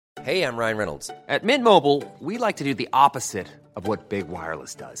Hey, I'm Ryan Reynolds. At Mint Mobile, we like to do the opposite of what Big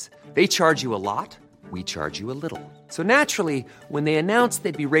Wireless does. They charge you a lot, we charge you a little. So naturally, when they announced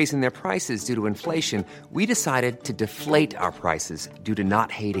they'd be raising their prices due to inflation, we decided to deflate our prices due to not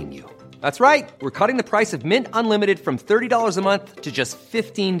hating you. That's right. We're cutting the price of Mint Unlimited from $30 a month to just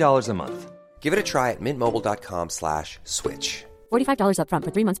 $15 a month. Give it a try at mintmobile.com/switch. $45 up front for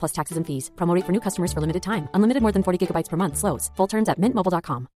 3 months plus taxes and fees. Promo rate for new customers for limited time. Unlimited more than 40 gigabytes per month. Slows full terms at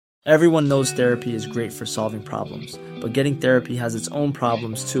mintmobile.com. Everyone knows therapy is great for solving problems, but getting therapy has its own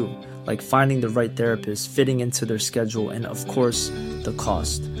problems too, like finding the right therapist, fitting into their schedule, and of course, the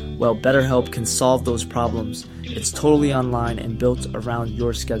cost. Well, BetterHelp can solve those problems. It's totally online and built around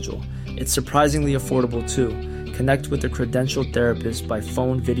your schedule. It's surprisingly affordable too. Connect with a credentialed therapist by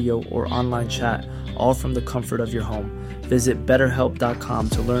phone, video, or online chat, all from the comfort of your home. Visit BetterHelp.com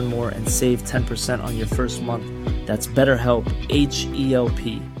to learn more and save 10% on your first month. That's BetterHelp,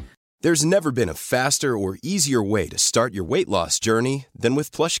 H-E-L-P. There's never been a faster or easier way to start your weight loss journey than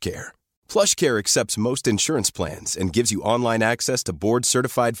with PlushCare. PlushCare accepts most insurance plans and gives you online access to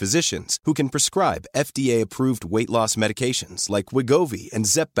board-certified physicians who can prescribe FDA-approved weight loss medications like Wegovy and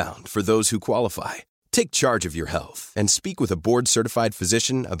Zepbound for those who qualify. Take charge of your health and speak with a board-certified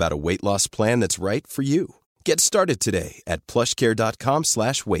physician about a weight loss plan that's right for you. Get started today at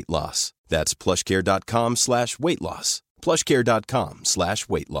plushcare.com/weight loss. That's plushcare.com/weight loss.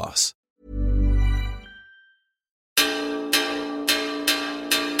 plushcare.com/weight loss.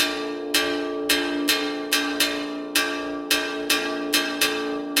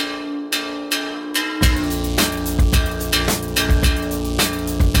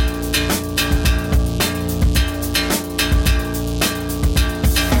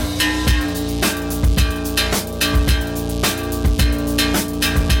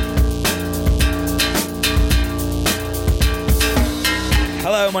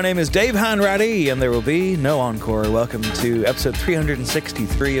 Hello, my name is Dave Hanratty, and there will be no encore. Welcome to episode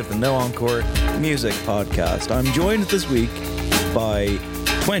 363 of the No Encore Music Podcast. I'm joined this week by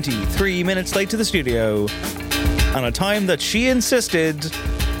 23 minutes late to the studio, on a time that she insisted,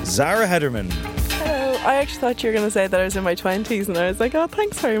 Zara Hedderman. Hello. I actually thought you were going to say that I was in my 20s, and I was like, oh,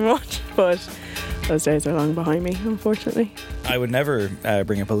 thanks very much. But those days are long behind me, unfortunately. I would never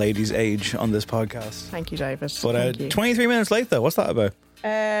bring up a lady's age on this podcast. Thank you, David. But Thank you. 23 minutes late, though. What's that about?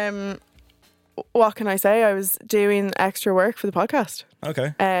 What can I say? I was doing extra work for the podcast.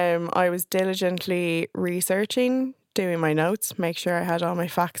 Okay. I was diligently researching, doing my notes, make sure I had all my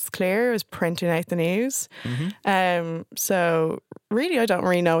facts clear. I was printing out the news. Mm-hmm. So really, I don't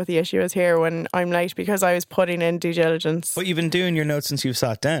really know what the issue is here when I'm late, because I was putting in due diligence. But you've been doing your notes since you've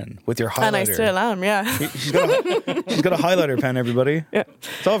sat down with your highlighter. And I still am, yeah. She's got a highlighter pen, everybody. Yeah.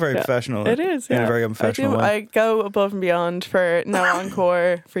 It's all very professional. It is, yeah. In a very unprofessional way. I go above and beyond for no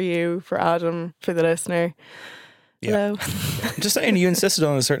encore, for you, for Adam, for the listener. Yeah. Hello. Just saying, you insisted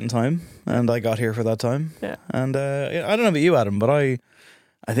on a certain time, and I got here for that time. Yeah. And I don't know about you, Adam, but I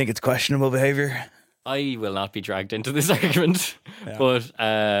think it's questionable behaviour. I will not be dragged into this argument, but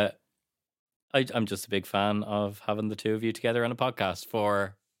I'm just a big fan of having the two of you together on a podcast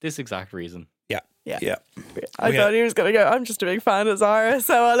for this exact reason. Yeah. I thought he was going to go, I'm just a big fan of Zara,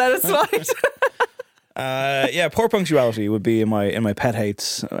 so I'll let it slide. Poor punctuality would be in my pet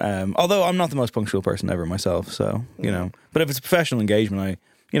hates. Although I'm not the most punctual person ever myself, so you know. But if it's a professional engagement,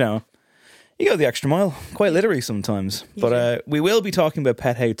 you go the extra mile, quite literally sometimes. But we will be talking about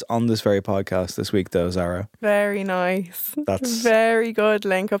pet hates on this very podcast this week, though, Zara. Very nice. That's very good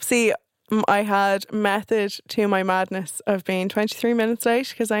link up. See, I had method to my madness of being 23 minutes late,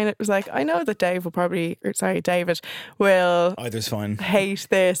 because I was like, I know that David will either's fine. Hate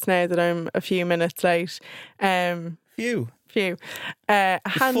this now that I'm a few minutes late. Few. A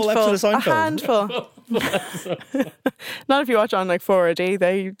handful. Full episode of A handful. Not if you watch on like 4D,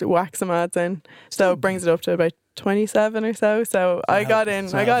 they whack some ads in. So it brings it up to about 27 or so. So I got in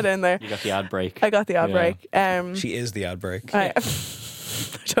there. You got the ad break. I got the ad break. She is the ad break. I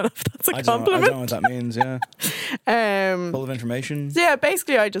don't know if that's a compliment. I don't know what that means, yeah. Full of information. So yeah,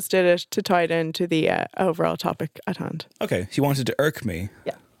 basically I just did it to tie it into the overall topic at hand. Okay, she wanted to irk me.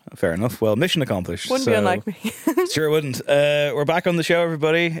 Yeah. Fair enough. Well, mission accomplished. Wouldn't be unlike me. Sure wouldn't. We're back on the show,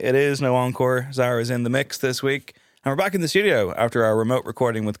 everybody. It is no encore. Zara's in the mix this week. And we're back in the studio after our remote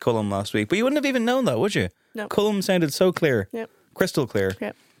recording with Cullum last week. But you wouldn't have even known that, would you? No. Cullum sounded so clear. Yep. Crystal clear.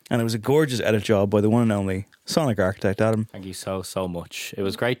 Yep. And it was a gorgeous edit job by the one and only Sonic Architect, Adam. Thank you so much. It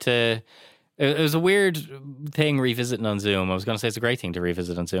was great to... It was a weird thing revisiting on Zoom. I was going to say it's a great thing to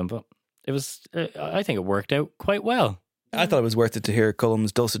revisit on Zoom, but it was... I think it worked out quite well. I thought it was worth it to hear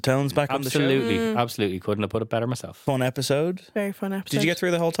Cullum's dulcet tones back on the show. Absolutely. Couldn't have put it better myself. Fun episode. Very fun episode. Did you get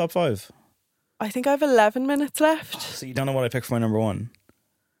through the whole top 5? I think I have 11 minutes left. So you don't know what I picked for my number 1?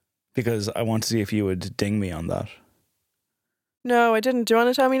 Because I want to see if you would ding me on that. No, I didn't. Do you want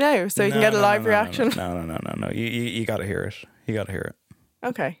to tell me now so you can get a live reaction? No. You got to hear it. You got to hear it.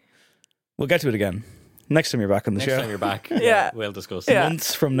 Okay. We'll get to it again. Next time you're back on the show. Next time you're back, Yeah. we'll discuss. Yeah.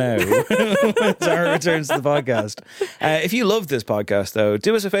 Months from now, when Zara returns to the podcast. If you love this podcast, though,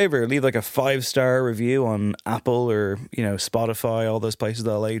 do us a favor. Leave like a 5-star review on Apple or, Spotify, all those places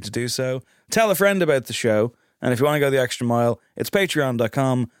that allow you to do so. Tell a friend about the show. And if you want to go the extra mile, it's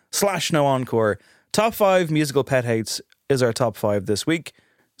patreon.com/noencore. Top 5 musical pet hates is our top 5 this week.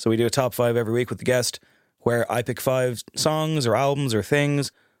 So we do a top 5 every week with the guest, where I pick 5 songs or albums or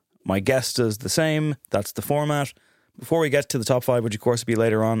things. My guest does the same. That's the format. Before we get to the top 5, which of course will be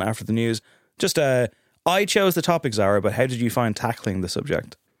later on after the news, just I chose the topic, Zara, but how did you find tackling the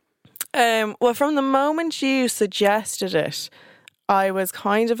subject? Well, from the moment you suggested it, I was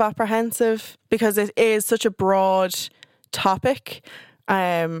kind of apprehensive because it is such a broad topic.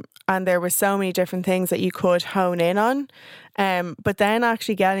 And there were so many different things that you could hone in on. But then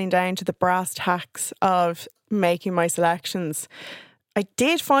actually getting down to the brass tacks of making my selections, I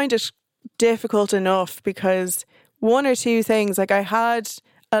did find it difficult enough because one or two things, like I had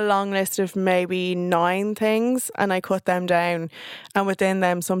a long list of maybe 9 things and I cut them down. And within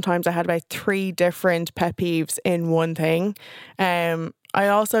them, sometimes I had about 3 different pet peeves in one thing. I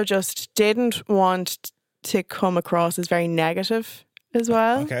also just didn't want to come across as very negative as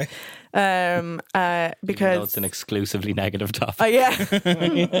well. Okay. Because it's an exclusively negative topic. yeah.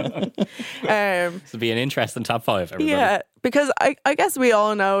 This will be an interesting top 5, everybody. Yeah, because I guess we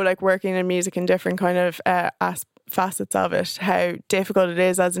all know, like working in music and different kind of facets of it, how difficult it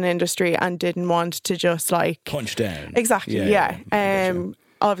is as an industry, and didn't want to just like punch down. Exactly. Yeah.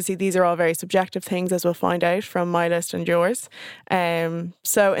 Obviously, these are all very subjective things, as we'll find out from my list and yours.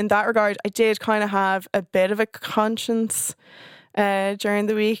 So in that regard, I did kind of have a bit of a conscience during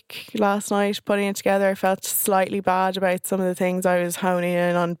the week last night putting it together. I felt slightly bad about some of the things I was honing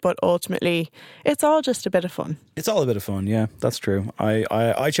in on, but ultimately it's all just a bit of fun. It's all a bit of fun, yeah, that's true.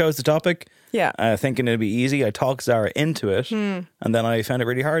 I chose the topic, thinking it'd be easy. I talked Zara into it, and then I found it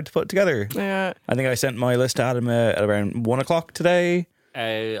really hard to put together. Yeah. I think I sent my list to Adam at around 1 o'clock today.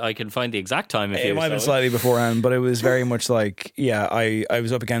 I can find the exact time if you It might have been slightly beforehand, but it was very much like, I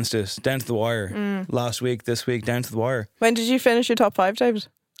was up against it, down to the wire. Last week, this week, down to the wire. When did you finish your top 5, David?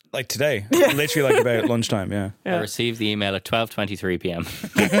 Like today, literally like about lunchtime, yeah. I received the email at 12:23 p.m.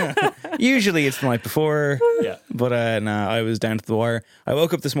 Usually it's the night before, Yeah. But I was down to the wire. I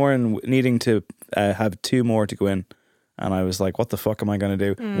woke up this morning needing to have 2 more to go in, and I was like, what the fuck am I going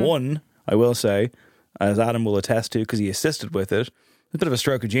to do? One, I will say, as Adam will attest to, because he assisted with it, a bit of a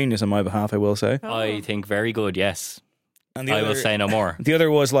stroke of genius on my behalf, I will say. I think very good, yes. And I will say no more. The other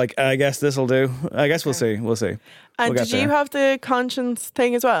was like, I guess this will do. I guess we'll see. We'll see. And We'll did get you there. have the conscience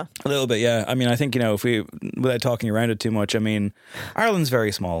thing as well? A little bit, yeah. I mean, I think, if we, without talking around it too much, I mean, Ireland's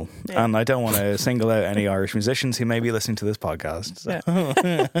very small, and I don't want to single out any Irish musicians who may be listening to this podcast.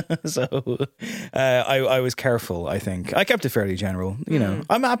 So, I was careful, I think. I kept it fairly general,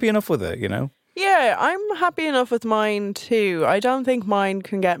 I'm happy enough with it, Yeah, I'm happy enough with mine too. I don't think mine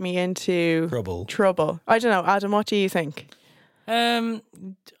can get me into trouble. I don't know, Adam, what do you think? I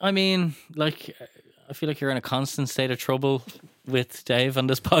mean, like, I feel like you're in a constant state of trouble with Dave on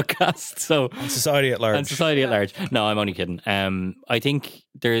this podcast. So and society at large. No, I'm only kidding. I think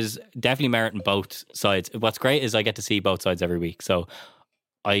there's definitely merit in both sides. What's great is I get to see both sides every week. So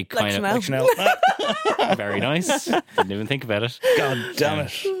I kind of very nice. Didn't even think about it. God damn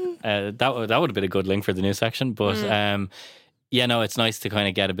it. That would have been a good link for the news section, but it's nice to kind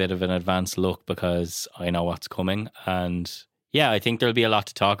of get a bit of an advanced look because I know what's coming, and I think there'll be a lot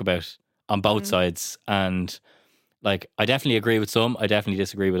to talk about on both sides, and like I definitely agree with some, I definitely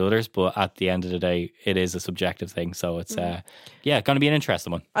disagree with others, but at the end of the day, it is a subjective thing, so it's going to be an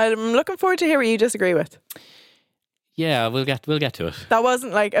interesting one. I'm looking forward to hear what you disagree with. Yeah, we'll get to it. That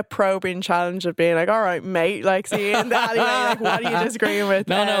wasn't like a probing challenge of being like, all right, mate, like, see you in the alleyway, like, what are you disagreeing with?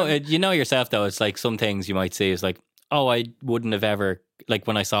 No, you know yourself though, it's like some things you might see is like, oh, I wouldn't have ever, like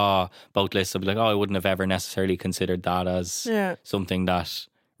when I saw both lists, I'd be like, oh, I wouldn't have ever necessarily considered that as something that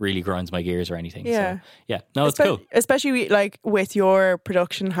really grinds my gears or anything. Yeah. So, no, it's cool. Especially like with your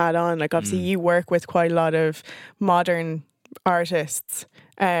production hat on, like obviously you work with quite a lot of modern artists.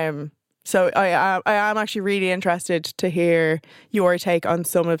 So I am actually really interested to hear your take on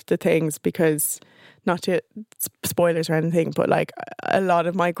some of the things, because not to spoilers or anything, but like a lot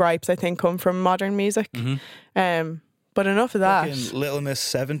of my gripes I think come from modern music. But enough of that. Fucking Little Miss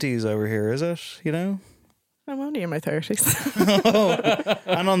 70s over here, is it? You know? I'm only in my 30s. Oh.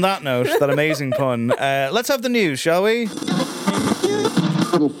 And on that note, that amazing pun, let's have the news, shall we?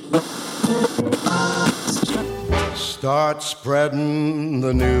 Start spreading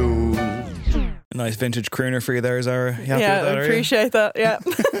the news. A nice vintage crooner for you there, Zara. You happy with that, I are you? appreciate that, yeah.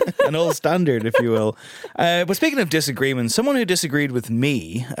 An old standard, if you will. But speaking of disagreements, someone who disagreed with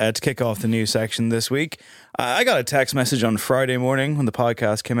me to kick off the news section this week, I got a text message on Friday morning when the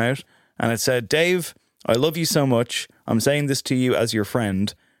podcast came out, and it said, Dave, I love you so much. I'm saying this to you as your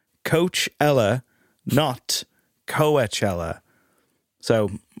friend. Coach Ella, not Coachella.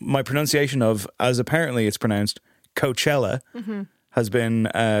 So my pronunciation of, as apparently it's pronounced, Coachella, has been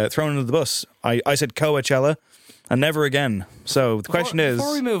thrown under the bus. I said Coachella, and never again. So the question is...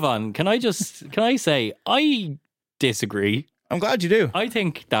 Before we move on, can I say, I disagree. I'm glad you do. I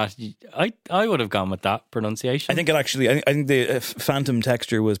think that I would have gone with that pronunciation. I think it actually, I think the phantom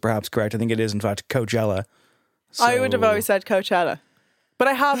texture was perhaps correct. I think it is, in fact, Coachella. So... I would have always said Coachella. But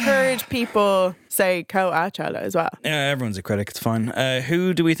I have heard people say Coachella as well. Yeah, everyone's a critic. It's fine.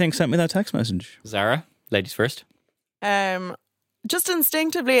 Who do we think sent me that text message? Zara, ladies first. Just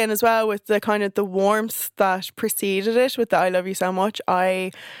instinctively, and as well with the kind of the warmth that preceded it with the I love you so much,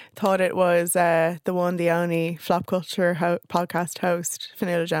 I thought it was the one, the only Flop Culture podcast host,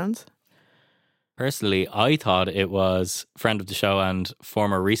 Fionnuala Jones. Personally, I thought it was friend of the show and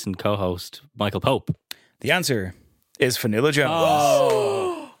former recent co-host Michael Pope. The answer is Fionnuala Jones.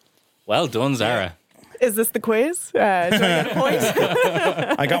 Oh, well done, Zara. Is this the quiz? Do I get a point?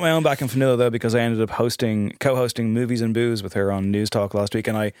 I got my own back in Fionnuala though, because I ended up co-hosting Movies and Booze with her on News Talk last week,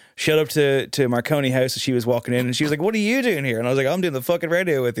 and I showed up to Marconi House as she was walking in, and she was like, "What are you doing here?" And I was like, "I'm doing the fucking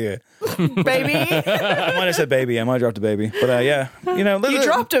radio with you." Baby. I might have said baby. I might have dropped a baby. But yeah, you know. You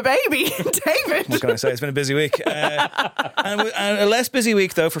dropped a baby, David. What can I say? It's been a busy week. And a less busy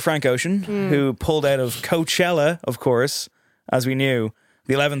week though for Frank Ocean, who pulled out of Coachella, of course, as we knew.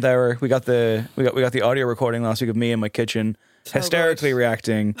 The 11th hour, we got the audio recording last week of me in my kitchen, hysterically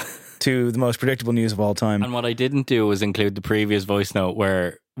reacting to the most predictable news of all time. And what I didn't do was include the previous voice note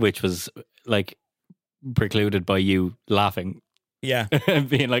which was like precluded by you laughing. Yeah.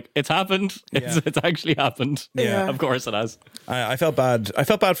 Being like, it's happened. It's actually happened. Yeah. Of course it has. I felt bad. I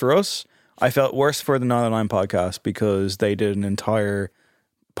felt bad for us. I felt worse for the 909 podcast because they did an entire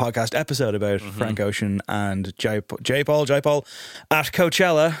podcast episode about Frank Ocean and J. Paul at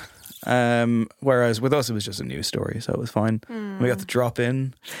Coachella, whereas with us it was just a news story, so it was fine. We got to drop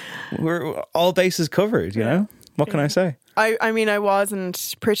in. We're all bases covered, you know. What can I say? I mean, I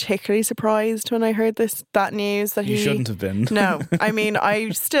wasn't particularly surprised when I heard that news that you shouldn't have been. No, I mean, I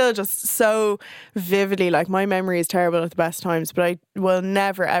still just so vividly, like, my memory is terrible at the best times, but I will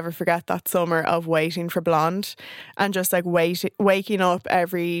never ever forget that summer of waiting for Blonde and just like waking up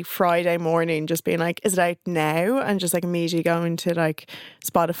every Friday morning just being like, is it out now? And just like immediately going to like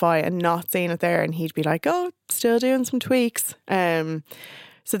Spotify and not seeing it there, and he'd be like, oh, still doing some tweaks.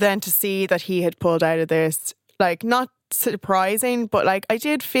 So then to see that he had pulled out of this, like, not surprising, but like I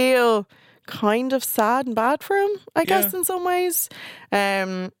did feel kind of sad and bad for him, I guess, in some ways.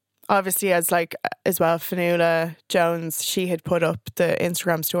 Obviously, as well, Fionnuala Jones, she had put up the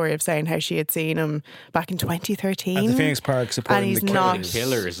Instagram story of saying how she had seen him back in 2013 at the Phoenix Park supporting the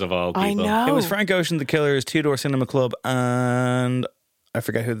Killers of all people. I know. It was Frank Ocean, the Killers, Two Door Cinema Club, and I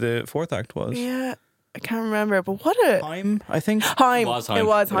forget who the fourth act was. Yeah, I can't remember, but what a Haim, I think. Haim. It was Haim. It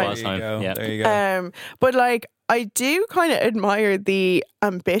was Haim. There you go. But like, I do kind of admire the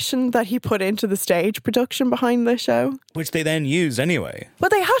ambition that he put into the stage production behind this show, Which they then used anyway.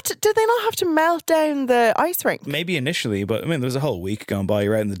 But they had to. Did they not have to melt down the ice rink? Maybe initially, but I mean, there was a whole week gone by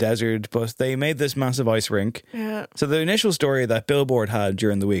right in the desert, but they made this massive ice rink. Yeah. So the initial story that Billboard had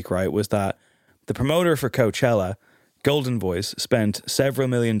during the week, right, was that the promoter for Coachella, Golden Voice, spent several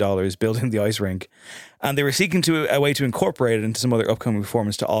 $1 million building the ice rink, and they were seeking a way to incorporate it into some other upcoming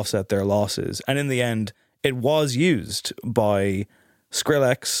performance to offset their losses. And in the end, it was used by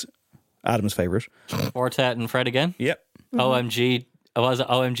Skrillex, Adam's favourite. Quartet and Fred again? Yep. OMG. Was it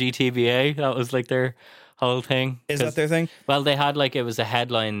OMG TBA? That was like their whole thing. Is that their thing? Well, they had like, it was a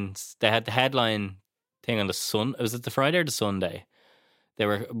headline. They had the headline thing on was it the Friday or the Sunday? They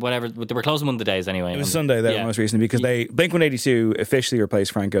were closing one of the days anyway. It was Sunday that most recently, because Blink-182 officially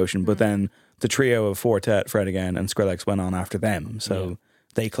replaced Frank Ocean, but then the trio of Quartet, Fred again, and Skrillex went on after them. So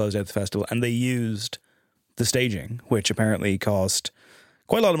they closed out the festival, and they used the staging, which apparently cost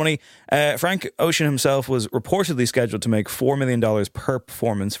quite a lot of money. Frank Ocean himself was reportedly scheduled to make $4 million per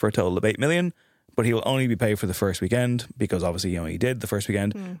performance for a total of $8 million, but he will only be paid for the first weekend because obviously, he did the first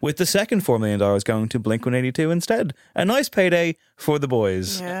weekend, with the second $4 million going to Blink-182 instead. A nice payday for the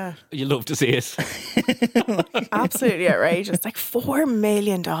boys. Yeah. You love to see it. Absolutely outrageous. Like $4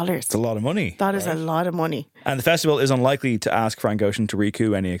 million. It's a lot of money. That is a lot of money. And the festival is unlikely to ask Frank Ocean to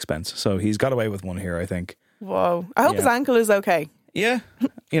recoup any expense. So he's got away with one here, I think. Whoa. I hope his ankle is okay. Yeah.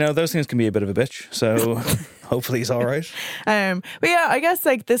 Those things can be a bit of a bitch. So hopefully he's all right. But yeah, I guess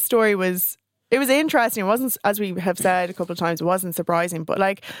like this story was interesting. It wasn't, as we have said a couple of times, it wasn't surprising. But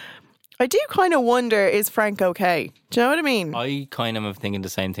like, I do kind of wonder, is Frank okay? Do you know what I mean? I kind of am thinking the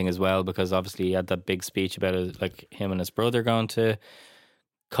same thing as well, because obviously he had that big speech about it, like him and his brother going to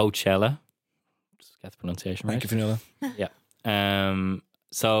Coachella. Just get the pronunciation right. Thank you, Fionnuala. Yeah.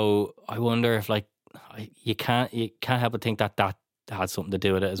 So I wonder if you can't help but think that had something to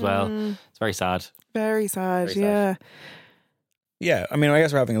do with it as well. It's very sad. Very sad. Yeah. Yeah, I mean, I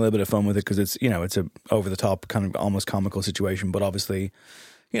guess we're having a little bit of fun with it because it's, it's a over-the-top kind of almost comical situation. But obviously,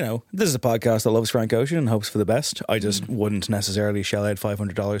 this is a podcast that loves Frank Ocean and hopes for the best. I just wouldn't necessarily shell out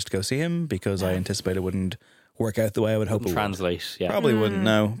 $500 to go see him because I anticipate it wouldn't work out the way I would hope it would. Translate, yeah. Probably wouldn't,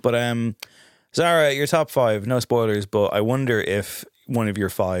 no. But Zara, your top 5, no spoilers, but I wonder if one of your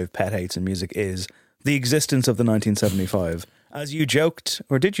 5 pet hates in music is the existence of the 1975. As you joked,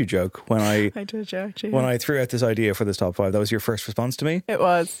 or did you joke when I did joke, yeah. When I threw out this idea for this top 5? That was your first response to me? It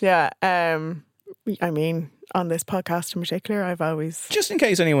was, yeah. I mean, on this podcast in particular, I've always... Just in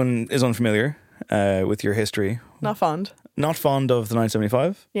case anyone is unfamiliar with your history. Not fond. Not fond of the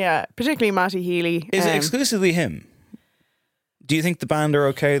 1975? Yeah, particularly Matty Healy. Is it exclusively him? Do you think the band are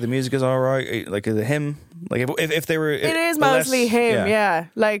okay? The music is all right? Like, is it him? Like, if they were... It is mostly him, yeah.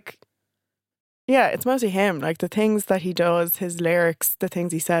 Like... Yeah, it's mostly him. Like the things that he does, his lyrics, the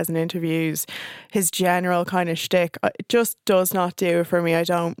things he says in interviews, his general kind of shtick, it just does not do it for me. I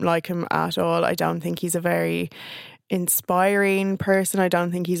don't like him at all. I don't think he's a very inspiring person. I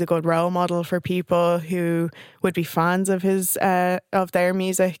don't think he's a good role model for people who would be fans of his of their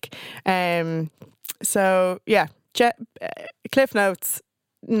music. So yeah, Cliff Notes.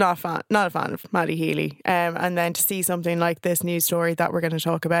 Not a fan of Matty Healy. And then to see something like this news story that we're going to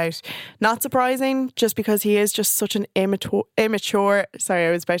talk about, not surprising, just because he is just such an immature. Sorry,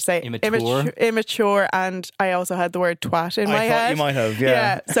 I was about to say immature, and I also had the word twat in my head. You might have,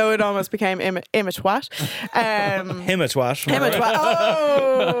 yeah. So it almost became immatwat. Himmatwat. Himmatwat.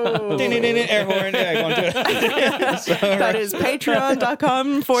 Oh, air horn. Yeah, go on to it. That is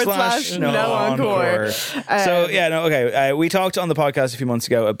patreon.com/no encore. So yeah, no, okay. We talked on the podcast a few months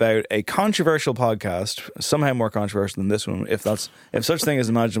ago about a controversial podcast, somehow more controversial than this one, if such thing is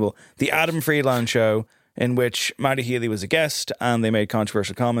imaginable, the Adam Friedland Show, in which Matty Healy was a guest and they made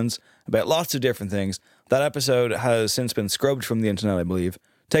controversial comments about lots of different things. That episode has since been scrubbed from the internet, I believe,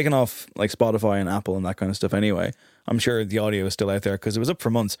 taken off like Spotify and Apple and that kind of stuff anyway. I'm sure the audio is still out there because it was up for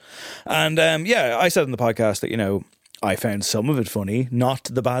months. And I said in the podcast that, I found some of it funny, not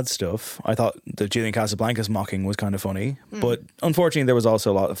the bad stuff. I thought the Julian Casablancas mocking was kind of funny. But unfortunately, there was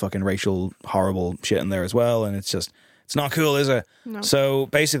also a lot of fucking racial, horrible shit in there as well. And it's not cool, is it? No. So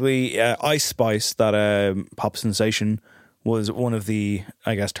basically, Ice Spice, that pop sensation, was one of the,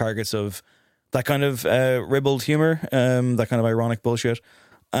 I guess, targets of that kind of ribald humour, that kind of ironic bullshit.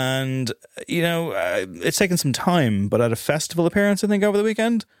 And, it's taken some time, but at a festival appearance, I think, over the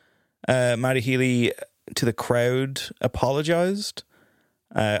weekend, Matty Healy, to the crowd, apologised.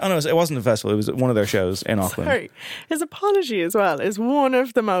 No, it wasn't a festival. It was one of their shows in Auckland. Sorry. His apology as well is one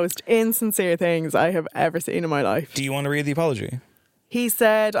of the most insincere things I have ever seen in my life. Do you want to read the apology? He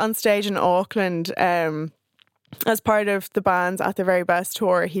said on stage in Auckland, as part of the band's At Their Very Best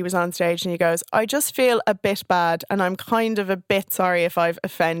tour, he was on stage and he goes, "I just feel a bit bad and I'm kind of a bit sorry if I've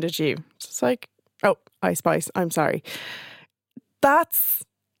offended you." It's like, oh, Ice Spice, I'm sorry. That's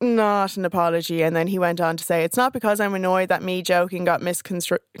not an apology. And then he went on to say, "It's not because I'm annoyed that me joking got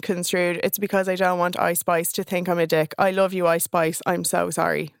misconstrued. It's because I don't want Ice Spice to think I'm a dick. I love you, Ice Spice. I'm so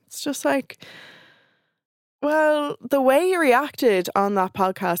sorry." It's just like, well, the way you reacted on that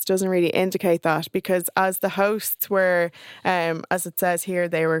podcast doesn't really indicate that, because as the hosts were, as it says here,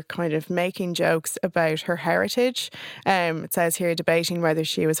 they were kind of making jokes about her heritage. It says here, debating whether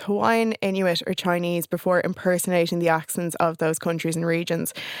she was Hawaiian, Inuit or Chinese before impersonating the accents of those countries and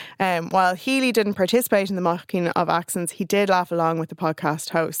regions. While Healy didn't participate in the mocking of accents, he did laugh along with the podcast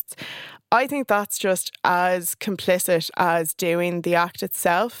hosts. I think that's just as complicit as doing the act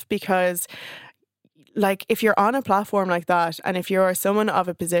itself, because like, if you're on a platform like that, and if you're someone of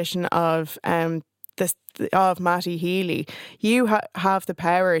a position of of Matty Healy, you have the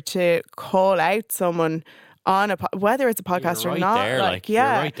power to call out someone on whether it's a podcast You're or right not. there, like, you're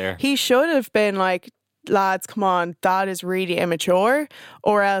yeah, right there. he should have been like, lads, come on, that is really immature.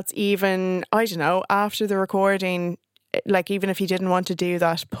 Or else even, I don't know, after the recording, like even if he didn't want to do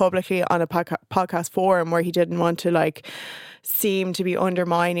that publicly on a podcast forum where he didn't want to like seem to be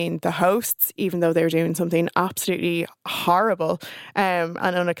undermining the hosts, even though they were doing something absolutely horrible and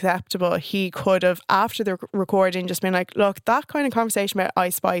unacceptable, he could have, after the recording, just been like, look, that kind of conversation about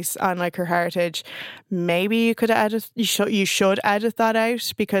Ice Spice and like her heritage, maybe you could edit, you should edit that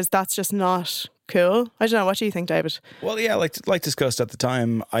out, because that's just not cool. I don't know, what do you think, David? Well, yeah, like discussed at the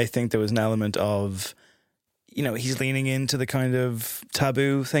time, I think there was an element of, you know, he's leaning into the kind of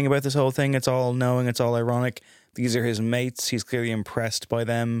taboo thing about this whole thing. It's all knowing, it's all ironic. These are his mates. He's clearly impressed by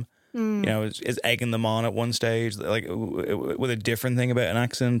them. You know, is egging them on at one stage, like with a different thing about an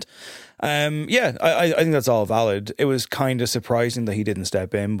accent. Yeah, I think that's all valid. It was kind of surprising that he didn't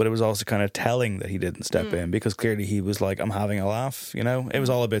step in, but it was also kind of telling that he didn't step in, because clearly he was like, I'm having a laugh, you know? It was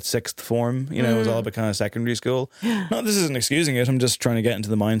all a bit sixth form, you know, it was all a bit kind of secondary school. No, this isn't excusing it. I'm just trying to get into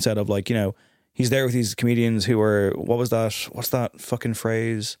the mindset of like, you know, he's there with these comedians who are, what's that fucking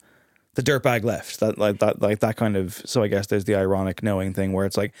phrase? The dirtbag left, that kind of. So I guess there's the ironic knowing thing where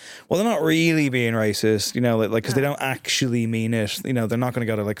it's like, well, they're not really being racist, you know, like because they don't actually mean it. You know, they're not going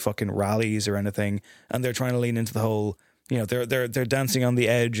to go to like fucking rallies or anything, and they're trying to lean into the whole, you know, they're dancing on the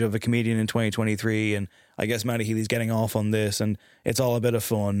edge of a comedian in 2023, and I guess Matty Healy's getting off on this, and it's all a bit of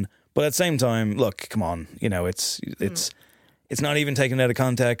fun, but at the same time, look, come on, you know, it's not even taken out of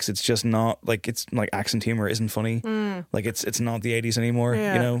context. It's just not like, it's like accent humor isn't funny. Like it's not the 80s anymore, you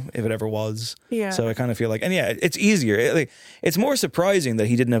know, if it ever was. Yeah. So I kind of feel like, and yeah, it's easier. It's more surprising that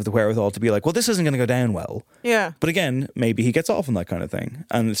he didn't have the wherewithal to be like, well, this isn't going to go down well. Yeah. But again, maybe he gets off on that kind of thing.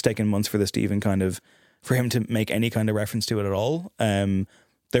 And it's taken months for this to even kind of, for him to make any kind of reference to it at all.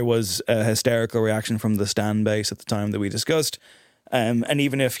 There was a hysterical reaction from the Stan base at the time that we discussed. And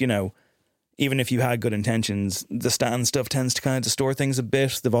even if, you know, even if you had good intentions, the Stan stuff tends to kind of distort things a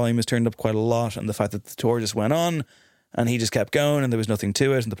bit. The volume is turned up quite a lot, and the fact that the tour just went on and he just kept going and there was nothing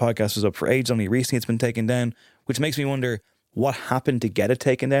to it, and the podcast was up for ages, only recently it's been taken down, which makes me wonder what happened to get it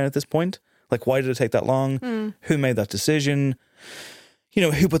taken down at this point. Like, why did it take that long? Who made that decision? You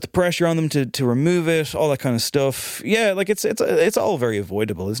know, who put the pressure on them to remove it? All that kind of stuff. Yeah, like it's all very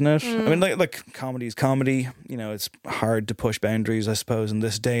avoidable, isn't it? I mean, like comedy is comedy. You know, it's hard to push boundaries, I suppose, in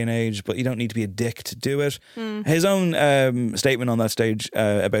this day and age. But you don't need to be a dick to do it. His own statement on that stage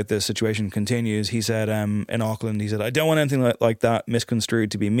about this situation continues. He said in Auckland, he said, "I don't want anything like that misconstrued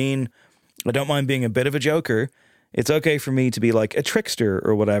to be mean. I don't mind being a bit of a joker. It's okay for me to be like a trickster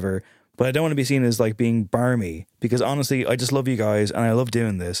or whatever. But I don't want to be seen as like being barmy, because honestly, I just love you guys and I love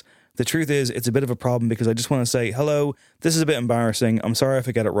doing this. The truth is, it's a bit of a problem because I just want to say, hello, this is a bit embarrassing. I'm sorry if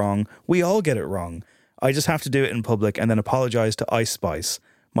I get it wrong. We all get it wrong. I just have to do it in public and then apologize to Ice Spice.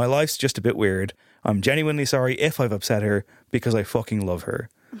 My life's just a bit weird. I'm genuinely sorry if I've upset her because I fucking love her."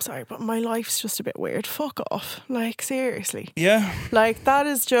 I'm sorry, but my life's just a bit weird. Fuck off. Like, seriously. Yeah. Like, that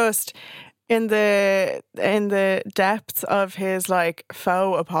is just in the depths of his like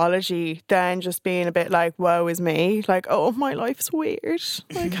faux apology, then just being a bit like, woe is me, like, oh, my life's weird,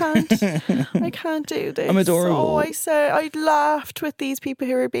 I can't do this. I'm adorable. Oh, I laughed with these people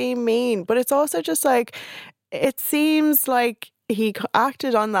who are being mean. But it's also just like, it seems like he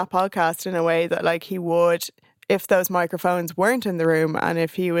acted on that podcast in a way that like he would if those microphones weren't in the room, and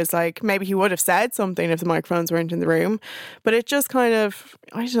if he was like, maybe he would have said something if the microphones weren't in the room, but it just kind of,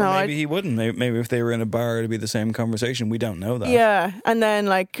 I don't know. Or maybe he wouldn't. Maybe if they were in a bar, it'd be the same conversation. We don't know that. Yeah. And then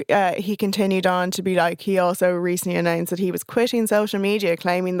like he continued on to be like, he also recently announced that he was quitting social media,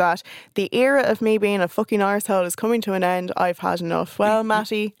 claiming that the era of me being a fucking arsehole is coming to an end. I've had enough. Well,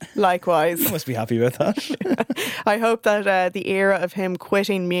 Matty, likewise. You must be happy about that. I hope that the era of him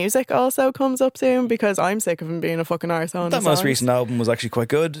quitting music also comes up soon, because I'm sick of him being a fucking arsehole. That most recent album was actually quite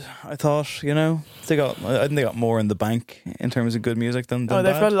good, I thought. You know, I think they got more in the bank in terms of good music than they've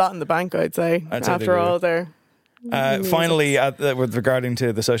bad. got a lot in the bank, I'd say after all their finally, with regarding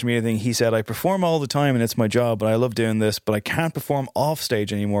to the social media thing, he said, "I perform all the time and it's my job and I love doing this, but I can't perform off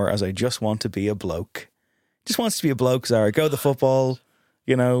stage anymore as I just want to be a bloke." Just wants to be a bloke, Zara. Go to the football,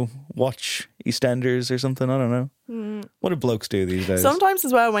 you know, watch EastEnders or something. I don't know. What do blokes do these days? Sometimes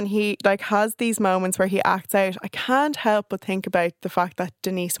as well, when he like has these moments where he acts out, I can't help but think about the fact that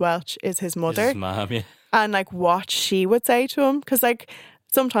Denise Welch is his mother. His mom, yeah. And like what she would say to him, because like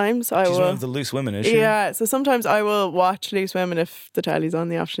sometimes She's one of the Loose Women, is she? Yeah, so sometimes I will watch Loose Women if the telly's on in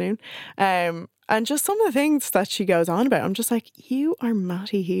the afternoon, and just some of the things that she goes on about, I'm just like, you are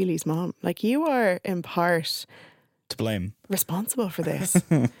Matty Healy's mom, like you are in part to blame, responsible for this.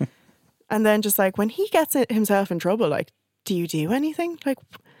 And then just like when he gets himself in trouble, like, do you do anything? Like,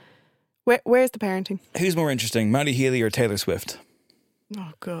 where's the parenting? Who's more interesting, Matty Healy or Taylor Swift?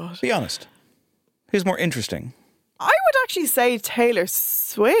 Oh, God. Be honest. Who's more interesting? I would actually say Taylor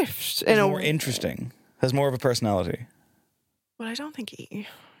Swift. Who's more interesting? Has more of a personality? Well, I don't think he...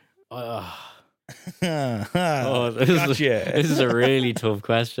 This is a really tough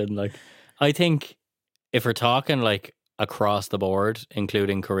question. Like, I think if we're talking like across the board,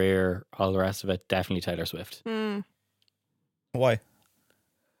 including career, all the rest of it, definitely Taylor Swift. Why?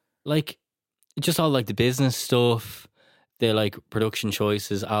 Like, just all like the business stuff, the like production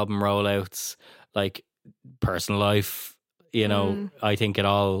choices, album rollouts, like personal life, you know, I think it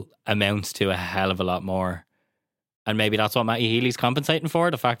all amounts to a hell of a lot more. And maybe that's what Matty Healy's compensating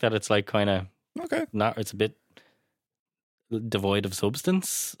for, the fact that it's like kind of it's a bit devoid of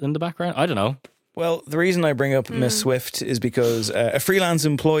substance in the background. I don't know. Well, the reason I bring up Miss Swift is because a freelance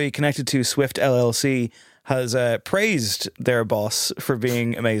employee connected to Swift LLC has praised their boss for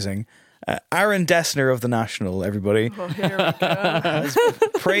being amazing. Aaron Dessner of The National, everybody, has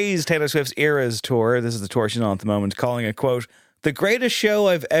praised Taylor Swift's Eras tour. This is the tour she's on at the moment, calling it, quote, the greatest show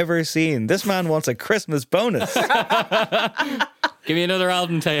I've ever seen. This man wants a Christmas bonus. Give me another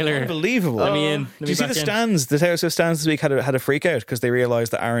album, Taylor. Unbelievable. Let me in. Did you see the stands? The Taylor Swift stands this week had a freak out because they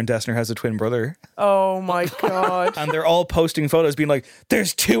realised that Aaron Dessner has a twin brother. Oh my God. And they're all posting photos being like,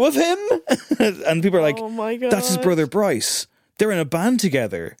 there's two of him? And people are like, oh my God. That's his brother Bryce. They're in a band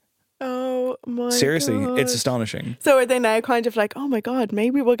together. Oh my Seriously, God. it's astonishing. So are they now kind of like, oh my God,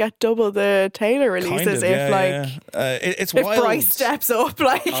 maybe we'll get double the Taylor releases it's if wild. Bryce steps up,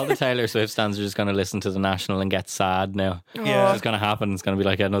 like all the Taylor Swift stands are just going to listen to The National and get sad now. Yeah. It's going to happen. It's going to be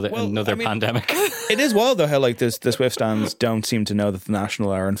like another pandemic. It is wild though how like the Swift stands don't seem to know that The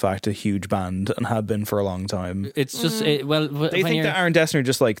National are in fact a huge band and have been for a long time. It's just they think that Aaron Dessner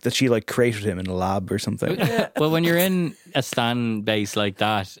just like that she like created him in a lab or something. Well, when you're in a stan base like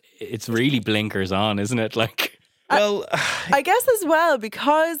that, it's really blinkers on, isn't it? Like, well, I guess as well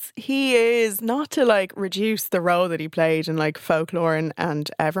because he is, not to like reduce the role that he played in like Folklore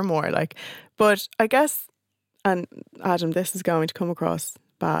and Evermore, like, but I guess, and Adam, this is going to come across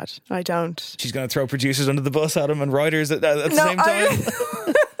bad. I don't. She's going to throw producers under the bus, Adam, and writers at the same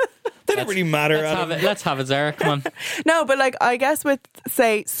time. They don't really matter. Let's have it, Zara. Come on. No, but like I guess with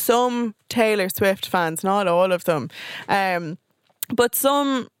say some Taylor Swift fans, not all of them, but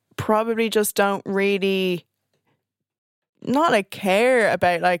some probably just don't really not like care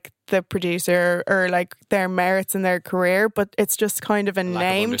about like the producer or like their merits in their career, but it's just kind of a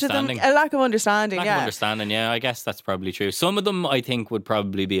name to them. A lack of understanding. Yeah, I guess that's probably true. Some of them I think would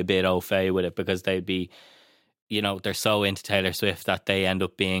probably be a bit au fait with it because they'd be, you know, they're so into Taylor Swift that they end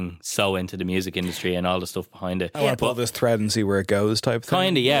up being so into the music industry and all the stuff behind it. I want to pull this thread and see where it goes type thing.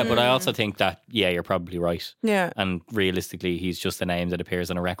 Kind of, yeah. But I also think that, yeah, you're probably right. Yeah. And realistically, he's just a name that appears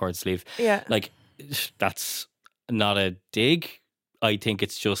on a record sleeve. Yeah. Like, that's not a dig. I think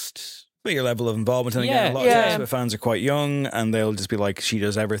it's just... But your level of involvement, and again, a lot of Taylor Swift fans are quite young, and they'll just be like, "She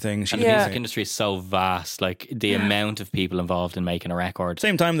does everything." And the music industry is so vast, like the amount of people involved in making a record.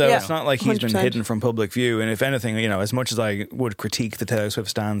 Same time, though, it's not like he's 100%. been hidden from public view. And if anything, you know, as much as I would critique the Taylor Swift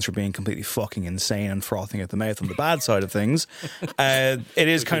stands for being completely fucking insane and frothing at the mouth on the bad side of things, it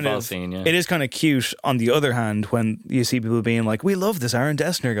is kind of it is kind of cute. On the other hand, when you see people being like, "We love this Aaron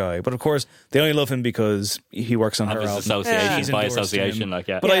Dessner guy," but of course they only love him because he works on her album. Association, by association, like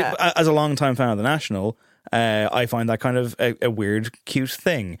But I, as a long time fan of the National, I find that kind of a weird, cute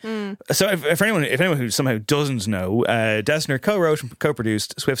thing. So if anyone who somehow doesn't know, Dessner co-wrote and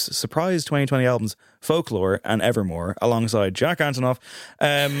co-produced Swift's surprise 2020 albums Folklore and Evermore alongside Jack Antonoff,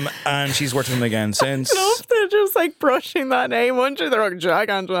 and she's worked with him again since. I love they're just like brushing that name under the rug, Jack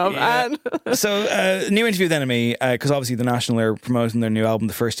Antonoff. And so new interview with Enemy, because obviously the National are promoting their new album,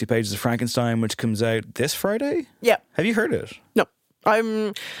 The First Two Pages of Frankenstein, which comes out this Friday. Yeah. Have you heard it? No. I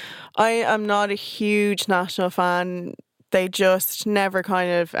am not a huge National fan. They just never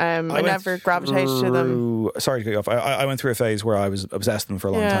kind of, I never gravitated to them. Sorry to cut you off. I went through a phase where I was obsessed with them for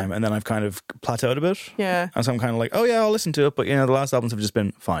a long time, and then I've kind of plateaued a bit. Yeah. And so I'm kind of like, oh yeah, I'll listen to it, but you know, the last albums have just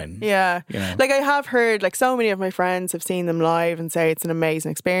been fine. Yeah. You know? Like I have heard, like so many of my friends have seen them live and say it's an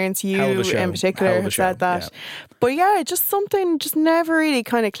amazing experience. You in particular have said that. Yeah. But yeah, just something just never really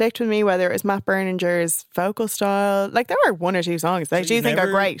kind of clicked with me, whether it was Matt Berninger's vocal style. Like there are one or two songs that I do think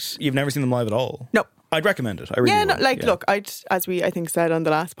are great. You've never seen them live at all? No. I'd recommend it. I really would. Look, as we I think said on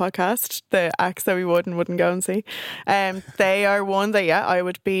the last podcast, the acts that we would and wouldn't go and see, they are one that I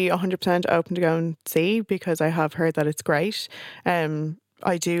would be 100% open to go and see because I have heard that it's great.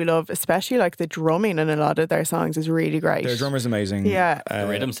 I do love, especially like the drumming in a lot of their songs is really great. Their drummer's amazing. Yeah. The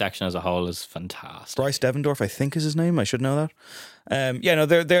rhythm section as a whole is fantastic. Bryce Devendorf, I think, is his name. I should know that.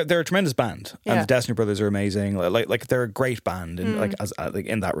 They're a tremendous band, and the Destiny Brothers are amazing. Like they're a great band, in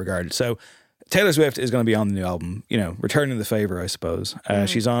in that regard. So Taylor Swift is going to be on the new album. Returning the favor, I suppose.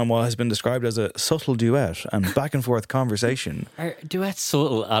 She's on what has been described as a subtle duet and back and forth conversation. Are duets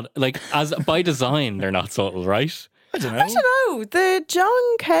subtle? As by design, they're not subtle, right? I don't know. The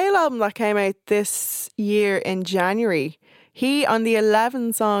John Cale album that came out this year in January, on the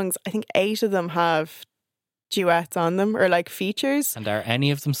 11 songs, I think 8 of them have duets on them or like features. And are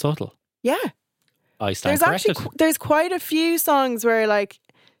any of them subtle? Yeah. I stand There's corrected. there's quite a few songs where like,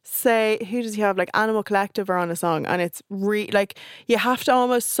 say, who does he have? Like Animal Collective are on a song, and it's like you have to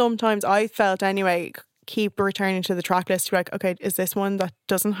almost sometimes, I felt anyway, keep returning to the track list to be like, okay, is this one that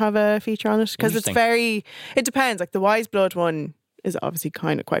doesn't have a feature on it? Because it depends. Like the Wise Blood one is obviously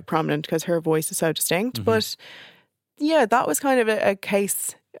kind of quite prominent because her voice is so distinct. But yeah, that was kind of a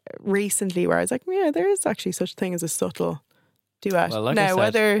case recently where I was like, yeah, there is actually such a thing as a subtle duet. Well, like now, I said,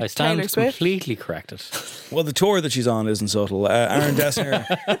 whether I stand Taylor Swift completely corrected. Well, the tour that she's on isn't subtle. Aaron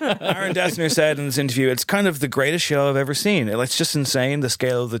Dessner said in this interview, it's kind of the greatest show I've ever seen. It's just insane, the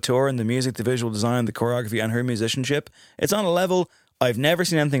scale of the tour and the music, the visual design, the choreography, and her musicianship. It's on a level I've never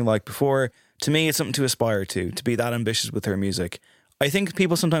seen anything like before. To me, it's something to aspire to be that ambitious with her music. I think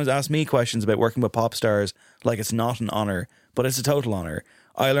people sometimes ask me questions about working with pop stars like it's not an honour, but it's a total honour.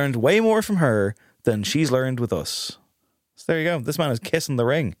 I learned way more from her than she's learned with us. So there you go. This man is kissing the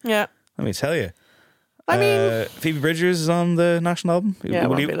ring. Yeah. Let me tell you. I mean, Phoebe Bridgers is on the national album. Yeah,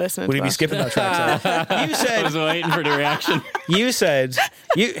 would won't be listening Would to he be that. skipping that track? You I said. was waiting for the reaction. You said.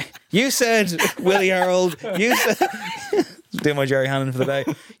 You said. Willie Harold. You said. Doing my Jerry Hannon for the day.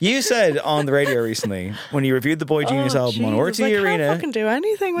 You said on the radio recently when you reviewed the Boy Genius album on RT I Arena. can't fucking do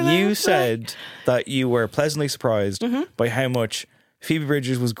anything with You it. said that you were pleasantly surprised by how much Phoebe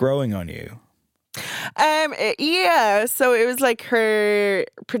Bridgers was growing on you. Yeah, so it was like her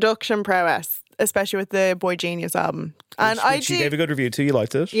production prowess, especially with the Boy Genius album. And Which you gave a good review to. You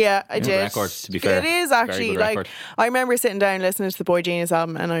liked it. Yeah, I did. record, to be fair. It is Very actually good like record. I remember sitting down listening to the Boy Genius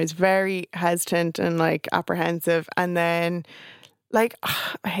album, and I was very hesitant and like apprehensive. And then, like,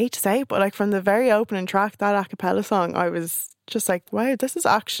 I hate to say it, but like from the very opening track, that a cappella song, I was just like, wow, this is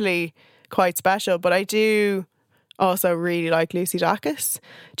actually quite special. But I do also really like Lucy Dacus.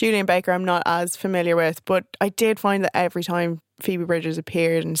 Julian Baker I'm not as familiar with, but I did find that every time Phoebe Bridgers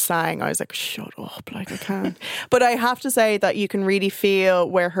appeared and sang, I was like, shut up, like I can't. But I have to say that you can really feel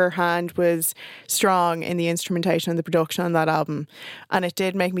where her hand was strong in the instrumentation and the production on that album. And it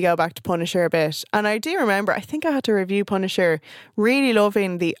did make me go back to Punisher a bit. And I do remember, I think I had to review Punisher, really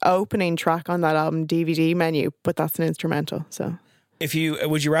loving the opening track on that album, DVD Menu, but that's an instrumental, so...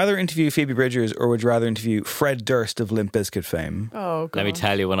 Would you rather interview Phoebe Bridgers or would you rather interview Fred Durst of Limp Bizkit fame? Oh, God. Let me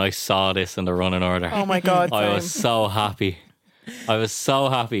tell you, when I saw this in the running order, Oh my God, I same. was so happy. I was so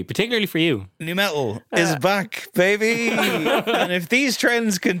happy, particularly for you. New metal is back, baby. And if these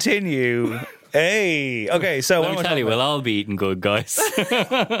trends continue, hey. Okay, so Let me tell you, we'll all be eating good, guys.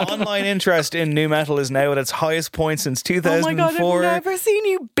 online interest in new metal is now at its highest point since Oh my 2004. God, I've never seen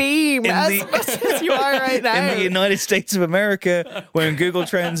you beam In as the- much as you are right now. In the United States of America, when Google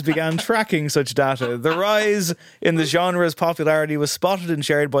Trends began tracking such data, the rise in the genre's popularity was spotted and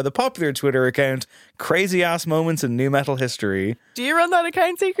shared by the popular Twitter account Crazy Ass Moments in New Metal History. Do you run that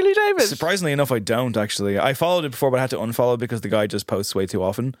account secretly, David? Surprisingly enough, I don't actually. I followed it before, but I had to unfollow because the guy just posts way too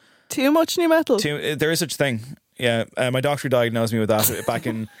often. Too much new metal. There is such a thing. Yeah, my doctor diagnosed me with that back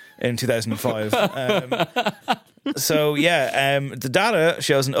in 2005. The data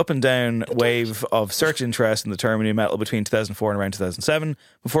shows an up and down wave of search interest in the term new metal between 2004 and around 2007,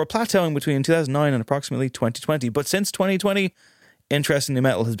 before plateauing between 2009 and approximately 2020. But since 2020, interest in new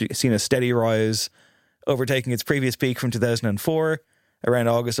metal has seen a steady rise, overtaking its previous peak from 2004 around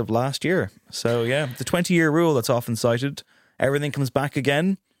August of last year. So yeah, the 20-year rule that's often cited, everything comes back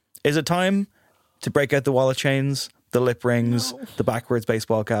again. Is it time to break out the wallet chains, the lip rings, the backwards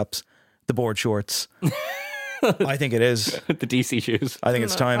baseball caps, the board shorts? I think it is. The DC shoes. I think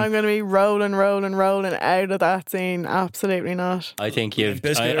it's time. I'm going to be rolling out of that scene. Absolutely not. I think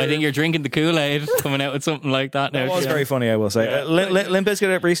Bizkit I think you're drinking the Kool-Aid coming out with something like that now. It was very funny, I will say. Yeah. Limp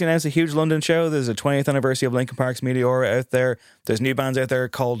Bizkit recently announced a huge London show. There's a 20th anniversary of Linkin Park's Meteora out there. There's new bands out there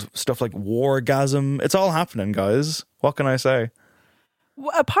called stuff like Wargasm. It's all happening, guys. What can I say?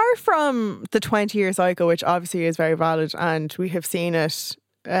 Apart from the 20-year cycle, which obviously is very valid, and we have seen it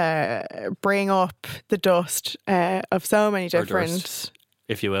bring up the dust of so many different...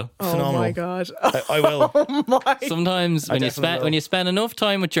 if you will. Oh Phenomenal. my God. I will. Oh my. Sometimes I definitely will. when you spend enough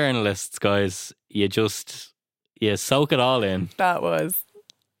time with journalists, guys, you soak it all in. That was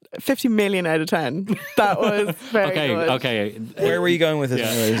 50 million out of 10. That was very good. Okay. Where were you going with this? Yeah.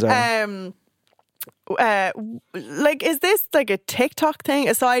 Anyway, Zara? Like, is this like a TikTok thing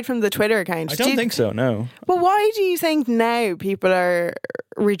aside from the Twitter account? I don't think so, no. Well, why do you think now people are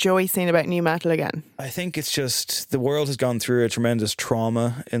rejoicing about new metal again? I think it's just the world has gone through a tremendous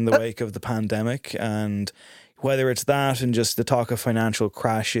trauma in the wake of the pandemic, and whether it's that and just the talk of financial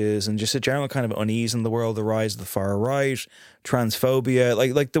crashes and just a general kind of unease in the world, the rise of the far right, transphobia,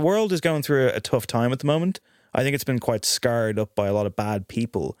 like the world is going through a tough time at the moment. I think it's been quite scarred up by a lot of bad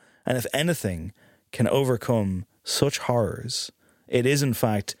people, and if anything can overcome such horrors, it is in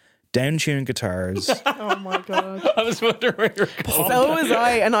fact down-tuned guitars, Oh my God. I was wondering where you're going. So was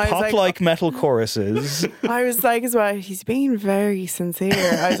I. And I was like, pop-like metal choruses. I was like as well, he's being very sincere.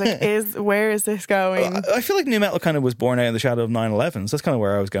 I was like, where is this going? I feel like new metal kind of was born out in the shadow of 9/11, so that's kind of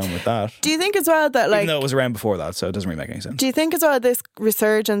where I was going with that. Do you think as well that, like, Even though it was around before that, so it doesn't really make any sense. do you think as well this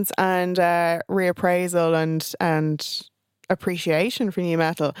resurgence and reappraisal and appreciation for new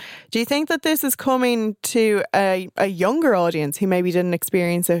metal, do you think that this is coming to a younger audience who maybe didn't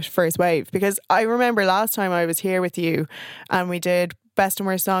experience it first wave? Because I remember last time I was here with you and we did Best and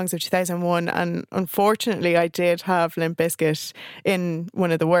Worst Songs of 2001, and unfortunately I did have Limp Bizkit in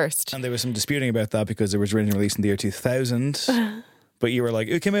one of the worst. And there was some disputing about that because it was originally released in the year 2000. But you were like,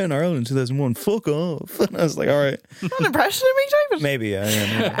 it came out in Ireland in 2001, fuck off. And I was like, all right. An impression of me, David? Maybe,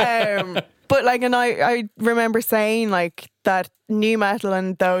 yeah. But like, and I remember saying like that new metal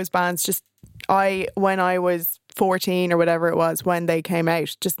and those bands when I was 14 or whatever it was when they came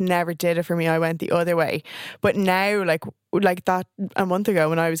out, just never did it for me. I went the other way. But now, like that a month ago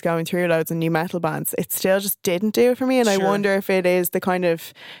when I was going through loads of new metal bands, it still just didn't do it for me. And Sure. I wonder if it is the kind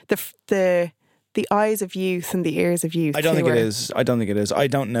of the eyes of youth and the ears of youth. I don't think it is. I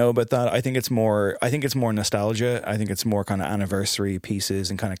don't know about that. I think it's more nostalgia. I think it's more kind of anniversary pieces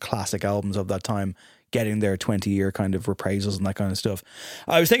and kind of classic albums of that time getting their 20-year kind of reprisals and that kind of stuff.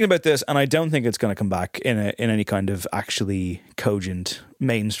 I was thinking about this, and I don't think it's going to come back in any kind of actually cogent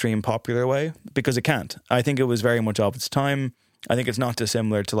mainstream popular way, because it can't. I think it was very much of its time. I think it's not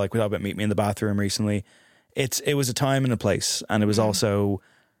dissimilar to, like, we talked about Meet Me in the Bathroom recently. It was a time and a place, and it was also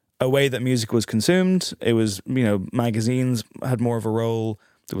a way that music was consumed. It was, magazines had more of a role.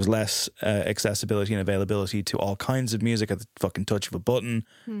 There was less accessibility and availability to all kinds of music at the fucking touch of a button.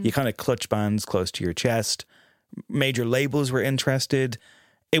 You kind of clutch bands close to your chest. Major labels were interested.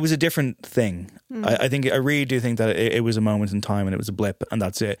 It was a different thing. I really do think that it was a moment in time and it was a blip, and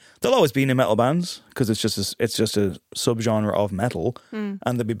that's it. There'll always be new metal bands because it's just a subgenre of metal, and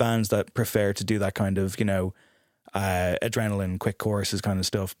there'll be bands that prefer to do that kind of, adrenaline, quick choruses kind of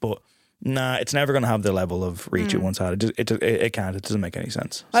stuff. But nah, it's never going to have the level of reach it once had. It can't. It doesn't make any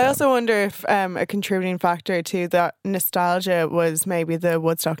sense. I also wonder if a contributing factor to that nostalgia was maybe the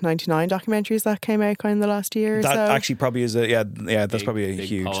Woodstock 99 documentaries that came out kind of the last year or that so. actually probably is that's probably a big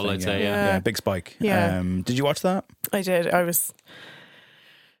huge poll, thing. I'd say, yeah, big spike. Yeah. Did you watch that? I did. I was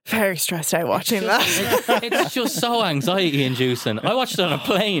very stressed out watching that. It's just so anxiety inducing. I watched it on a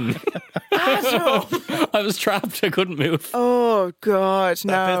plane. I was trapped. I couldn't move. Oh God,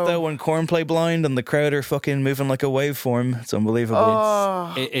 That bit though, no. when Korn play blind and the crowd are fucking moving like a waveform, it's unbelievable.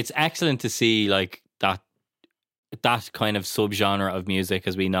 Oh, It's excellent to see like that kind of subgenre of music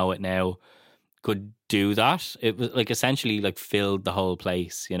as we know it now could do that. It was like essentially like filled the whole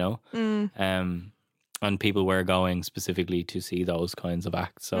place, and people were going specifically to see those kinds of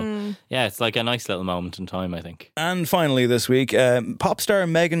acts. So yeah, it's like a nice little moment in time, I think. And finally this week, pop star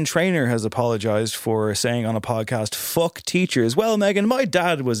Meghan Trainor has apologised for saying on a podcast, fuck teachers. Well, Meghan, my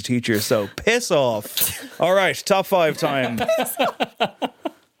dad was a teacher, so piss off. All right, top 5 time.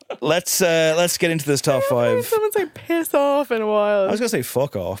 Let's get into this top 5. someone say piss off in a while. I was going to say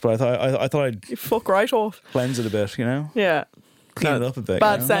fuck off, but I thought I'd You fuck right off. cleanse it a bit, Yeah. Clean it up a bit.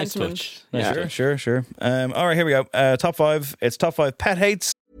 Bad Nice sentiment. touch. Nice touch. Sure. All right, here we go. Top 5. It's top 5 pet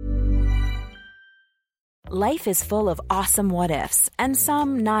hates. Life is full of awesome what-ifs, and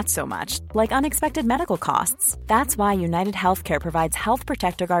some not so much, like unexpected medical costs. That's why United Healthcare provides Health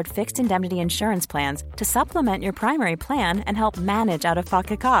Protector Guard fixed indemnity insurance plans to supplement your primary plan and help manage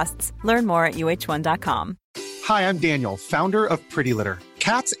out-of-pocket costs. Learn more at uh1.com. Hi, I'm Daniel, founder of Pretty Litter.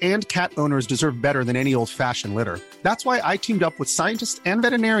 Cats and cat owners deserve better than any old-fashioned litter. That's why I teamed up with scientists and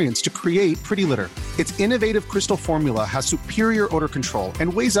veterinarians to create Pretty Litter. Its innovative crystal formula has superior odor control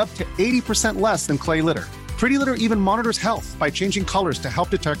and weighs up to 80% less than clay litter. Pretty Litter even monitors health by changing colors to help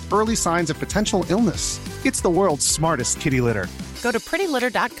detect early signs of potential illness. It's the world's smartest kitty litter. Go to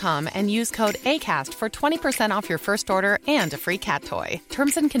prettylitter.com and use code ACAST for 20% off your first order and a free cat toy.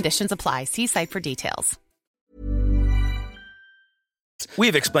 Terms and conditions apply. See site for details.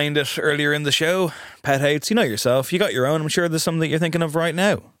 We've explained it earlier in the show. Pet hates, you know yourself. You got your own. I'm sure there's something that you're thinking of right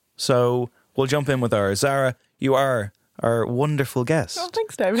now. So we'll jump in with ours. Zara, you are our wonderful guest. Oh,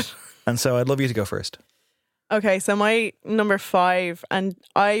 thanks, David. And so I'd love you to go first. Okay, so my number 5, and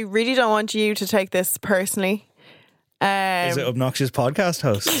I really don't want you to take this personally. Is it obnoxious podcast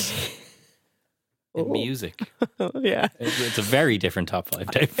hosts? In music. Yeah. It's a very different top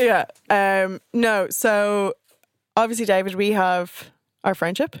 5, Dave. Yeah. No, so obviously, David, we have our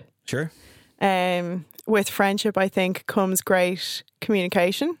friendship. Sure. With friendship, I think, comes great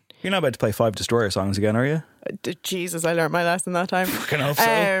communication. You're not about to play 5 Destroyer songs again, are you? Jesus, I learned my lesson that time. Fucking hope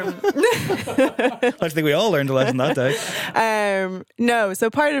so. I think we all learned a lesson that day. No,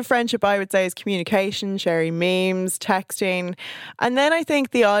 so part of friendship, I would say, is communication, sharing memes, texting. And then I think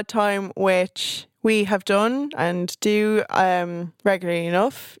the odd time, which we have done and do regularly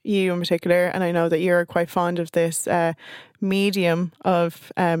enough, you in particular, and I know that you're quite fond of this medium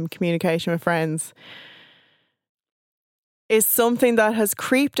of communication with friends, is something that has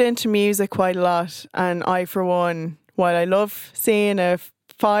creeped into music quite a lot. And I, for one, while I love seeing a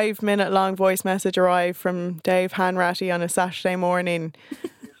 5-minute long voice message arrive from Dave Hanratty on a Saturday morning,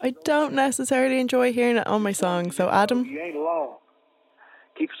 I don't necessarily enjoy hearing it on my song. So Adam? You ain't alone.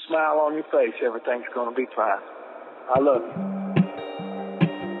 Keep a smile on your face. Everything's going to be fine. I love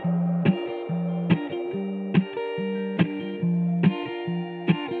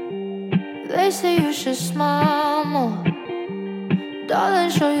you. They say you should smile more. Darling,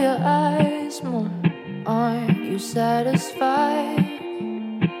 show your eyes more. Aren't you satisfied?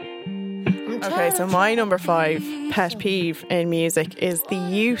 Okay, so my number 5 pet peeve in music is the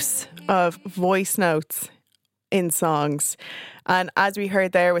use of voice notes in songs. And as we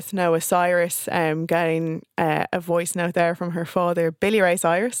heard there with Noah Cyrus getting a voice note there from her father, Billy Ray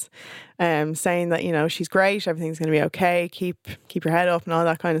Cyrus, saying that, you know, she's great, everything's going to be okay, keep your head up and all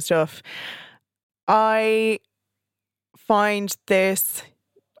that kind of stuff. I find this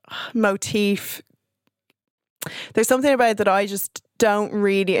motif, there's something about it that I just don't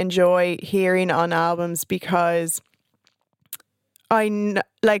really enjoy hearing on albums, because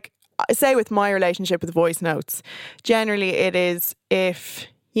say with my relationship with voice notes, generally it is if,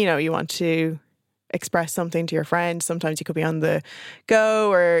 you know, you want to express something to your friend, sometimes you could be on the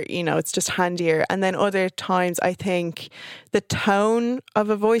go, or, you know, it's just handier. And then other times I think the tone of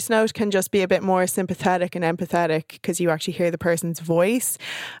a voice note can just be a bit more sympathetic and empathetic, because you actually hear the person's voice.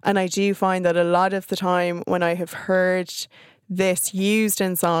 And I do find that a lot of the time when I have heard this used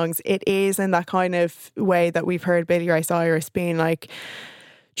in songs, it is in that kind of way that we've heard Billy Ray Cyrus being like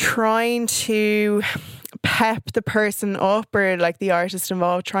trying to pep the person up, or like the artist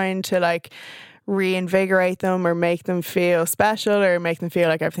involved trying to like reinvigorate them or make them feel special or make them feel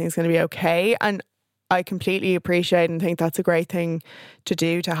like everything's going to be okay. And I completely appreciate and think that's a great thing to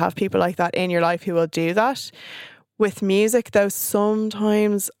do, to have people like that in your life who will do that. With music though,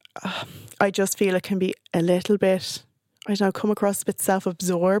 sometimes I just feel it can be a little bit, I don't know, come across a bit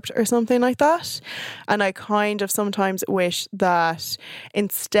self-absorbed or something like that. And I kind of sometimes wish that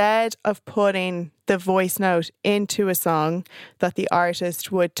instead of putting the voice note into a song, that the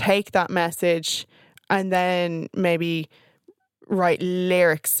artist would take that message and then maybe write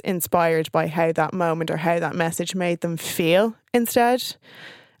lyrics inspired by how that moment or how that message made them feel instead.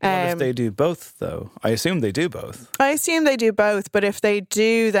 What if they do both, though? I assume they do both. I assume they do both, but if they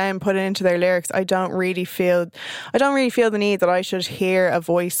do then put it into their lyrics, I don't really feel the need that I should hear a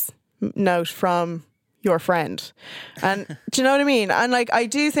voice note from your friend. And do you know what I mean? And like, I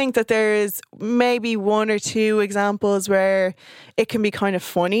do think that there is maybe 1 or 2 examples where it can be kind of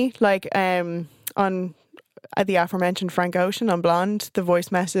funny, like on the aforementioned Frank Ocean on Blonde, the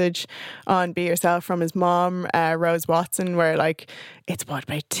voice message on Be Yourself from his mom, Rose Watson, where like it's about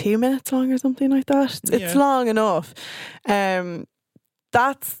 2 minutes long or something like that. It's long enough.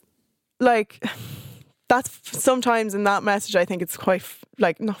 That's sometimes in that message I think it's quite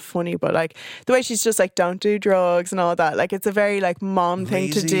like not funny, but like the way she's just like, don't do drugs and all that, like it's a very like mom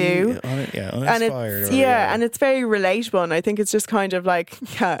thing to do, uninspired, and it's very relatable, and I think it's just kind of like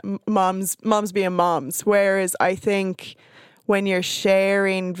moms being moms. Whereas I think when you're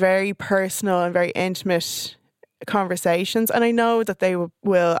sharing very personal and very intimate conversations, and I know that they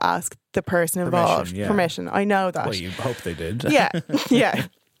will ask the person involved permission, I know that. Well, you hope they did. yeah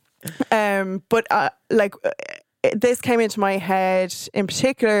but this came into my head in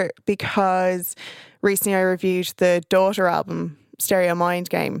particular because recently I reviewed the Daughter album, Stereo Mind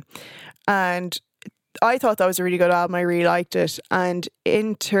Game, and I thought that was a really good album. I really liked it. And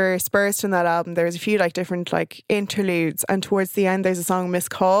interspersed in that album, there was a few like different like interludes. And towards the end, there's a song Missed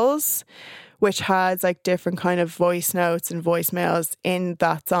Calls, which has like different kind of voice notes and voicemails in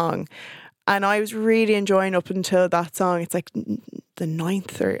that song. And I was really enjoying up until that song. It's like the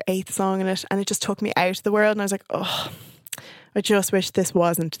 9th or 8th song in it. And it just took me out of the world. And I was like, oh, I just wish this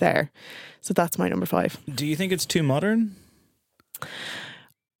wasn't there. So that's my number 5. Do you think it's too modern?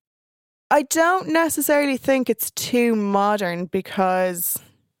 I don't necessarily think it's too modern, because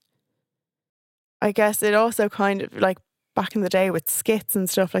I guess it also kind of like back in the day with skits and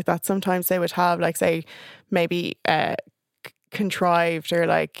stuff like that, sometimes they would have like, say, maybe contrived or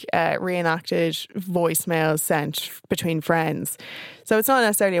like reenacted voicemails sent between friends. So it's not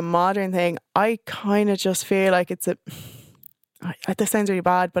necessarily a modern thing. I kind of just feel like it's this sounds really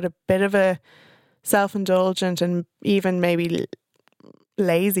bad, but a bit of a self-indulgent and even maybe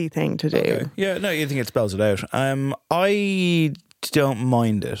lazy thing to do. Okay. Yeah, no, you think it spells it out. I don't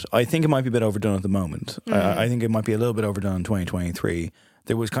mind it. I think it might be a bit overdone at the moment. I think it might be a little bit overdone in 2023.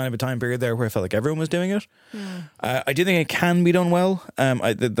 There was kind of a time period there where I felt like everyone was doing it. I do think it can be done well.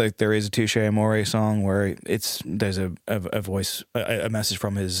 There is a Touche Amore song where there's a voice, a message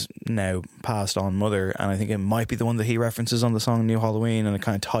from his now passed on mother, and I think it might be the one that he references on the song New Halloween, and it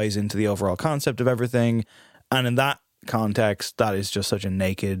kind of ties into the overall concept of everything. And in that context, that is just such a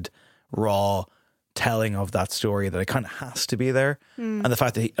naked, raw telling of that story that it kind of has to be there. And the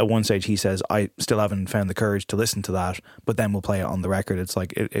fact that at one stage he says, I still haven't found the courage to listen to that, but then we'll play it on the record. It's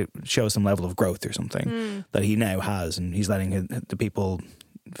like it shows some level of growth or something that he now has, and he's letting the people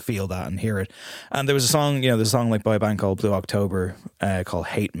feel that and hear it. And there was a song, there's a song like by a band called Blue October called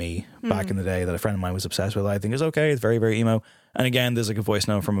Hate Me back in the day that a friend of mine was obsessed with. I think is okay. It's very, very emo. And again, there's like a voice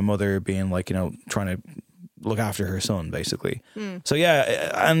note from a mother being like, trying to look after her son, basically. So yeah,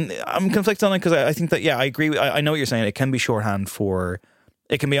 and I'm conflicted on it because I think that, yeah, I agree. I know what you're saying. It can be shorthand for,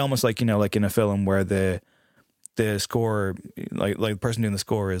 it can be almost like, like in a film where the score, like the person doing the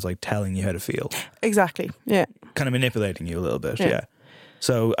score is like telling you how to feel. Exactly. Yeah. Kind of manipulating you a little bit. Yeah.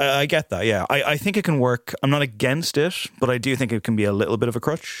 So I get that. Yeah. I think it can work. I'm not against it, but I do think it can be a little bit of a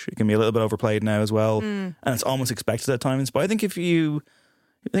crutch. It can be a little bit overplayed now as well. And it's almost expected at times. But I think if you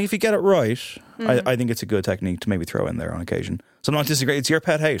get it right, I think it's a good technique to maybe throw in there on occasion. So I'm not disagreeing. It's your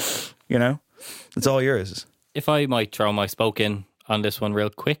pet hate, It's all yours. If I might throw my spoke in on this one real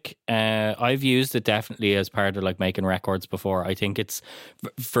quick, I've used it definitely as part of like making records before. I think it's,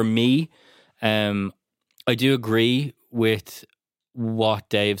 for me, I do agree with what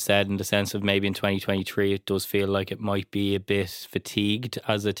Dave said in the sense of maybe in 2023 it does feel like it might be a bit fatigued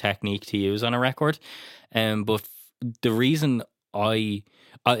as a technique to use on a record. But the reason for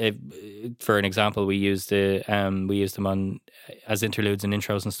an example, we used them on as interludes and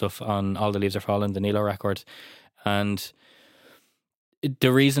intros and stuff on All the Leaves Are Falling, the Nilo record, and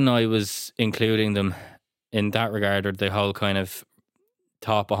the reason I was including them in that regard, or the whole kind of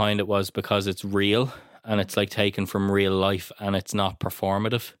thought behind it, was because it's real and it's like taken from real life and it's not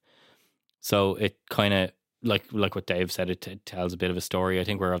performative. So it kind of like what Dave said, it tells a bit of a story. I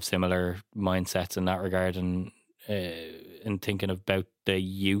think we're of similar mindsets in that regard, and thinking about the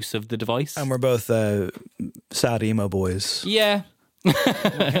use of the device. And we're both sad emo boys. Yeah.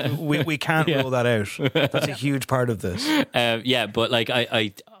 we can't rule that out. That's a huge part of this. Yeah, but like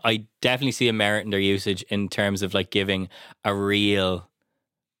I definitely see a merit in their usage in terms of like giving a real,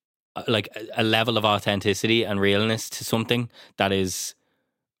 like a level of authenticity and realness to something that is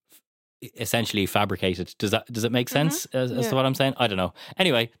essentially fabricated. Does it make sense as to what I'm saying? I don't know.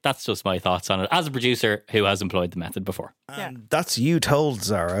 Anyway, that's just my thoughts on it as a producer who has employed the method before. That's you told,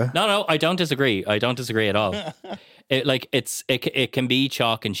 Zara. No, I don't disagree. I don't disagree at all. It can be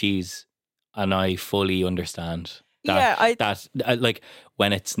chalk and cheese, and I fully understand that. That like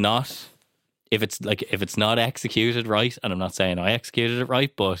when it's not, if it's not executed right, and I'm not saying I executed it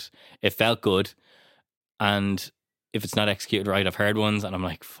right, but it felt good. And if it's not executed right, I've heard ones and I'm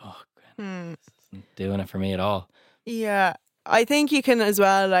like, fuck. This isn't doing it for me at all. Yeah, I think you can as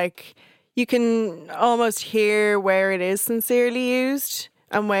well, like, you can almost hear where it is sincerely used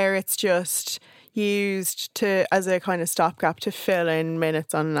and where it's just used as a kind of stopgap to fill in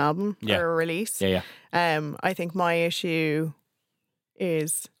minutes on an album or a release. I think my issue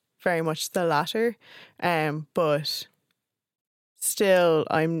is very much the latter, but still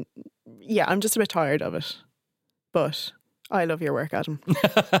I'm just a bit tired of it, but I love your work, Adam.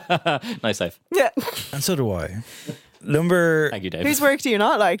 Nice, Dave. Yeah. And so do I. Thank you, Dave. Whose work do you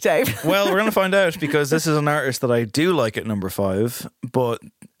not like, Dave? Well, we're going to find out, because this is an artist that I do like at number 5, but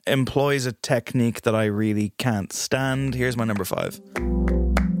employs a technique that I really can't stand. Here's my number 5.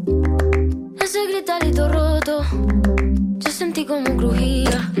 Ese grita vasito roto, yo sentí como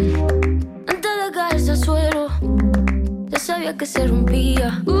crujía. Antes de caerse al suelo, ya sabía que se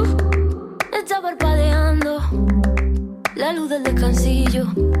rompía. Está parpadeando la luz del descansillo.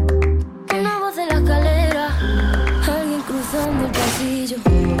 Una voz de la escalera, alguien cruzando el pasillo.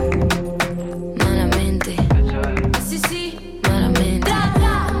 Malamente, sí, malamente.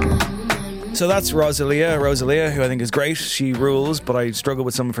 So that's Rosalia, who I think is great. She rules, but I struggle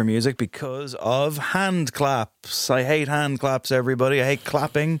with some of her music because of hand claps. I hate hand claps, everybody. I hate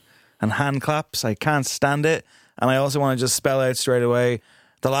clapping and hand claps. I can't stand it. And I also want to just spell out straight away,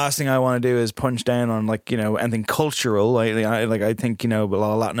 the last thing I want to do is punch down on, like, you know, anything cultural. I think, you know, a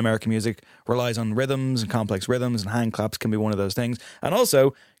lot of Latin American music relies on rhythms and complex rhythms, and hand claps can be one of those things. And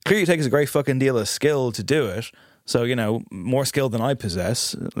also, clearly it takes a great fucking deal of skill to do it. So, you know, more skill than I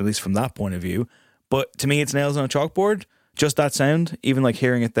possess, at least from that point of view. But to me, it's nails on a chalkboard. Just that sound, even like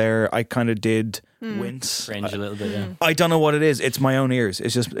hearing it there, I kind of did wince. Cringe a little bit, yeah. I don't know what it is. It's my own ears.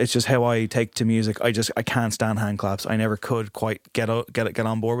 It's just how I take to music. I can't stand hand claps. I never could quite get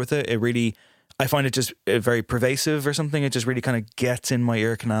on board with it. It really, I find it just very pervasive or something. It just really kind of gets in my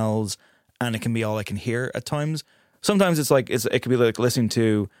ear canals, and it can be all I can hear at times. Sometimes it could be like listening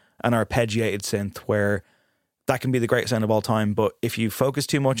to an arpeggiated synth where that can be the great sound of all time, but if you focus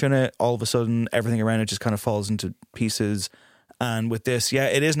too much on it, all of a sudden everything around it just kind of falls into pieces. And with this, yeah,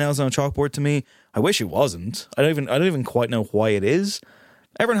 it is nails on a chalkboard to me. I wish it wasn't. I don't even quite know why it is.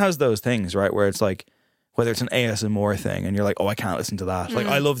 Everyone has those things, right, where it's like, whether it's an ASMR thing and you're like, oh, I can't listen to that. Like,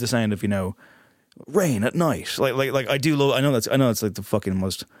 I love the sound of, you know, rain at night. Like I do love. I know that's like the fucking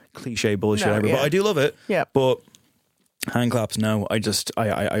most cliche bullshit ever, but I do love it. Yeah. But hand claps, no.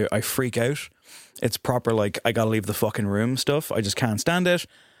 I freak out. It's proper, like, I gotta leave the fucking room stuff. I just can't stand it.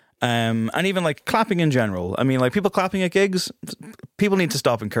 And even like clapping in general. I mean, like, people clapping at gigs, people need to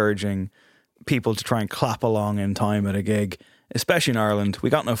stop encouraging people to try and clap along in time at a gig, especially in Ireland. We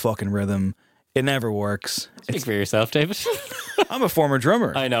got no fucking rhythm. It never works. Speak for yourself, David. I'm a former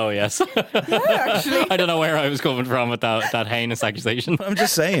drummer. I know, yes. Actually, I don't know where I was coming from with that heinous accusation. I'm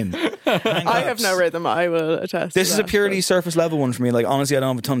just saying. I have no rhythm. I will attest. This is a purely surface level one for me. Like, honestly, I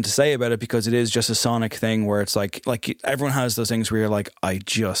don't have a ton to say about it because it is just a sonic thing where it's like everyone has those things where you're like, I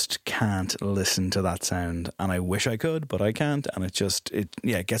just can't listen to that sound, and I wish I could, but I can't, and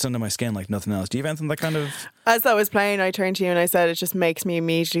it gets under my skin like nothing else. Do you have anything that kind of? As that was playing, I turned to you and I said, it just makes me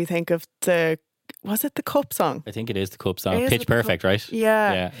immediately think of was it the Cup song? I think it is the Cup song. Pitch Perfect, right?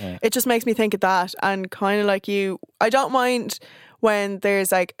 Yeah. It just makes me think of that, and kind of like you, I don't mind when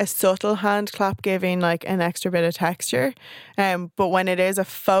there's like a subtle hand clap giving like an extra bit of texture, but when it is a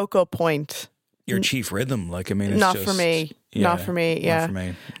focal point, your chief rhythm, like, I mean, it's not just, for me. yeah, not for me. Yeah, not for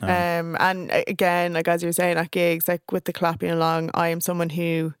me. No. And again, like as you were saying at gigs, like with the clapping along, I am someone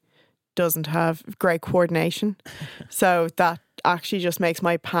who doesn't have great coordination, so that actually just makes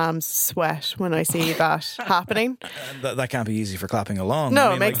my palms sweat when I see that happening. That can't be easy for clapping along. No, I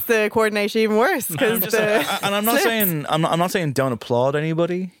mean, it makes the coordination even worse. And I'm not saying I'm not saying don't applaud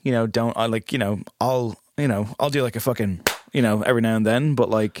anybody. You know, don't. I'll do like a fucking, you know, every now and then,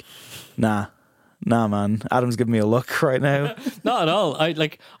 but like, nah, man. Adam's giving me a look right now. Not at all. I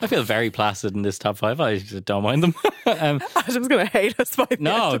feel very placid in this top 5. I don't mind them. Adam's gonna hate us by the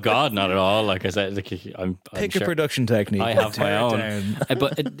no, end God, not at all. Like I said, I'm pick sure a production technique. I have my own.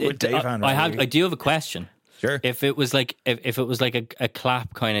 I do have a question. Sure. If it was like a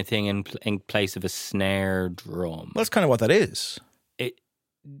clap kind of thing in place of a snare drum, well, that's kind of what that is.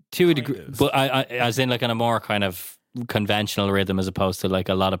 To a degree, but I as in like on a more kind of conventional rhythm as opposed to like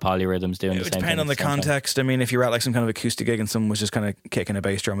a lot of polyrhythms doing the same thing. It depends on the context. I mean, if you're at like some kind of acoustic gig and someone was just kind of kicking a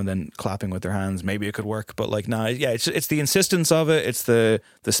bass drum and then clapping with their hands, maybe it could work. But like, nah, yeah, it's the insistence of it, it's the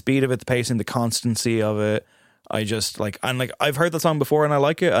speed of it, the pacing, the constancy of it. I just like, and like, I've heard the song before and I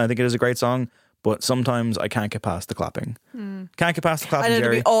like it. I think it is a great song, but sometimes I can't get past the clapping. Can't get past the clapping, and it'll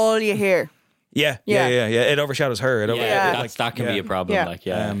Jerry. be all you hear. Yeah. It overshadows her. That can be a problem. Yeah. Like,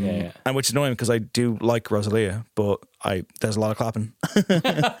 and which is annoying because I do like Rosalia, but there's a lot of clapping.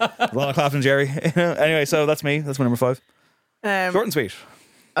 A lot of clapping, Jerry. Anyway, so that's me. That's my number 5. Short and sweet.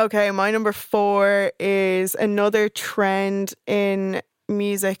 Okay, my number 4 is another trend in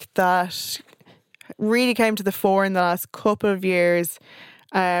music that really came to the fore in the last couple of years,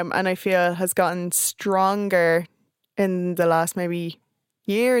 and I feel has gotten stronger in the last maybe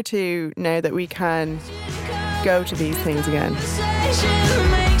year or two now that we can go to these things again.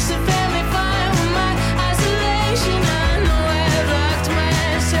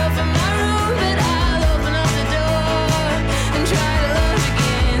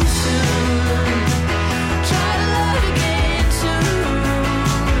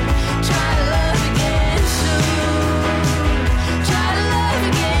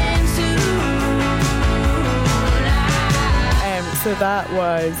 So that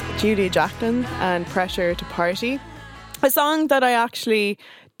was Julia Jacklin and Pressure to Party. A song that I actually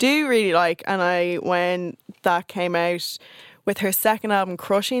do really like, and when that came out with her second album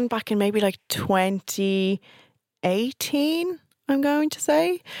Crushing back in maybe like 2018, I'm going to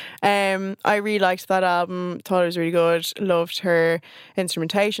say. I really liked that album, thought it was really good, loved her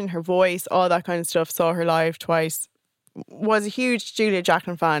instrumentation, her voice, all that kind of stuff. Saw her live twice. Was a huge Julia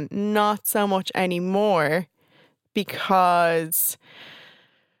Jacklin fan, not so much anymore because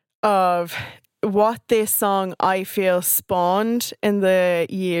of what this song I feel spawned in the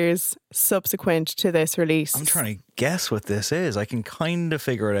years subsequent to this release. I'm trying to guess what this is. I can kind of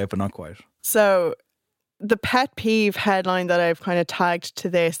figure it out, but not quite. So the pet peeve headline that I've kind of tagged to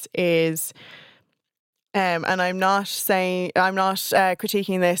this is, and I'm not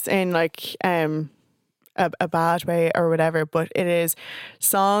critiquing this in like a bad way or whatever, but it is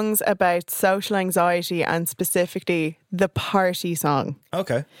songs about social anxiety and specifically the party song.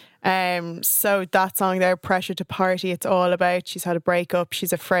 Okay. So that song there, Pressure to Party, it's all about she's had a breakup,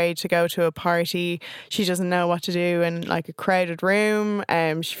 she's afraid to go to a party, she doesn't know what to do in like a crowded room.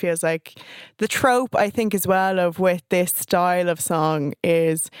 She feels like the trope, I think, as well of with this style of song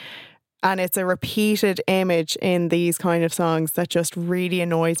is, and it's a repeated image in these kind of songs that just really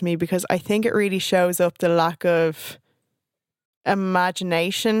annoys me because I think it really shows up the lack of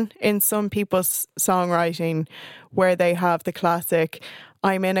imagination in some people's songwriting where they have the classic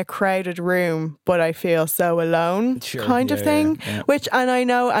I'm in a crowded room but I feel so alone kind of thing. Yeah. Which, and I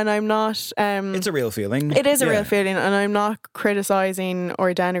know, and I'm not it's a real feeling. It is a real feeling, and I'm not criticising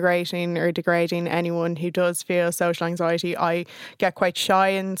or denigrating or degrading anyone who does feel social anxiety. I get quite shy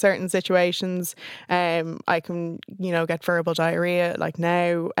in certain situations. I can, get verbal diarrhea like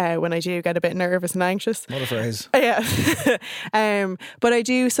now when I do get a bit nervous and anxious. What a phrase. Yeah. But I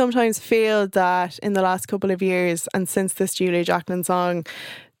do sometimes feel that in the last couple of years and since this Julia Jacklin song,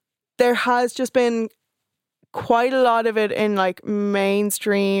 there has just been quite a lot of it in like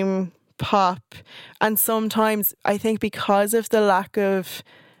mainstream pop, and sometimes I think because of the lack of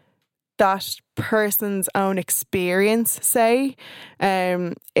that person's own experience, say,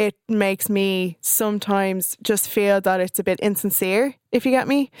 it makes me sometimes just feel that it's a bit insincere, if you get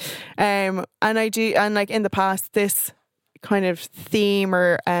me. And I do, and like in the past, this kind of theme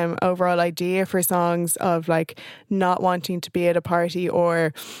or overall idea for songs of like not wanting to be at a party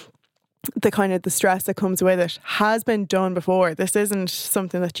or the kind of the stress that comes with it has been done before. This isn't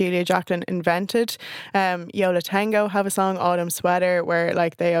something that Julia Jacklin invented. Yola Tango have a song, Autumn Sweater, where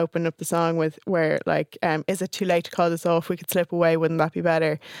like they open up the song with where like is it too late to call this off? We could slip away, wouldn't that be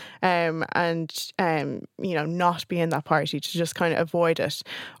better? Not be in that party, to just kind of avoid it.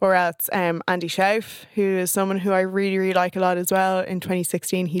 Or else Andy Schauf, who is someone who I really, really like a lot as well. In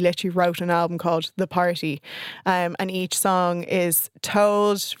 2016, he literally wrote an album called The Party, and each song is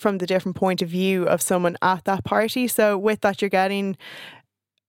told from the different point of view of someone at that party. So with that, you're getting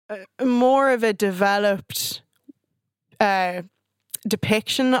more of a developed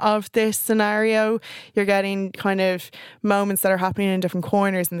depiction of this scenario. You're getting kind of moments that are happening in different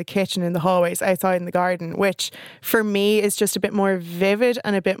corners, in the kitchen, in the hallways, outside in the garden, which for me is just a bit more vivid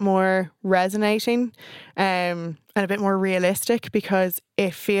and a bit more resonating and a bit more realistic, because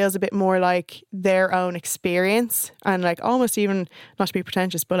it feels a bit more like their own experience and like almost even, not to be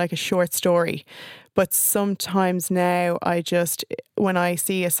pretentious, but like a short story. But sometimes now when I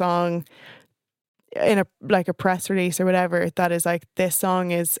see a song in a press release or whatever that is like, this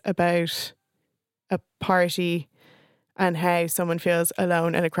song is about a party and how someone feels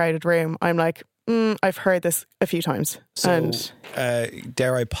alone in a crowded room, I'm like, I've heard this a few times. So,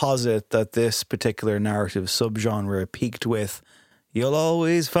 dare I posit that this particular narrative subgenre peaked with "You'll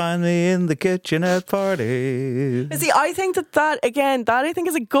always find me in the kitchen at parties"? See, I think that I think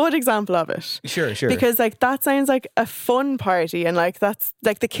is a good example of it. Sure. Because like that sounds like a fun party, and like that's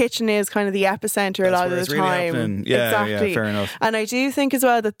like the kitchen is kind of the epicenter a lot of the time. Really exactly. Yeah, fair enough. And I do think as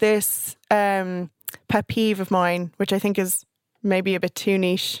well that this pet peeve of mine, which I think is maybe a bit too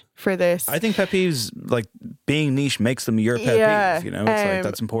niche for this. I think pet peeves, like being niche, makes them your pet peeve. It's like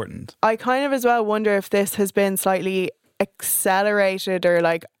that's important. I kind of as well wonder if this has been slightly accelerated or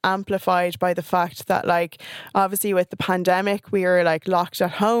like amplified by the fact that like obviously with the pandemic we were like locked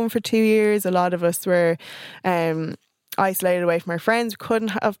at home for 2 years. A lot of us were isolated away from our friends. We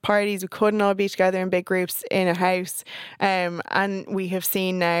couldn't have parties, we couldn't all be together in big groups in a house, and we have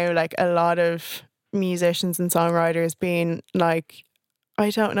seen now like a lot of musicians and songwriters being like, I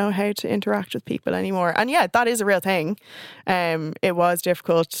don't know how to interact with people anymore. And yeah, that is a real thing. It was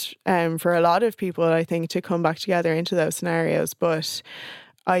difficult for a lot of people, I think, to come back together into those scenarios. But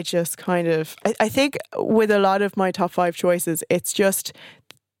I just kind of, I think with a lot of my top 5 choices, it's just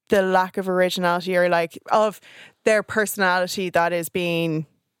the lack of originality or like of their personality that is being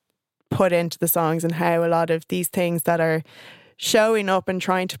put into the songs, and how a lot of these things that are showing up and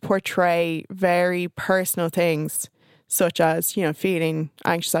trying to portray very personal things, such as, you know, feeling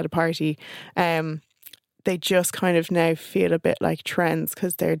anxious at a party, they just kind of now feel a bit like trends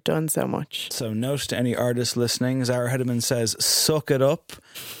because they're done so much. So note to any artists listening, Zara Hedderman says, suck it up,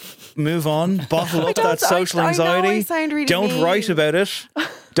 move on, bottle up that social anxiety. I know I sound really Don't mean. write about it.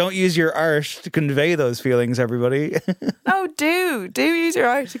 Don't use your art to convey those feelings, everybody. No, do use your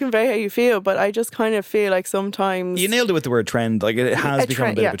art to convey how you feel, but I just kind of feel like sometimes... You nailed it with the word trend. Like, it has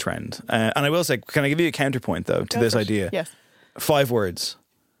become a bit yeah. of a trend. And I will say, can I give you a counterpoint, though, to this idea? Yes. 5 words.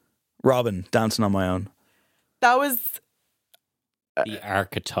 Robin, dancing on my own. That was... The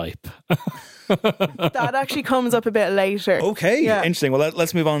archetype. That actually comes up a bit later. Okay, Yeah. interesting. Well,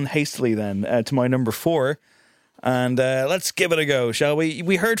 let's move on hastily then to my number 4. And let's give it a go, shall we?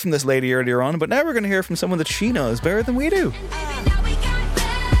 We heard from this lady earlier on, but now we're going to hear from someone that she knows better than we do.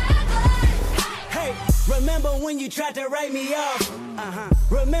 Hey, remember when you tried to write me off?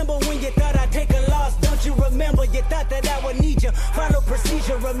 Remember when you thought I'd take a loss? Don't you remember? You thought that I would need you. Follow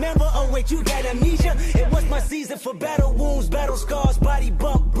procedure. Remember? Oh wait, you got amnesia. It was my season for battle wounds, battle scars, body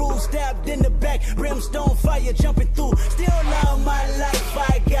bump, bruise, stabbed in the back, brimstone fire jumping through. Still love my life.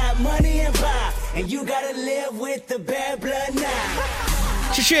 I got money and power, and you gotta live with the bad blood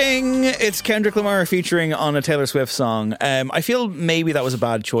now. Cha-ching! It's Kendrick Lamar featuring on a Taylor Swift song. I feel maybe that was a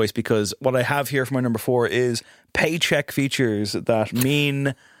bad choice because what I have here for my number 4 is paycheck features that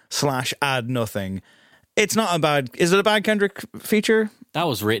mean / add nothing. It's not a bad... Is it a bad Kendrick feature? That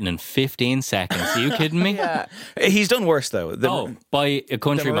was written in 15 seconds. Are you kidding me? Yeah. He's done worse, though. By a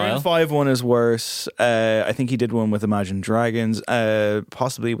country the mile. Maroon 5 one is worse. I think he did one with Imagine Dragons,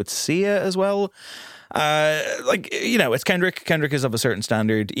 possibly with Sia as well. It's Kendrick. Kendrick is of a certain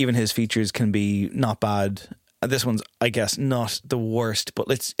standard. Even his features can be not bad. This one's, I guess, not the worst, but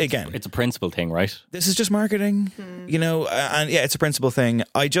it's a principle thing, right? This is just marketing, and yeah, it's a principle thing.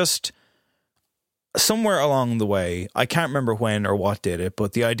 I just, somewhere along the way, I can't remember when or what did it,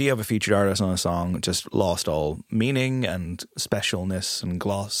 but the idea of a featured artist on a song just lost all meaning and specialness and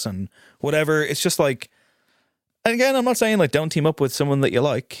gloss and whatever. It's just like, and again, I'm not saying like don't team up with someone that you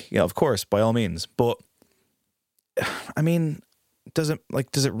like. Yeah, of course, by all means. But I mean, does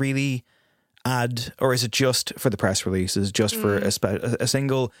it really add, or is it just for the press releases, just for a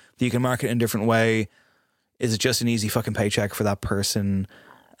single that you can market in a different way? Is it just an easy fucking paycheck for that person?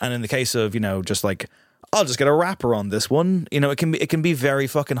 And in the case of, just like, I'll just get a rapper on this one, it can be very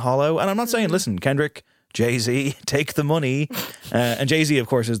fucking hollow. And I'm not saying, listen, Kendrick, Jay-Z, take the money. And Jay-Z, of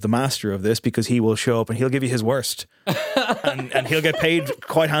course, is the master of this because he will show up and he'll give you his worst. and he'll get paid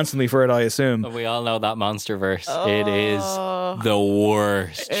quite handsomely for it, I assume. We all know that monster verse. It is the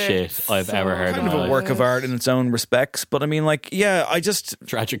worst shit I've ever heard Kind in of my a life. work of art in its own respects. But I mean, like, yeah, I just...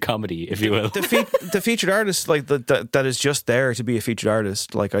 Tragic comedy, if you will. The featured artist, like, that is just there to be a featured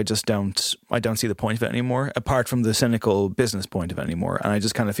artist. Like, I don't see the point of it anymore, apart from the cynical business point of it anymore. And I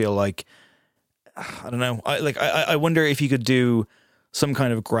just kind of feel like, I don't know. I wonder if you could do some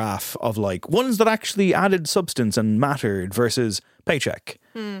kind of graph of like ones that actually added substance and mattered versus paycheck.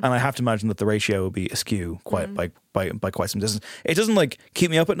 And I have to imagine that the ratio will be askew quite by quite some distance. It doesn't like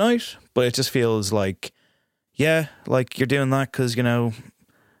keep me up at night, but it just feels like, yeah, like you're doing that because, and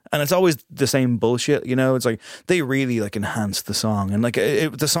it's always the same bullshit, it's like they really like enhanced the song and like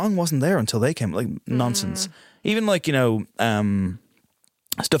the song wasn't there until they came, like nonsense. Even like,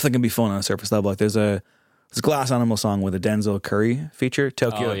 stuff that can be fun on a surface level. Like there's a Glass Animal song with a Denzel Curry feature,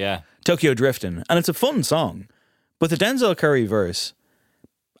 Tokyo Driftin', and it's a fun song. But the Denzel Curry verse,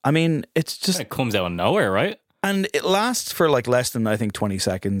 I mean, it's just... It comes out of nowhere, right? And it lasts for like less than, I think, 20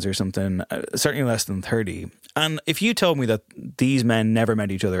 seconds or something, certainly less than 30. And if you told me that these men never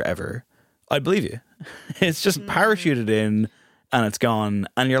met each other ever, I'd believe you. It's just parachuted in and it's gone.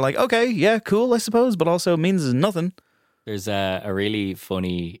 And you're like, okay, yeah, cool, I suppose, but also means nothing. There's a really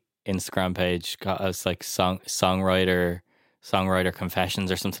funny Instagram page. It's like songwriter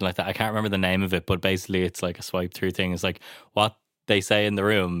confessions or something like that. I can't remember the name of it, but basically it's like a swipe through thing. It's like what they say in the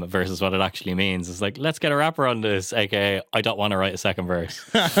room versus what it actually means. It's like, let's get a rapper on this, aka I don't want to write a second verse.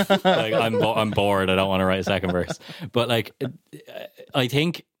 Like I'm bored. I don't want to write a second verse. But like, I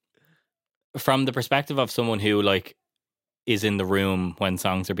think from the perspective of someone who like is in the room when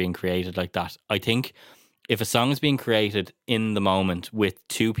songs are being created like that, I think if a song is being created in the moment with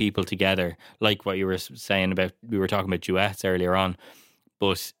two people together, like what you were saying about, we were talking about duets earlier on,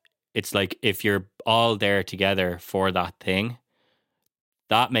 but it's like if you're all there together for that thing,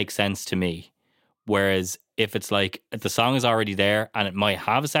 that makes sense to me. Whereas if it's like the song is already there and it might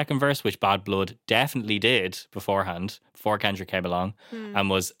have a second verse, which Bad Blood definitely did beforehand, before Kendrick came along and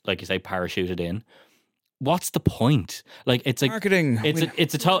was, like you say, parachuted in. What's the point? Like, it's like marketing.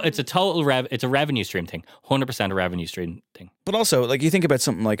 It's a revenue stream thing. 100% a revenue stream thing. But also, like, you think about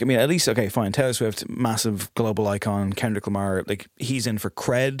something like, I mean, at least, okay, fine, Taylor Swift, massive global icon, Kendrick Lamar, like, he's in for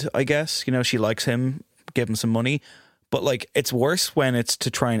cred, I guess. You know, she likes him, give him some money. But, like, it's worse when it's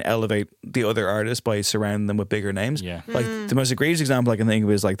to try and elevate the other artists by surrounding them with bigger names. Yeah. Like, the most egregious example I can think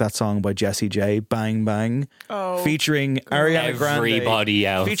of is, like, that song by Jessie J, Bang Bang, featuring Ariana Grande. Everybody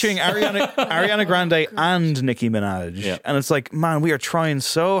else. Featuring Ariana Grande and Nicki Minaj. Yeah. And it's like, man, we are trying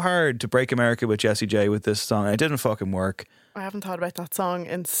so hard to break America with Jessie J with this song. And it didn't fucking work. I haven't thought about that song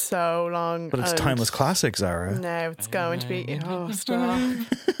in so long. But it's timeless classic, Zara. No, it's going to be. Oh, stop.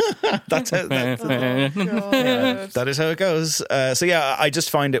 That's it. God. That is how it goes. So yeah, I just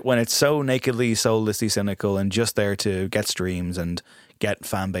find it when it's so nakedly, soullessly cynical and just there to get streams and get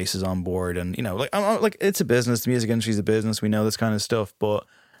fan bases on board. And, you know, like it's a business. The music industry is a business. We know this kind of stuff. But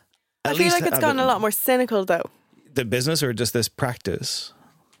I feel like it's gotten a lot more cynical, though. The business or just this practice?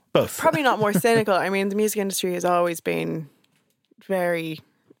 Both. Probably not more cynical. I mean, the music industry has always been very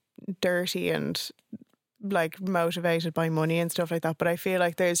dirty and like motivated by money and stuff like that, but I feel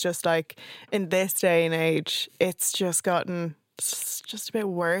like there's just like in this day and age it's just gotten just a bit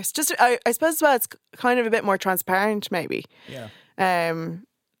worse. Just I suppose as well it's kind of a bit more transparent maybe. Yeah.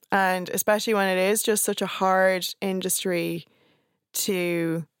 And especially when it is just such a hard industry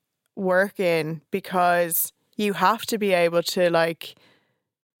to work in, because you have to be able to like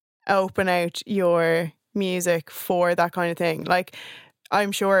open out your music for that kind of thing. Like,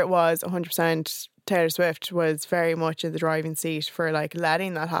 I'm sure it was 100% Taylor Swift was very much in the driving seat for like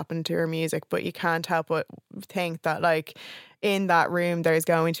letting that happen to her music, but you can't help but think that like in that room there's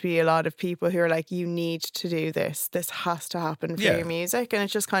going to be a lot of people who are like, you need to do this has to happen for your music, and it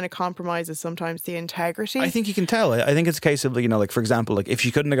just kind of compromises sometimes the integrity. I think you can tell. I think it's a case of, you know, like, for example, like if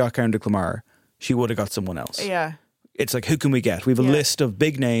she couldn't have got Kendrick Lamar, she would have got someone else. Yeah. It's like, who can we get? We have a list of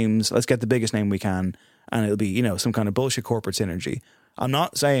big names. Let's get the biggest name we can. And it'll be, you know, some kind of bullshit corporate synergy. I'm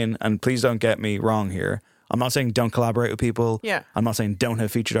not saying, and please don't get me wrong here, I'm not saying don't collaborate with people. Yeah. I'm not saying don't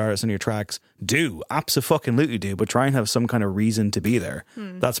have featured artists on your tracks. Do. Abso-fucking-lutely do. But try and have some kind of reason to be there.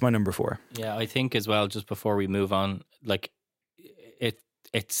 That's my number 4. Yeah, I think as well, just before we move on, like,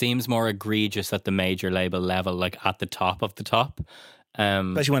 it seems more egregious at the major label level, like at the top of the top.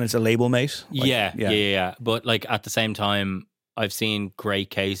 Especially when it's a label mate. Like, yeah. But like at the same time, I've seen great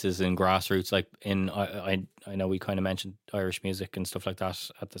cases in grassroots, like in I know we kind of mentioned Irish music and stuff like that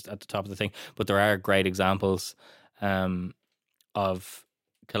at the top of the thing, but there are great examples of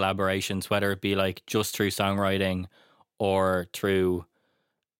collaborations, whether it be like just through songwriting or through,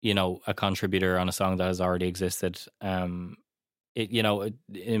 you know, a contributor on a song that has already existed. It, you know,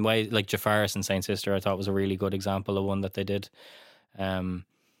 in ways like Jafaris and Saint Sister, I thought was a really good example of one that they did. The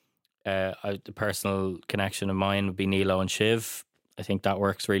personal connection of mine would be Nilo and Shiv. I think that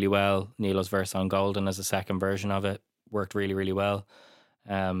works really well. Nilo's verse on Golden as a second version of it worked really, really well.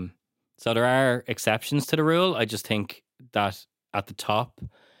 So there are exceptions to the rule. I just think that at the top,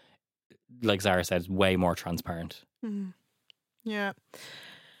 like Zara said, it's way more transparent. Mm. Yeah.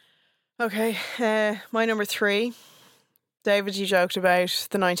 Okay. My number 3. David, you joked about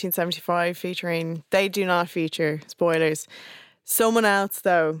the 1975 featuring. They do not feature, spoilers. Someone else,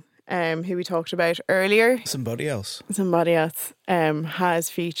 though, who we talked about earlier. Somebody else has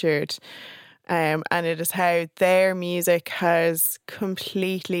featured. And it is how their music has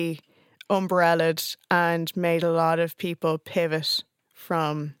completely umbrellaed and made a lot of people pivot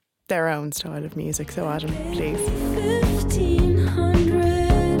from their own style of music. So Adam, please.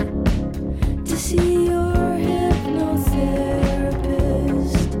 1500 to see your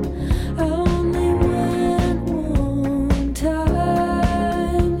hypnotherapist. I only went one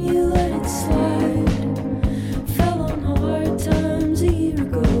time. You let it slide. Fell on hard times a year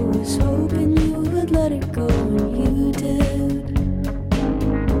ago. Was hoping you would let it go, and you did.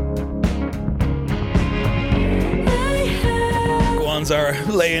 Go on, Zara,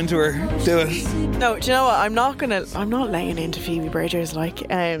 lay into her, do it. No, do you know what? I'm not laying into Phoebe Bridgers. Like,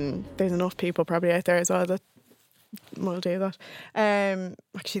 there's enough people probably out there as well that will do that.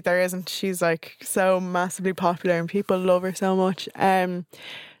 Actually, there isn't. She's like so massively popular and people love her so much. So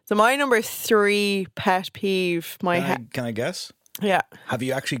my number 3 pet peeve. Can I guess? Yeah. Have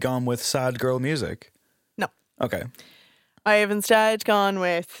you actually gone with sad girl music? No. Okay. I have instead gone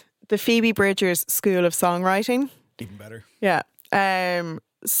with the Phoebe Bridgers School of Songwriting. Even better. Yeah.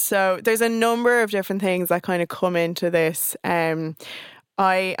 So there's a number of different things that kind of come into this.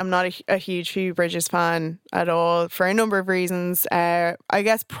 I am not a huge Phoebe Bridgers fan at all for a number of reasons. I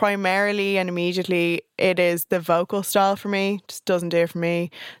guess primarily and immediately it is the vocal style for me. Just doesn't do it for me.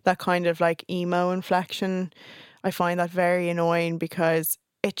 That kind of like emo inflection, I find that very annoying because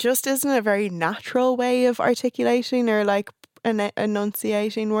it just isn't a very natural way of articulating or like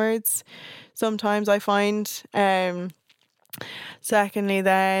enunciating words. Sometimes I find. Secondly,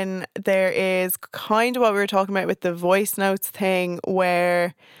 then there is kind of what we were talking about with the voice notes thing,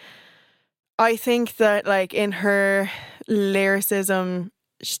 where I think that like in her lyricism,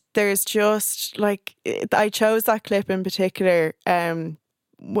 there's just like, I chose that clip in particular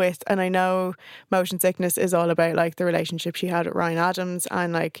with, and I know Motion Sickness is all about like the relationship she had with Ryan Adams,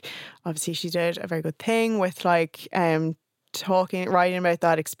 and like obviously she did a very good thing with like writing about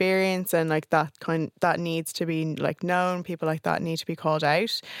that experience, and like that needs to be like known. People like that need to be called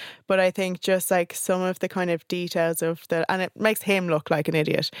out. But I think just like some of the kind of details of and it makes him look like an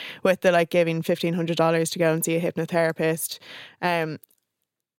idiot with the like giving $1,500 to go and see a hypnotherapist.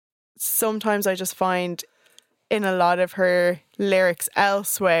 Sometimes I just find in a lot of her lyrics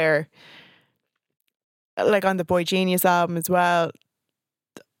elsewhere, like on the Boy Genius album as well,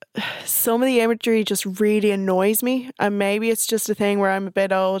 some of the imagery just really annoys me, and maybe it's just a thing where I'm a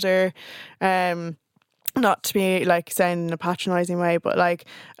bit older, not to be like saying in a patronising way, but like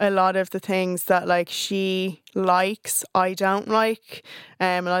a lot of the things that like she likes I don't like,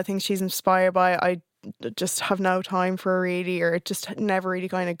 and I think she's inspired by, I just have no time for really, or it just never really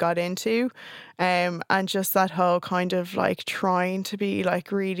kind of got into, and just that whole kind of like trying to be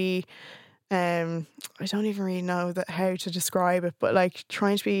like really I don't even really know how to describe it, but like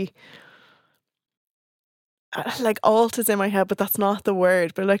trying to be like alt is in my head, but that's not the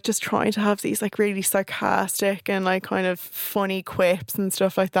word, but like just trying to have these like really sarcastic and like kind of funny quips and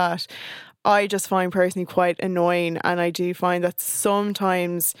stuff like that, I just find personally quite annoying. And I do find that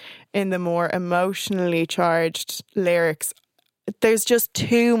sometimes in the more emotionally charged lyrics, there's just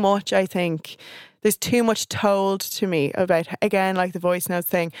too much, I think. There's too much told to me about, again, like the voice notes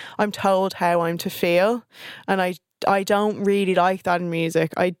thing. I'm told how I'm to feel. And I don't really like that in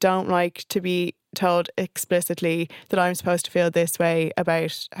music. I don't like to be told explicitly that I'm supposed to feel this way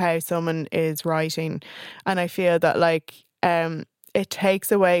about how someone is writing. And I feel that like it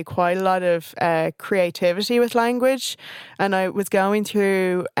takes away quite a lot of creativity with language. And I was going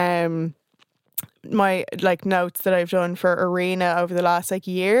through my like notes that I've done for Arena over the last like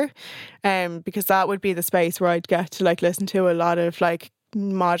year, because that would be the space where I'd get to like listen to a lot of like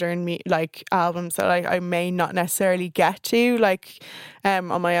modern like albums that I may not necessarily get to like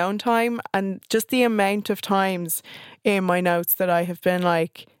on my own time. And just the amount of times in my notes that I have been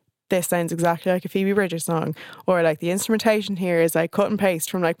like, this sounds exactly like a Phoebe Bridgers song, or like the instrumentation here is like cut and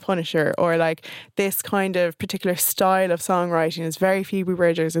paste from like Punisher, or like this kind of particular style of songwriting is very Phoebe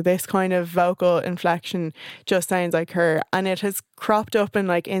Bridgers, or this kind of vocal inflection just sounds like her. And it has cropped up in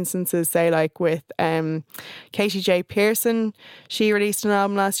like instances, say like with Katie J. Pearson. She released an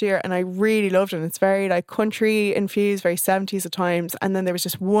album last year and I really loved it. It's very like country infused, very 70s at times. And then there was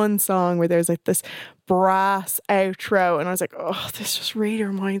just one song where there's like this brass outro, and I was like, oh, this just really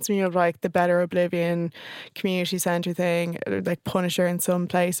reminds me of like the Better Oblivion community centre thing, like Punisher in some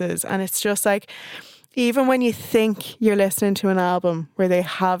places. And it's just like, even when you think you're listening to an album where they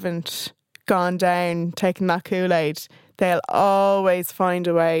haven't gone down taking that Kool-Aid, they'll always find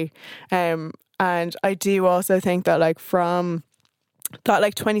a way. And I do also think that like from that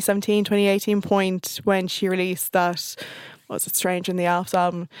like 2017 2018 point when she released that, was it Stranger in the Alps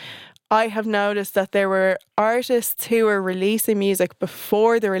album, I have noticed that there were artists who were releasing music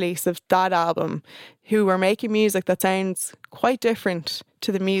before the release of that album who were making music that sounds quite different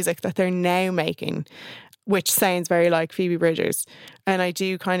to the music that they're now making, which sounds very like Phoebe Bridgers. And I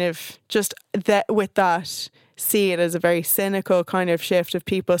do kind of just with that see it as a very cynical kind of shift of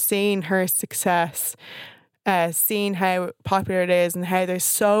people seeing her success, seeing how popular it is and how there's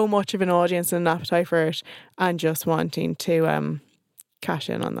so much of an audience and an appetite for it, and just wanting to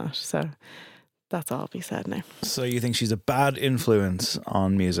cash in on that. So that's all I'll be said now. So you think she's a bad influence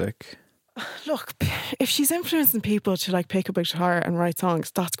on music? Look, if she's influencing people to like pick up a guitar and write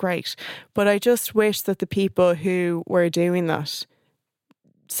songs, that's great. But I just wish that the people who were doing that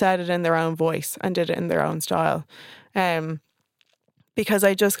said it in their own voice and did it in their own style. Because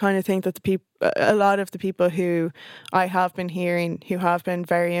I just kind of think that a lot of the people who I have been hearing who have been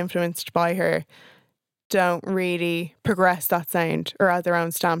very influenced by her don't really progress that sound or add their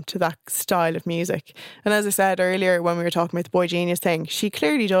own stamp to that style of music. And as I said earlier when we were talking about the Boy Genius thing, she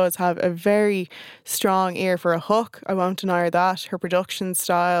clearly does have a very strong ear for a hook. I won't deny that. Her production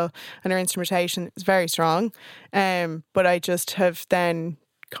style and her instrumentation is very strong. But I just have then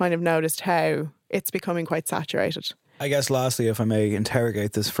kind of noticed how it's becoming quite saturated. I guess lastly, if I may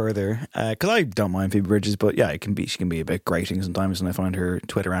interrogate this further, because I don't mind Phoebe Bridgers, but yeah, she can be a bit grating sometimes, and I find her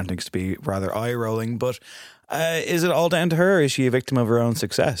Twitter antics to be rather eye-rolling. But is it all down to her? Is she a victim of her own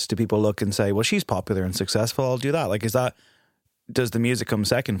success? Do people look and say, well, she's popular and successful, I'll do that? Like, does the music come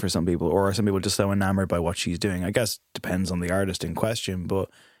second for some people, or are some people just so enamored by what she's doing? I guess it depends on the artist in question, but,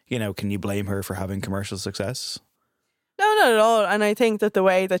 can you blame her for having commercial success? No, not at all. And I think that the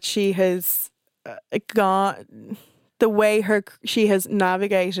way that she has she has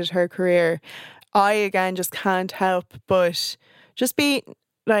navigated her career, I again just can't help but just be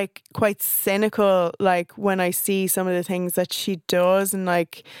like quite cynical, like when I see some of the things that she does, and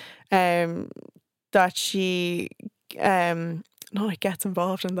like that she gets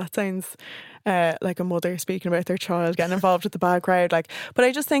involved in. That sounds like a mother speaking about their child getting involved with the bad crowd, like. But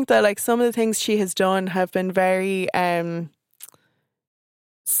I just think that like some of the things she has done have been very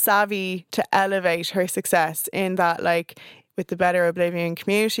savvy to elevate her success, in that like with the Better Oblivion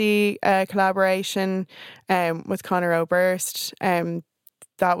Community collaboration with Conor Oberst,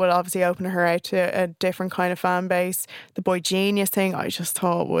 that will obviously open her out to a different kind of fan base. The Boy Genius thing I just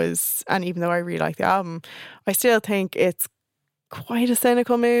thought was, and even though I really like the album, I still think it's quite a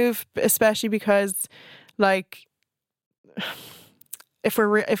cynical move, especially because like if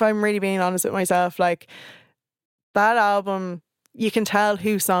I'm really being honest with myself, like that album, you can tell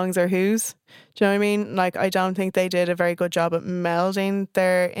whose songs are whose. Do you know what I mean? Like, I don't think they did a very good job at melding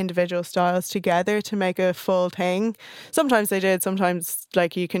their individual styles together to make a full thing. Sometimes they did. Sometimes,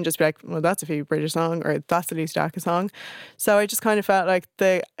 like, you can just be like, well, that's a Phoebe Bridgers song, or that's a Lucy Dacus song. So I just kind of felt like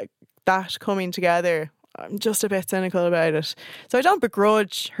that coming together, I'm just a bit cynical about it. So I don't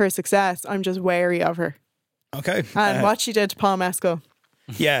begrudge her success. I'm just wary of her. Okay. And what she did to Paul Mescal.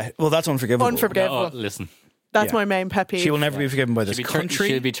 Yeah, well, that's unforgivable. Unforgivable. No, listen. That's my main pet peeve. She will never be forgiven by this country.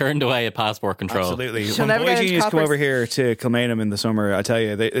 She'll be turned away at passport control. Absolutely. She'll when never Boy get into Genius come coppers. over here to Kilmainham in the summer, I tell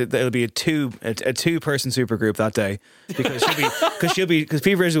you, it'll be a two-person supergroup that day, because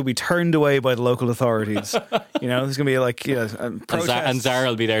Phoebe Bridgers will be turned away by the local authorities. There's going to be like and Zara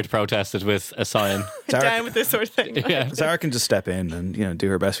will be there to protest it with a sign. Down with this sort of thing. Yeah. Zara can just step in and do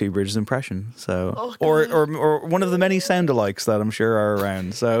her best Phoebe Bridgers impression. So, or one of the many sound-alikes that I'm sure are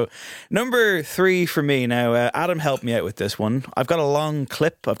around. So, number 3 for me now. Adam helped me out with this one. I've got a long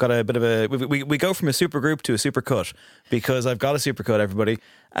clip. I've got a bit of a. We go from a supergroup to a supercut, because I've got a supercut. Everybody,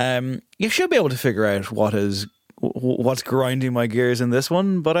 you should be able to figure out what's grinding my gears in this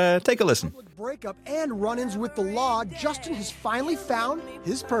one. But take a listen. Breakup and run-ins with the law, Justin has finally found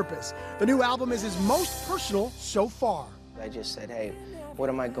his purpose. The new album is his most personal so far. I just said, hey, what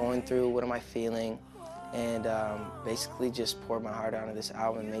am I going through? What am I feeling? And basically just poured my heart out into this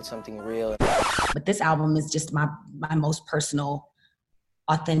album and made something real. But this album is just my most personal,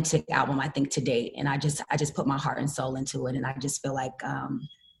 authentic album, I think, to date. And I just put my heart and soul into it. And I just feel like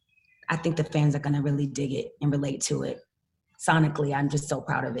I think the fans are going to really dig it and relate to it. Sonically, I'm just so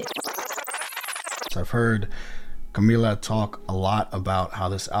proud of it. I've heard Camila talk a lot about how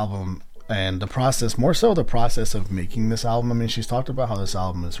this album and the process, more so the process of making this album. I mean, she's talked about how this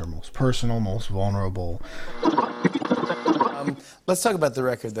album is her most personal, most vulnerable. Let's talk about the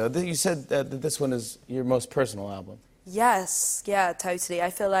record, though. You said that this one is your most personal album. Yes, yeah, totally. I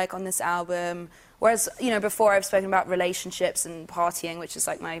feel like on this album, whereas, before I've spoken about relationships and partying, which is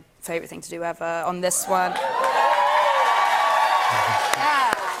like my favourite thing to do ever, on this one...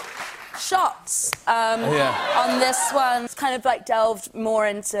 shots. On this one, it's kind of like delved more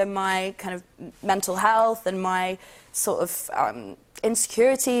into my kind of mental health and my sort of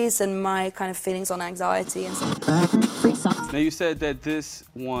insecurities and my kind of feelings on anxiety and stuff. Now, you said that this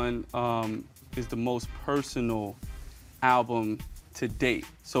one is the most personal album to date.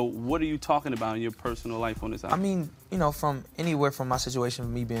 So what are you talking about in your personal life on this album? I mean, from anywhere from my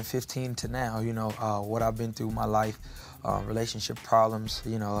situation, me being 15 to now, what I've been through my life, relationship problems,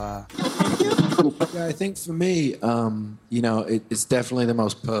 Yeah, I think for me, it's definitely the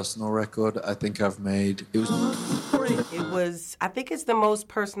most personal record I think I've made. I think it's the most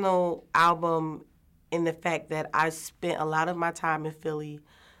personal album in the fact that I spent a lot of my time in Philly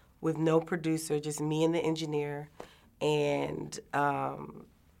with no producer, just me and the engineer. And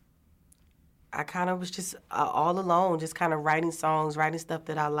I kind of was just all alone, just kind of writing songs, writing stuff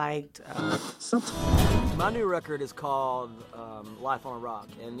that I liked. My new record is called Life on a Rock,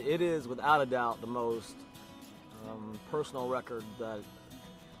 and it is without a doubt the most personal record that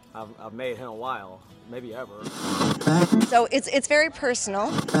I've made in a while, maybe ever. So it's very personal.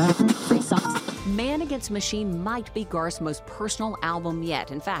 Man Against Machine might be Garth's most personal album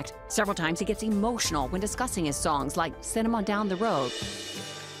yet. In fact, several times he gets emotional when discussing his songs, like Cinema Down the Road.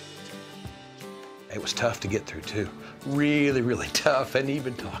 It was tough to get through, too. Really, really tough, and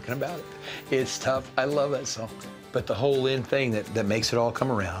even talking about it, it's tough. I love that song. But the whole end thing that makes it all come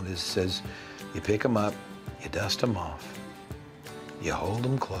around says, you pick them up, you dust them off, you hold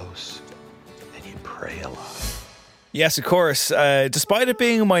them close, and you pray a lot. Yes, of course. Despite it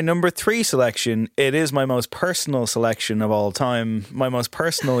being my number 3 selection, it is my most personal selection of all time. My most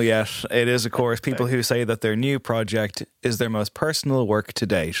personal yet. It is, of course, people who say that their new project is their most personal work to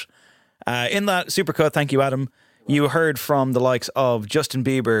date. In that supercut, thank you, Adam, you heard from the likes of Justin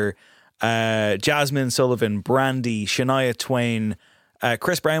Bieber, Jasmine Sullivan, Brandy, Shania Twain.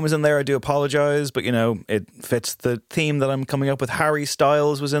 Chris Brown was in there. I do apologise, but it fits the theme that I'm coming up with. Harry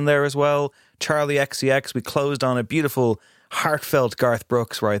Styles was in there as well. Charlie XCX. We closed on a beautiful, heartfelt Garth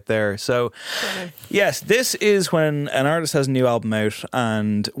Brooks right there. So, yes, this is when an artist has a new album out,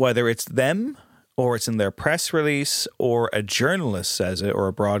 and whether it's them or it's in their press release or a journalist says it or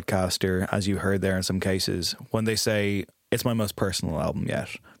a broadcaster, as you heard there in some cases, when they say it's my most personal album yet.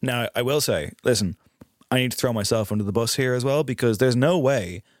 Now, I will say, listen, I need to throw myself under the bus here as well, because there's no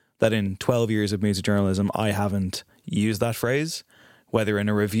way that in 12 years of music journalism I haven't used that phrase, whether in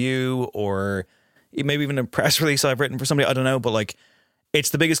a review or maybe even a press release I've written for somebody, I don't know, but it's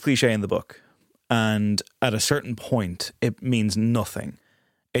the biggest cliche in the book. And at a certain point, it means nothing.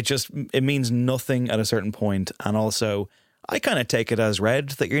 It means nothing at a certain point. And also, I kind of take it as read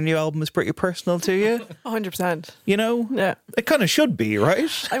that your new album is pretty personal to you. 100%. Yeah. It kind of should be, right?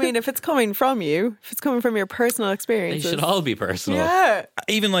 I mean, if it's coming from you, if it's coming from your personal They experiences. should all be personal. Yeah.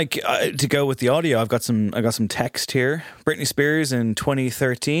 Even to go with the audio, I got some text here. Britney Spears in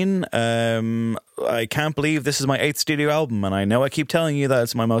 2013. I can't believe this is my 8th studio album, and I know I keep telling you that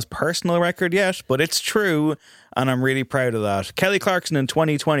it's my most personal record yet, but it's true, and I'm really proud of that. Kelly Clarkson in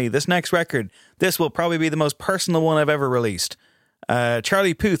 2020. This next record, this will probably be the most personal one I've ever released.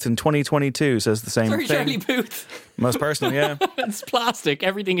 Charlie Puth in 2022 says the same thing. Charlie Puth. Most personal, yeah. It's plastic.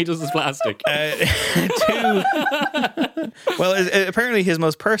 Everything he does is plastic. Apparently his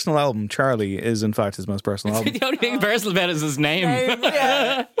most personal album, Charlie, is in fact his most personal album. The only thing personal about it is his name.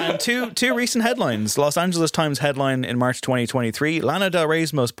 And two recent headlines. Los Angeles Times headline in March 2023, Lana Del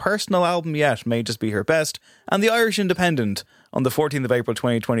Rey's most personal album yet may just be her best. And the Irish Independent on the 14th of April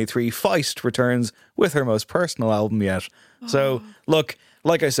 2023, Feist returns with her most personal album yet. So, look,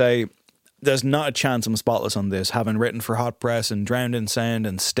 like I say, there's not a chance I'm spotless on this, having written for Hot Press and Drowned in Sound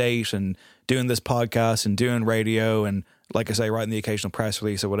and State and doing this podcast and doing radio and, like I say, writing the occasional press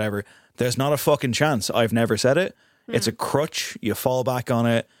release or whatever. There's not a fucking chance. I've never said it. It's a crutch. You fall back on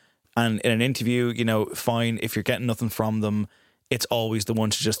it. And in an interview, fine, if you're getting nothing from them, it's always the one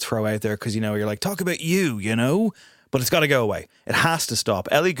to just throw out there because, you're like, talk about you. But it's got to go away. It has to stop.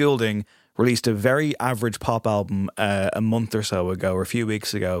 Ellie Goulding released a very average pop album a month or so ago, or a few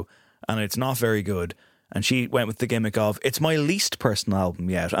weeks ago, and it's not very good. And she went with the gimmick of, it's my least personal album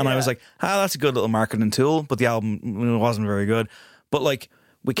yet. And I was like, that's a good little marketing tool, but the album wasn't very good. But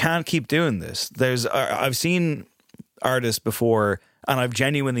we can't keep doing this. I've seen artists before, and I've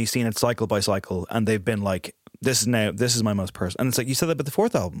genuinely seen it cycle by cycle, and they've been like, this is my most personal. And it's like, you said that about the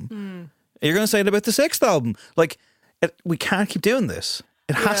 4th album. You're going to say it about the 6th album. We can't keep doing this.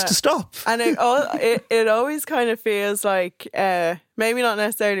 It has to stop. And it always kind of feels like, maybe not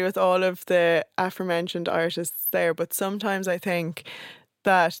necessarily with all of the aforementioned artists there, but sometimes I think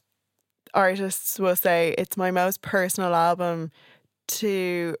that artists will say it's my most personal album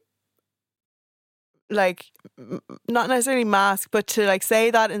to not necessarily mask, but to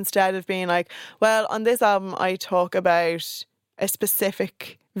say that instead of being like, well, on this album I talk about a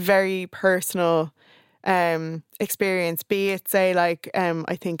specific, very personal experience, be it say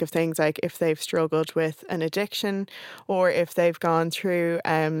I think of things like if they've struggled with an addiction or if they've gone through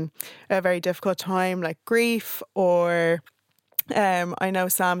a very difficult time like grief, or I know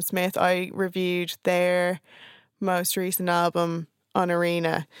Sam Smith, I reviewed their most recent album on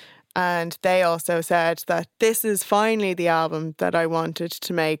Arena, and they also said that this is finally the album that I wanted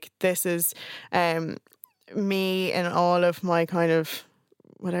to make. This is me and all of my kind of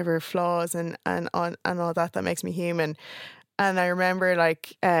whatever flaws and all that makes me human. And I remember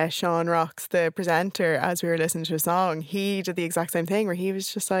Sean Rocks, the presenter, as we were listening to a song, he did the exact same thing where he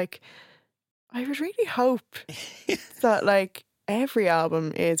was just like, I would really hope that like every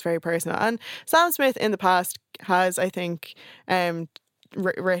album is very personal. And Sam Smith in the past has, I think,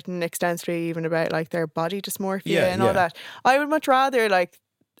 written extensively even about like their body dysmorphia and all that. I would much rather like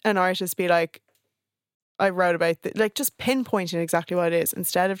an artist be like, I wrote about like just pinpointing exactly what it is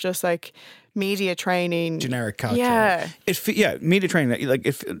instead of just like media training, generic culture. Yeah, media training. Like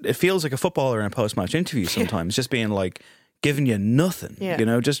it feels like a footballer in a post-match interview sometimes, just being like giving you nothing. Yeah. You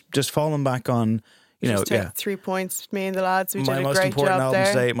know, just falling back on. You know, just 3 points. Me and the lads, we did a great job there. My most important album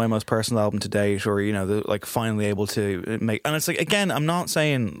to date, my most personal album to date, or you know, like finally able to make. And it's like again, I'm not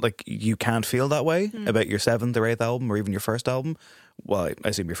saying like you can't feel that way about your 7th or 8th album or even your first album. Well, I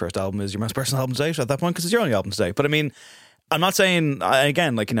assume your first album is your most personal album to date at that point because it's your only album to date. But I mean, I'm not saying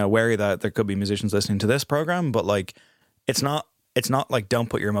again, like you know, wary that there could be musicians listening to this program, but like, it's not like don't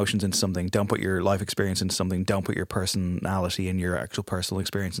put your emotions into something, don't put your life experience into something, don't put your personality and your actual personal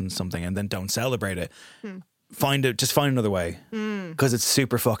experience into something, and then don't celebrate it. Just find another way because it's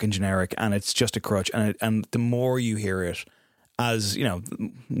super fucking generic and it's just a crutch. And the more you hear it, as you know,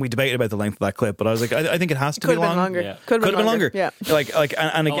 we debated about the length of that clip, but I was like, I think it has to be long. Longer. Yeah. Could have been longer. Yeah. Like,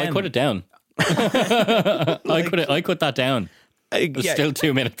 and again, I cut it down. I cut that down. It's still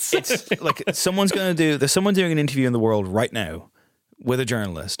 2 minutes. It's like there's someone doing an interview in the world right now with a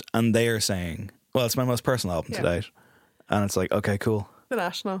journalist, and they are saying, "Well, it's my most personal album to date," and it's like, okay, cool. The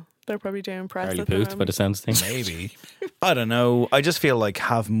National, they're probably doing press. Early Booth, by the sounds of things. Maybe. I don't know. I just feel like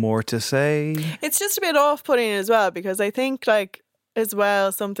have more to say. It's just a bit off-putting as well because I think like as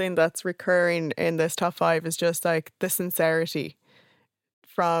well something that's recurring in this top 5 is just like the sincerity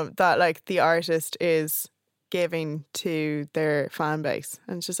from that like the artist is giving to their fan base,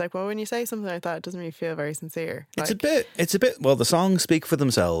 and it's just like, well, when you say something like that, it doesn't really feel very sincere. It's a bit. Well, the songs speak for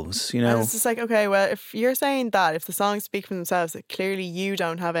themselves, you know. And it's just like, okay, well, if you're saying that, if the songs speak for themselves, that clearly you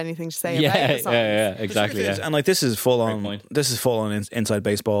don't have anything to say about the songs. Yeah, exactly. Yeah. And like this is full on inside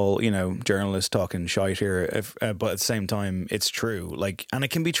baseball, you know, journalists talking shite here. But at the same time, it's true. Like, and it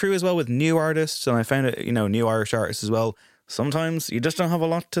can be true as well with new artists. And I found it, you know, new Irish artists as well. Sometimes you just don't have a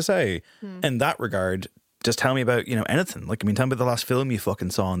lot to say in that regard. Just tell me about, you know, anything. Like, I mean, tell me about the last film you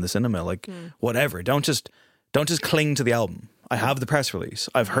fucking saw in the cinema. Like, whatever. Don't just cling to the album. I have the press release.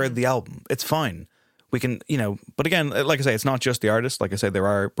 I've heard the album. It's fine. We can, you know, but again, like I say, it's not just the artist. Like I say, there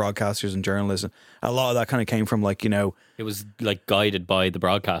are broadcasters and journalists. And a lot of that kind of came from like, you know, it was like guided by the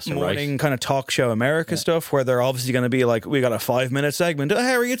broadcaster, morning right? kind of talk show America stuff where they're obviously going to be like, we got a 5-minute segment. Oh,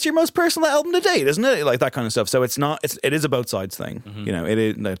 Harry, it's your most personal album to date, isn't it? Like that kind of stuff. So it is a both sides thing. You know, it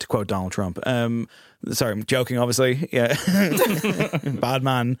is, to quote Donald Trump. Sorry, I'm joking, obviously. Yeah. Bad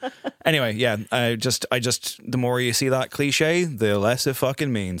man. Anyway, yeah, I just, the more you see that cliche, the less it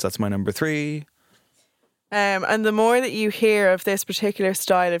fucking means. That's my number 3. And the more that you hear of this particular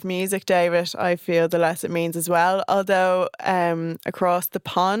style of music, David, I feel the less it means as well. Although across the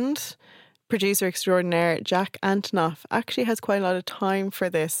pond, producer extraordinaire Jack Antonoff actually has quite a lot of time for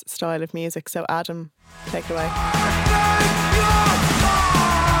this style of music. So Adam, take it away.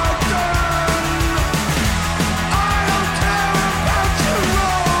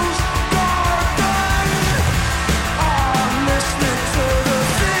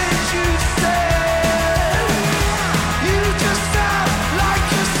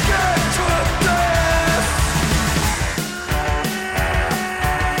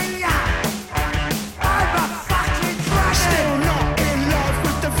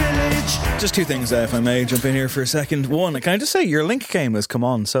 Just 2 things, if I may jump in here for a second. One, can I just say your link game has come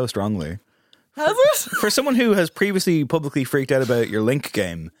on so strongly. Has it? For someone who has previously publicly freaked out about your link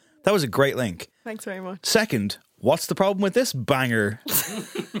game, that was a great link. Thanks very much. Second, what's the problem with this banger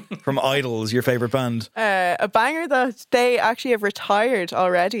from Idols, your favourite band? A banger that they actually have retired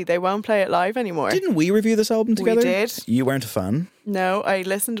already. They won't play it live anymore. Didn't we review this album together? We did. You weren't a fan? No, I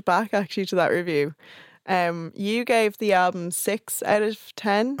listened back actually to that review. You gave the album 6 out of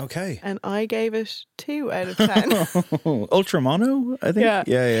 10. Okay. And I gave it 2 out of 10. Ultra mono, I think?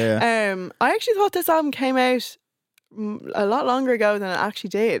 Yeah. I actually thought this album came out a lot longer ago than it actually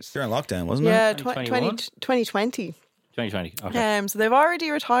did. During lockdown, wasn't it? Yeah, 2020. 2020. Okay. So they've already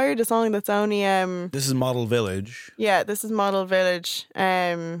retired a song that's only This is Model Village. Yeah, this is Model Village,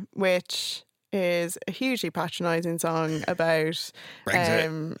 which is a hugely patronising song about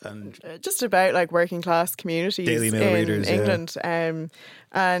and just about like working class communities Daily Mail in readers, England.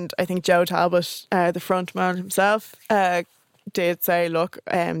 And I think Joe Talbot, the front man himself, did say, look,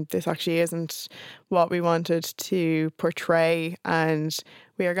 this actually isn't what we wanted to portray, and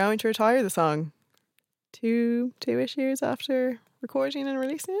we are going to retire the song 2-ish years after recording and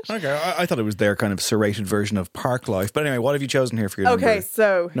releasing it. Okay, I thought it was their kind of serrated version of Park Life. But anyway, what have you chosen here for your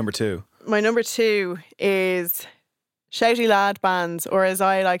so number 2? My number 2 is Shouty Lad Bands, or as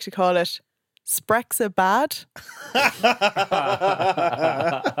I like to call it, Sprexa Bad.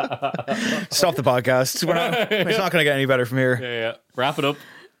 Stop the podcast. It's not going to get any better from here. Yeah. Wrap it up.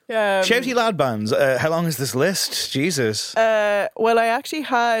 Shouty Lad Bands. How long is this list? Jesus. Well, I actually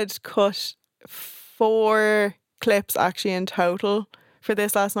had cut 4 clips actually in total for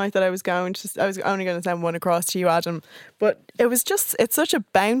this last night that I was only going to send one across to you, Adam. But it's such a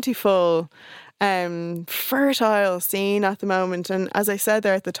bountiful, fertile scene at the moment. And as I said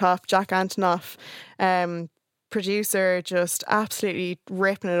there at the top, Jack Antonoff, producer, just absolutely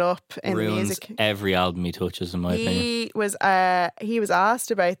ripping it up in the Ruins music. every album he touches, in my opinion. He was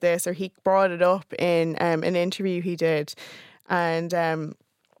asked about this, or he brought it up in an interview he did, and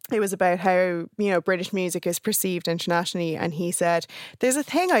it was about how British music is perceived internationally, and he said, "There's a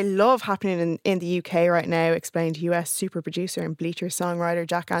thing I love happening in the UK right now," explained US super producer and Bleacher songwriter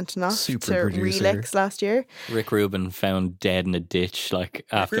Jack Antonoff to Relix last year. Rick Rubin found dead in a ditch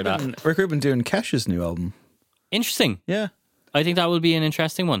after that. Rick Rubin doing Kesha's new album. Interesting. Yeah. I think that will be an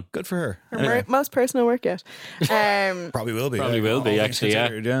interesting one. Good for her. Her most personal work yet. Probably will be. Actually, yeah.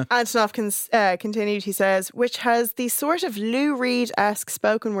 Antonoff continued, he says, which has these sort of Lou Reed-esque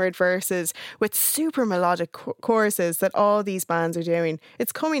spoken word verses with super melodic choruses that all these bands are doing.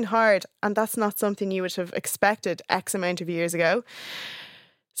 It's coming hard, and that's not something you would have expected X amount of years ago.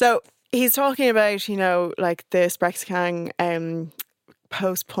 So he's talking about, like the Sprexkang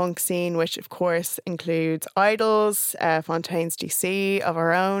post-punk scene, which of course includes Idols, Fontaine's DC, Of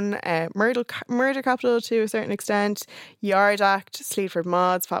Our Own, Murder Capital to a certain extent, Yard Act, Sleaford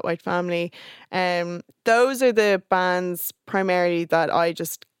Mods, Fat White Family. Those are the bands primarily that I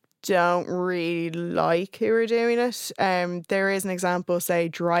just don't really like who are doing it. There is an example, say,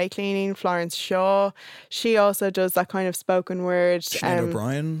 Dry Cleaning, Florence Shaw. She also does that kind of spoken word. Sinead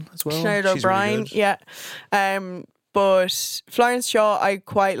O'Brien as well. Sinead O'Brien, really yeah. But Florence Shaw, I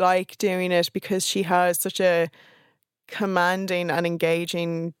quite like doing it because she has such a commanding and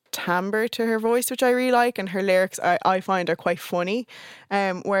engaging timbre to her voice, which I really like, and her lyrics I find are quite funny.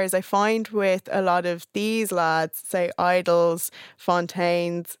 Whereas I find with a lot of these lads, say Idols,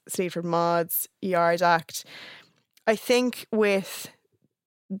 Fontaines, Sleaford Mods, Yard Act, I think with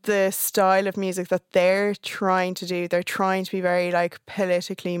the style of music that they're trying to do, they're trying to be very like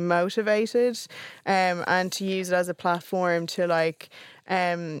politically motivated, and to use it as a platform to like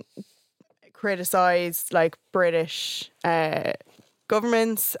criticize like British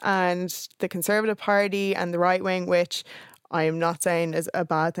governments and the Conservative Party and the right wing, which I am not saying is a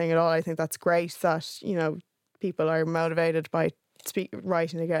bad thing at all. I think that's great that people are motivated by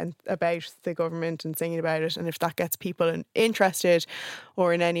writing again about the government and singing about it, and if that gets people interested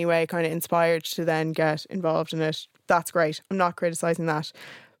or in any way kind of inspired to then get involved in it, that's great. I'm not criticising that.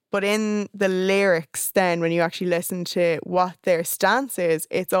 But in the lyrics then, when you actually listen to what their stance is,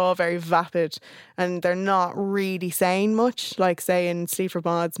 it's all very vapid and they're not really saying much, like say in Sleaford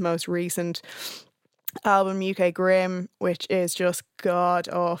Mods' most recent album UK Grim, which is just god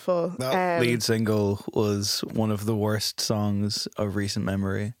awful. That lead single was one of the worst songs of recent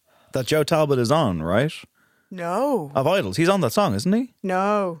memory. That Joe Talbot is on, right? No. Of Idols. He's on that song, isn't he?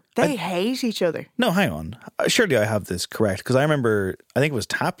 No. They hate each other. No, hang on. Surely I have this correct, because I remember, I think it was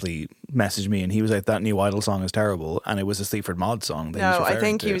Tapley messaged me and he was like, that new Idol song is terrible, and it was a Sleaford Mod song. No, I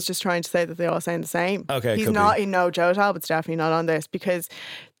think he was just trying to say that they all sound the same. Okay, he's not. No, Joe Talbot's definitely not on this, because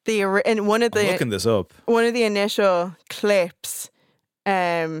I'm looking this up. One of the initial clips,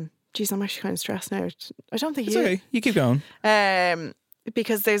 geez, I'm actually kind of stressed now. I don't think it's okay. You keep going.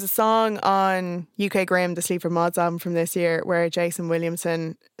 Because there's a song on UK Grim, the Sleaford Mods album from this year, where Jason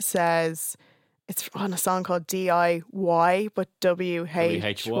Williamson says it's on a song called DIY, but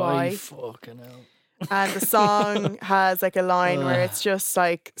WHY. Fucking hell. And the song has like a line where it's just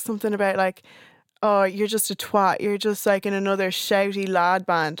like something about like, oh, you're just a twat. You're just like in another shouty lad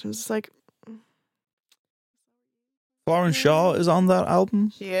band. I'm just like... Florence Shaw is on that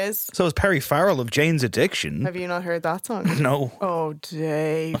album? She is. So is Perry Farrell of Jane's Addiction. Have you not heard that song? No. Oh,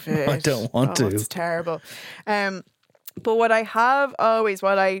 David. I don't want to. It's terrible. But what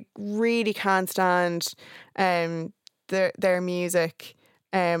I really can't stand their music,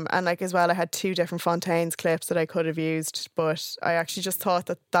 and like as well, I had 2 different Fontaines clips that I could have used, but I actually just thought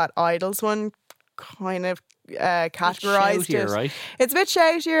that Idols one kind of categorized it. Right? It's a bit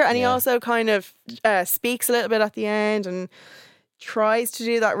shoutier, and he also kind of speaks a little bit at the end and tries to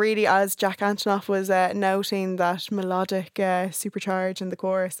do that really, as Jack Antonoff was noting, that melodic supercharge in the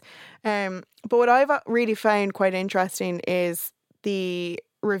chorus. But what I've really found quite interesting is the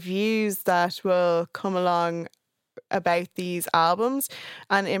reviews that will come along about these albums,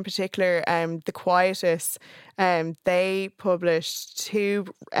 and in particular, The Quietus. They published 2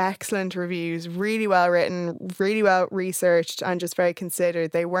 excellent reviews, really well written, really well researched, and just very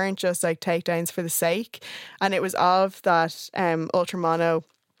considered. They weren't just like takedowns for the sake. And it was of that Ultramono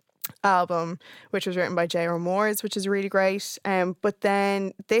album, which was written by J.R. Moores, which is really great. But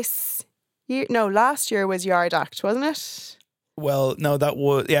then last year was Yard Act, wasn't it? Well, no,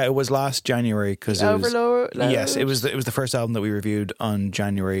 it was last January because Overload. Yes, it was the first album that we reviewed on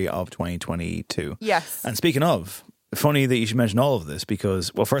January of 2022. Yes. And speaking of, funny that you should mention all of this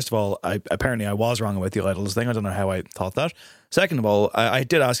because, well, first of all, I was wrong about the Idols thing. I don't know how I thought that. Second of all, I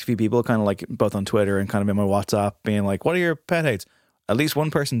did ask a few people, kind of like both on Twitter and kind of in my WhatsApp, being like, "What are your pet hates?" At least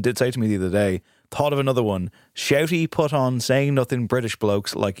one person did say to me the other day, thought of another one, shouty, put on, saying nothing British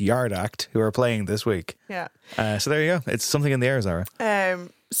blokes like Yard Act who are playing this week. Yeah. So there you go. It's something in the air, Zara.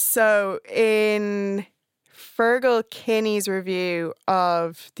 So in Fergal Kinney's review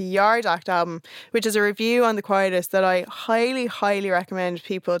of the Yard Act album, which is a review on The Quietus that I highly, highly recommend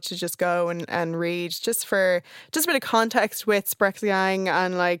people to just go and read, just for a bit of context with Sprexgang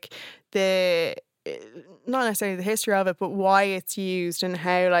and like not necessarily the history of it, but why it's used and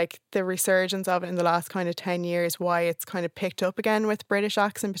how like the resurgence of it in the last kind of 10 years, why it's kind of picked up again with British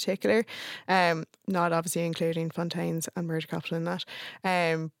acts in particular. Not obviously including Fontaines and Murder Capital in that.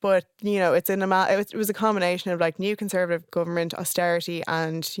 But, you know, it was a combination of like new Conservative government, austerity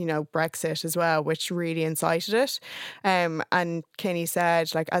and, you know, Brexit as well, which really incited it. And Kinney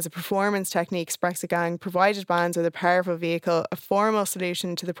said, like, as a performance technique, Sprexgang provided bands with a powerful vehicle, a formal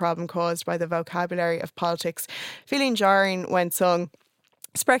solution to the problem caused by the vocabulary of politics, feeling jarring when sung.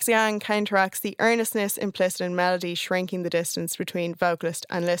 Sprexgang counteracts the earnestness implicit in melody, shrinking the distance between vocalist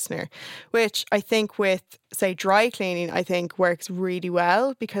and listener, which I think with, say, Dry Cleaning, I think works really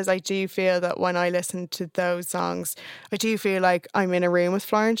well, because I do feel that when I listen to those songs, I do feel like I'm in a room with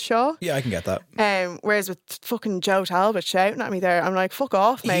Florence Shaw. Yeah, I can get that. Whereas with fucking Joe Talbot shouting at me there, I'm like, fuck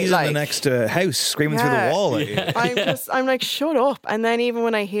off, mate. He's in the next house screaming through the wall at you. I'm like, shut up. And then even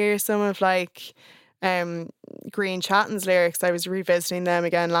when I hear some of like Green Chatton's lyrics, I was revisiting them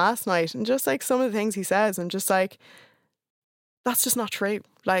again last night, and just like some of the things he says, I'm just like, that's just not true.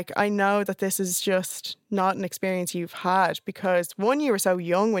 Like, I know that this is just not an experience you've had, because one, you were so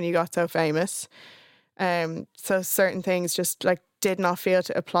young when you got so famous, so certain things just like did not feel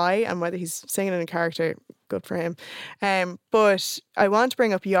to apply, and whether he's singing in a character, good for him. But I want to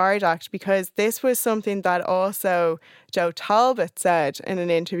bring up Yard Act, because this was something that also Joe Talbot said in an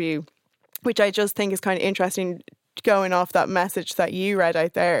interview, which I just think is kind of interesting, going off that message that you read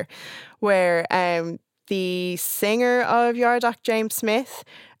out there, where the singer of Yard Act, James Smith,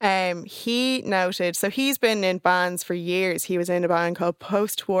 he noted, so he's been in bands for years. He was in a band called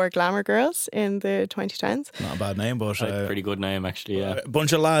Post-War Glamour Girls in the 2010s. Not a bad name, but pretty good name, actually, yeah. A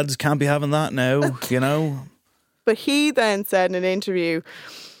bunch of lads can't be having that now, you know. But he then said in an interview,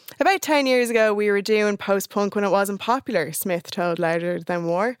 about 10 years ago, we were doing post-punk when it wasn't popular, Smith told Louder Than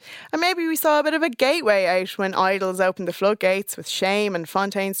War. And maybe we saw a bit of a gateway out when Idols opened the floodgates with Shame and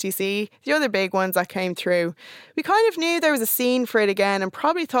Fontaines DC, the other big ones that came through. We kind of knew there was a scene for it again, and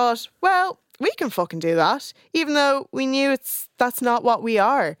probably thought, well, we can fucking do that, even though we knew that's not what we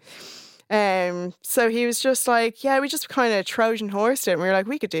are. So he was just like, yeah, we just kind of Trojan horsed it, and we were like,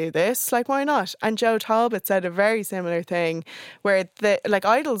 we could do this, like, why not? And Joe Talbot said a very similar thing, where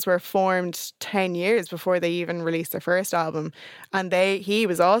Idols were formed 10 years before they even released their first album, and he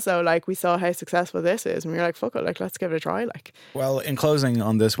was also like, we saw how successful this is, and we were like, fuck it, like, let's give it a try, like. Well, in closing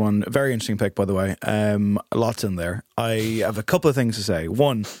on this one, very interesting pick, by the way, lots in there. I have a couple of things to say.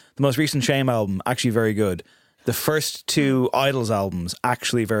 One, the most recent Shame album, actually very good. The first 2 Idols albums,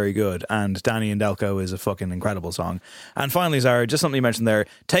 actually very good. And Danny and Delco is a fucking incredible song. And finally, Zara, just something you mentioned there.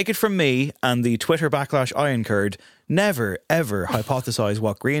 Take it from me and the Twitter backlash I incurred. Never, ever hypothesize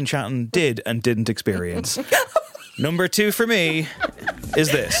what Green Chatton did and didn't experience. Number 2 for me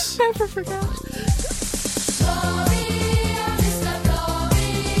is this. Never forget.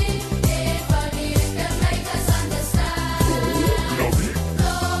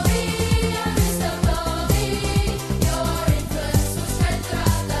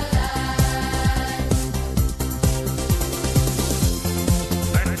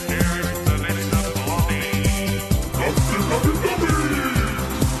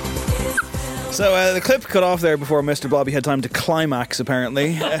 So the clip cut off there before Mr. Blobby had time to climax,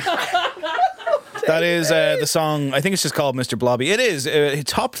 apparently. That is the song, I think it's just called Mr. Blobby. It is. It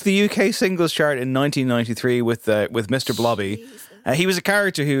topped the UK singles chart in 1993 with Mr. Blobby. He was a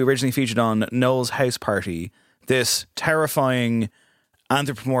character who originally featured on Noel's House Party, this terrifying,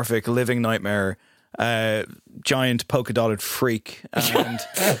 anthropomorphic living nightmare giant polka dotted freak,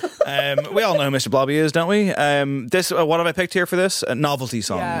 and we all know who Mr. Blobby is, don't we? This what have I picked here for this? Novelty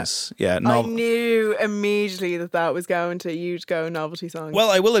songs. Yeah, I knew immediately that was going to you'd go novelty songs.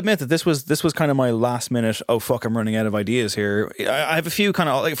 Well, I will admit that this was kind of my last minute. Oh fuck, I'm running out of ideas here. I have a few kind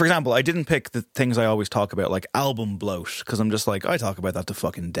of like, for example, I didn't pick the things I always talk about, like album bloat, because I'm just like I talk about that to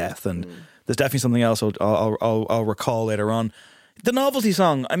fucking death, and there's definitely something else I'll recall later on. The novelty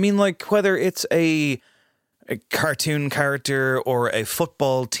song. I mean, like whether it's a cartoon character or a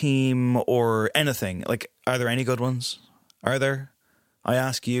football team or anything. Like, are there any good ones? Are there? I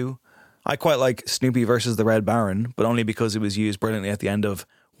ask you. I quite like Snoopy versus the Red Baron, but only because it was used brilliantly at the end of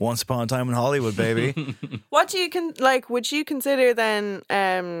Once Upon a Time in Hollywood, baby. What do you would you consider then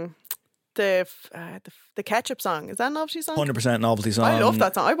the ketchup song? Is that a novelty song? 100% novelty song. I love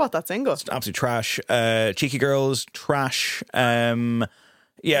that song. I bought that single. It's absolute trash. Cheeky Girls, trash. Yeah,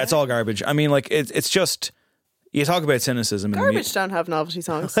 it's all garbage. I mean, like it's just. You talk about cynicism. Garbage don't have novelty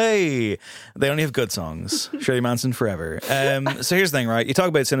songs. Hey, they only have good songs. Shirley Manson forever. So here's the thing, right? You talk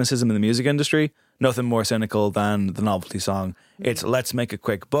about cynicism in the music industry. Nothing more cynical than the novelty song. It's let's make a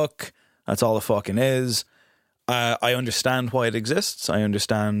quick buck. That's all it fucking is. I understand why it exists. I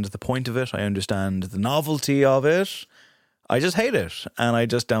understand the point of it. I understand the novelty of it. I just hate it. And I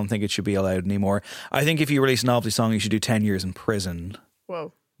just don't think it should be allowed anymore. I think if you release a novelty song, you should do 10 years in prison.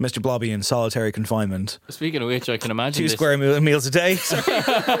 Whoa. Mr. Blobby in solitary confinement. Speaking of which, I can imagine 2 square meals a day.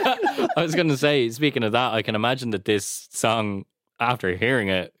 I was going to say, speaking of that, I can imagine that this song, after hearing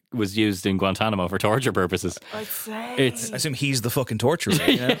it, was used in Guantanamo for torture purposes. I'd say. I assume he's the fucking torturer.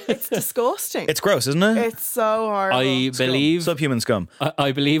 You know? It's disgusting. It's gross, isn't it? It's so horrible. I believe subhuman scum.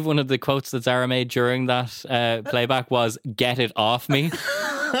 I believe one of the quotes that Zara made during that playback was "Get it off me."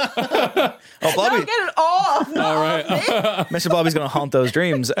 Oh, Blobby. No, get it off. All right. Mr. Blobby's going to haunt those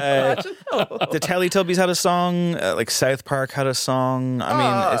dreams. The Teletubbies had a song. Like South Park had a song. I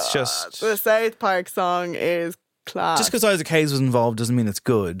mean, it's just... The South Park song is class. Just because Isaac Hayes was involved doesn't mean it's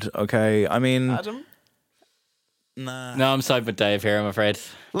good, okay? I mean... Adam? Nah. No, I'm siding with Dave here, I'm afraid.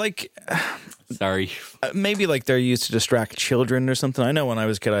 Like... Sorry. Maybe like they're used to distract children or something. I know when I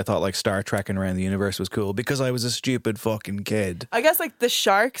was a kid I thought like Star Trekking around the universe was cool because I was a stupid fucking kid. I guess like the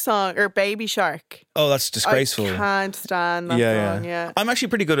Shark song or Baby Shark. Oh, that's disgraceful. I can't stand that song, yeah. I'm actually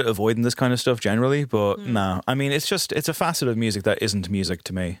pretty good at avoiding this kind of stuff generally, but no. I mean, it's a facet of music that isn't music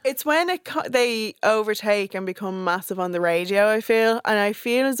to me. It's when they overtake and become massive on the radio, I feel. And I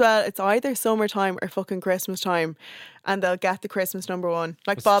feel as well, it's either summertime or fucking Christmas time. And they'll get the Christmas number one.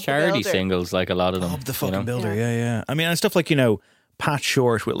 Like It's Bob charity the Builder. singles, like a lot of them. Bob the fucking Builder, yeah. I mean, and stuff like, Pat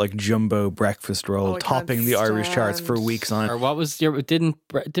Short with like jumbo breakfast roll topping the Irish charts for weeks on. Or what was did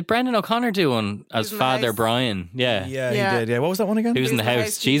Brendan O'Connor do one as Father Brian? Yeah. Yeah, he did. Yeah, what was that one again? Who's in the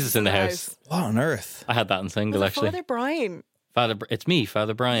house? Jesus in the house. What on earth? I had that in single actually. Father Brian. It's me,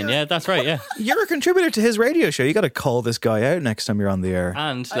 Father Brian. Yeah, that's right. Yeah. You're a contributor to his radio show. You got to call this guy out next time you're on the air.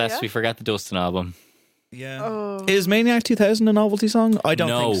 And lest we forget the Dustin album. Yeah. Oh. Is Maniac 2000 a novelty song? I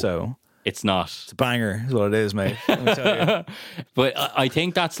don't think so. It's not. It's a banger, is what it is, mate. Let me tell you. But I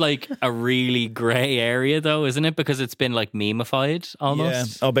think that's like a really grey area, though, isn't it? Because it's been like memeified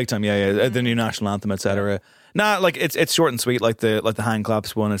almost. Yeah. Oh, big time. Yeah. The new national anthem, etc. Nah, like it's short and sweet, like the hand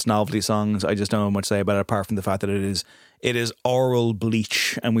claps one. It's novelty songs. I just don't know much to say about it apart from the fact that it is oral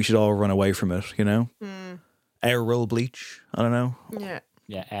bleach, and we should all run away from it. Oral bleach. I don't know. Yeah.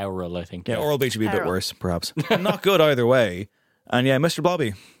 Yeah, oral, I think. Yeah, oral bleach would be a bit worse, perhaps. Not good either way. And yeah, Mr.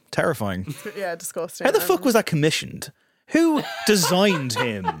 Blobby, terrifying. Yeah, disgusting. How the fuck was that commissioned? Who designed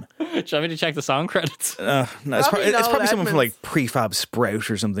him? Do you want me to check the song credits? No, it's probably someone from like Prefab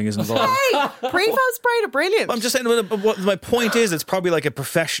Sprout or something is involved. Hey, Prefab Sprout are brilliant. I'm just saying, what my point is, it's probably like a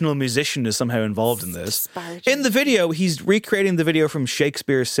professional musician is somehow involved in this. In the video, he's recreating the video from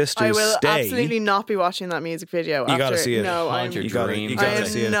Shakespeare's Sisters. I will Stay. absolutely not be watching that music video. You gotta see it. No, you gotta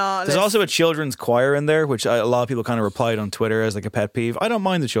see it. Not There's also a children's choir in there, which a lot of people kind of replied on Twitter as like a pet peeve. I don't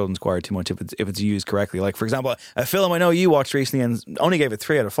mind the children's choir too much if it's used correctly. Like for example, a film I know you watched recently and only gave it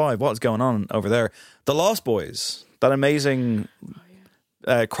 3 out of 5. What's going on over there? The Lost Boys, that amazing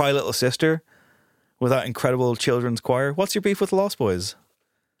Cry Little Sister with that incredible children's choir. What's your beef with the Lost Boys?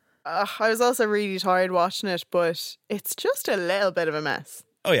 I was also really tired watching it, but it's just a little bit of a mess.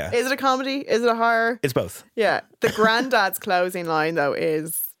 Oh yeah. Is it a comedy? Is it a horror? It's both. Yeah. The granddad's closing line though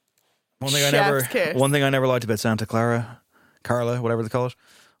is one thing I never liked about Santa Carla, whatever they call it.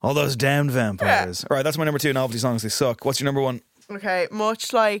 All those damned vampires. All right, that's my number 2 novelty songs. They suck. What's your number 1? Okay,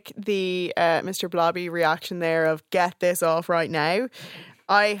 much like the Mr. Blobby reaction there of get this off right now,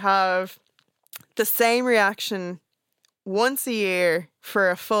 I have the same reaction once a year for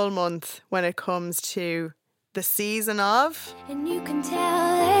a full month when it comes to the season of. And you can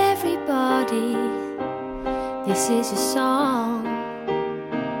tell everybody this is your song.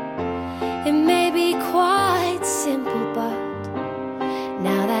 It may be quite simple, but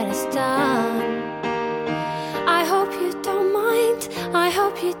now that it's done, I hope you don't mind, I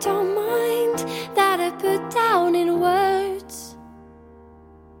hope you don't mind that I put down in words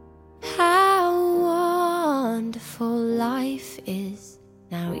how wonderful life is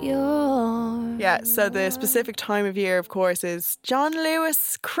now yours. Yeah, so the specific time of year, of course, is John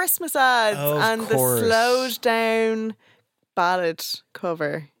Lewis Christmas ads and the slowed down ballad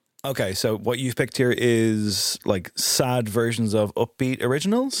cover. Okay, so what you've picked here is like sad versions of upbeat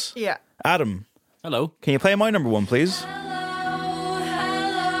originals? Yeah. Adam. Hello. Can you play my number one, please?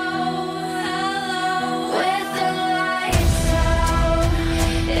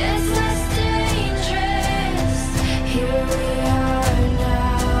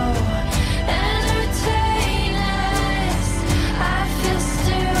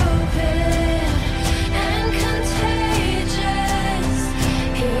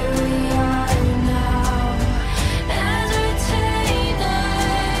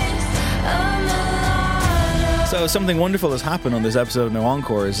 So something wonderful has happened on this episode of No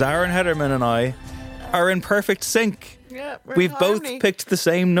Encore. Zara and Hedderman and I are in perfect sync. Yeah, we've both picked the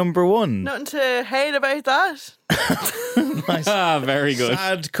same number one. Nothing to hate about that. Nice. Very good.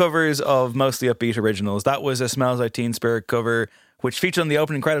 Sad covers of mostly upbeat originals. That was a Smells Like Teen Spirit cover, which featured on the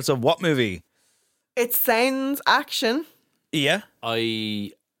opening credits of what movie? It sounds action. Yeah.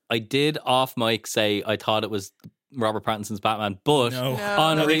 I did off mic say I thought it was Robert Pattinson's Batman, but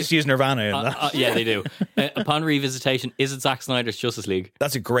on they just use Nirvana in that. Yeah, they do. Upon revisitation, is it Zack Snyder's Justice League?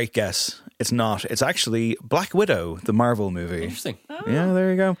 That's a great guess. It's not. It's actually Black Widow, the Marvel movie. Interesting. Yeah,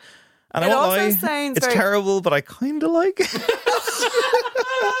 there you go. And It I won't also lie, sounds it's very- terrible, but I kind of like it.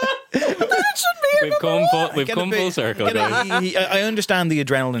 We've come full circle. Dave. I understand the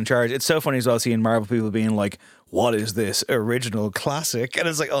adrenaline charge. It's so funny as well seeing Marvel people being like, what is this original classic? And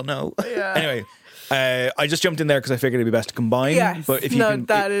it's like, oh no. Yeah. Anyway, I just jumped in there because I figured it'd be best to combine. Yes. But if you No, can,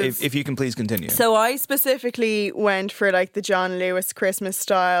 that is- if you can please continue. So I specifically went for like the John Lewis Christmas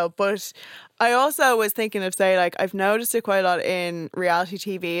style, but I also was thinking of say like I've noticed it quite a lot in reality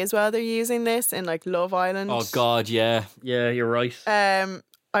TV as well. They're using this in like Love Island. Oh God, yeah, you're right.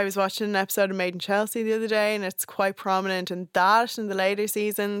 I was watching an episode of Made in Chelsea the other day, and it's quite prominent in that in the later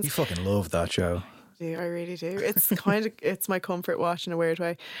seasons. You fucking love that show. I really do. It's kind of it's my comfort watch in a weird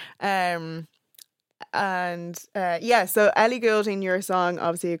way. So Ellie Goulding, Your Song,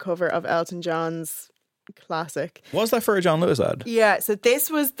 obviously a cover of Elton John's classic. Was that for a John Lewis ad? Yeah, so this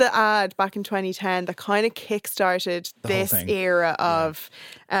was the ad back in 2010 that kind of kickstarted The whole this thing. era of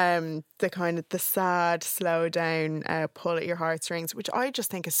the kind of the sad, slow down, pull at your heartstrings, which I just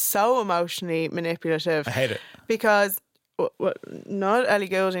think is so emotionally manipulative. I hate it. Because not Ellie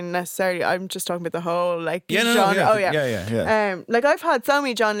Goulding necessarily. I'm just talking about the whole like Yeah, genre. yeah. Like I've had so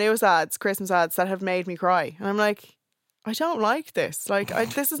many John Lewis ads, Christmas ads that have made me cry, and I'm like, I don't like this. Like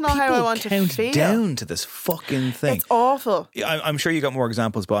this is not how I want to Count feel. down to this fucking thing. It's awful. I'm sure you got more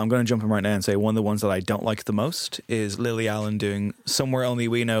examples, but I'm going to jump in right now and say one of the ones that I don't like the most is Lily Allen doing Somewhere Only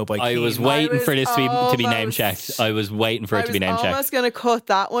We Know by I Keane. was waiting for this to be name checked. I was waiting for it to be name I was checked. almost going to cut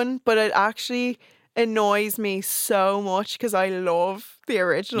that one, but it actually annoys me so much because I love the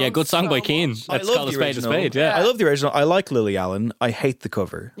original. Yeah, good song so by Keane. much. Let's I love call a the spade a original. spade. Yeah. I love the original. I like Lily Allen. I hate the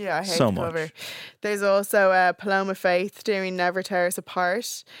cover. Yeah, I hate so the much. cover. There's also Paloma Faith doing Never Tear Us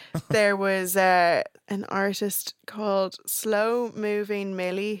Apart. There was an artist called Slow Moving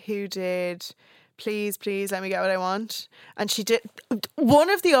Millie who did Please, Please Let Me Get What I Want. And she did one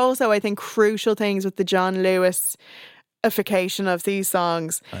of the also, I think, crucial things with the John Lewis-ification of these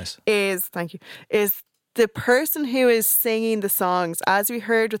songs is the person who is singing the songs, as we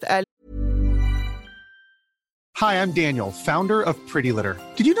heard with Ellie. Hi, I'm Daniel, founder of Pretty Litter.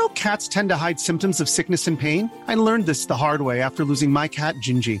 Did you know cats tend to hide symptoms of sickness and pain? I learned this the hard way after losing my cat,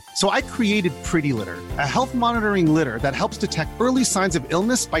 Gingy. So I created Pretty Litter, a health monitoring litter that helps detect early signs of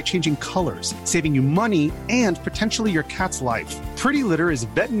illness by changing colors, saving you money and potentially your cat's life. Pretty Litter is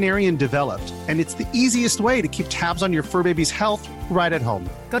veterinarian developed, and it's the easiest way to keep tabs on your fur baby's health right at home.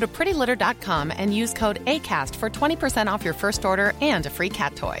 Go to prettylitter.com and use code ACAST for 20% off your first order and a free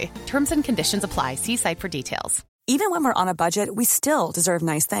cat toy. Terms and conditions apply. See site for details. Even when we're on a budget, we still deserve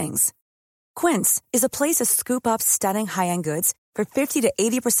nice things. Quince is a place to scoop up stunning high-end goods for 50 to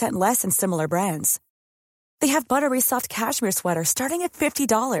 80% less than similar brands. They have buttery soft cashmere sweaters starting at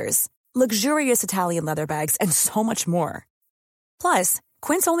 $50, luxurious Italian leather bags, and so much more. Plus,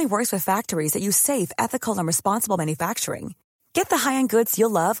 Quince only works with factories that use safe, ethical, and responsible manufacturing. Get the high-end goods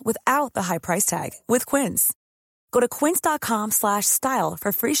you'll love without the high price tag with Quince. Go to quince.com/style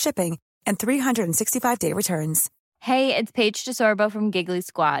for free shipping and 365-day returns. Hey, it's Paige DeSorbo from Giggly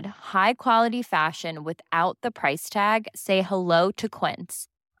Squad. High quality fashion without the price tag. Say hello to Quince.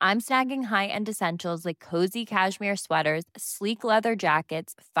 I'm snagging high-end essentials like cozy cashmere sweaters, sleek leather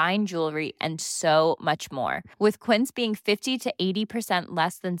jackets, fine jewelry, and so much more. With Quince being 50 to 80%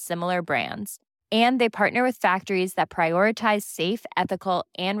 less than similar brands. And they partner with factories that prioritize safe, ethical,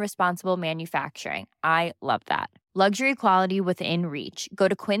 and responsible manufacturing. I love that. Luxury quality within reach. Go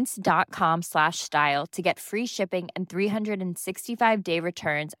to quince.com/style to get free shipping and 365-day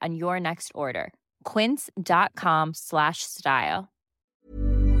returns on your next order. Quince.com/style.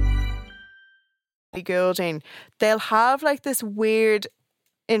 Goulding, they'll have like this weird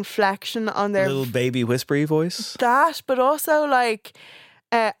inflection on their little baby whispery voice. That, but also like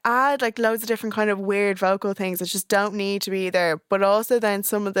add like loads of different kind of weird vocal things that just don't need to be there. But also then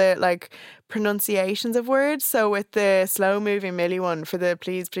some of the like pronunciations of words. So with the slow moving Millie one for the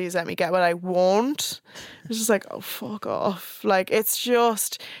please let me get what I want, it's just like, oh fuck off. Like it's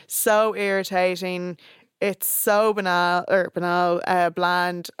just so irritating. It's so banal,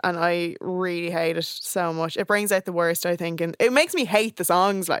 bland, and I really hate it so much. It brings out the worst, I think, and it makes me hate the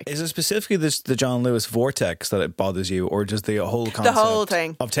songs. Like, is it specifically the John Lewis vortex that it bothers you, or just the whole concept, the whole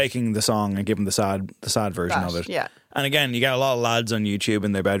thing of taking the song and giving the sad version of it? Yeah. And again, you get a lot of lads on YouTube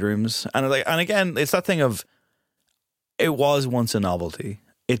in their bedrooms, and again, it's that thing of it was once a novelty.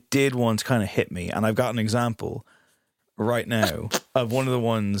 It did once kind of hit me, and I've got an example right now of one of the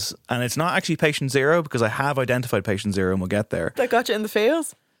ones, and it's not actually Patient Zero because I have identified Patient Zero and we'll get there. That got you in the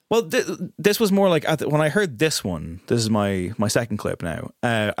feels? Well, this was more like when I heard this one. This is my second clip now.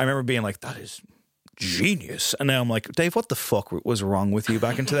 I remember being like, that is genius, and now I'm like, Dave, what the fuck was wrong with you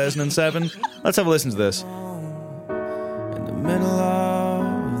back in 2007? Let's have a listen to this. In the middle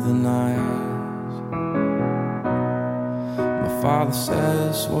of the night, my father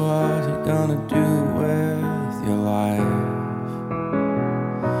says, what you gonna do with your life?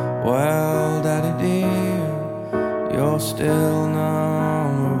 Well, Daddy dear, you're still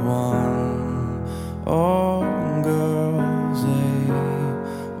number one. Oh, girls, they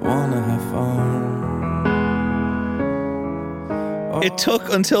wanna have fun. It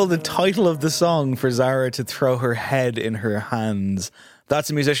took until the title of the song for Zara to throw her head in her hands. That's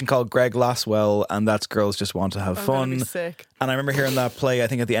a musician called Greg Laswell, and that's Girls Just Want to Have Fun. Sick. And I remember hearing that play, I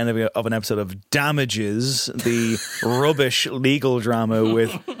think, at the end of an episode of Damages, the rubbish legal drama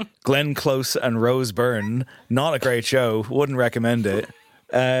with Glenn Close and Rose Byrne. Not a great show. Wouldn't recommend it.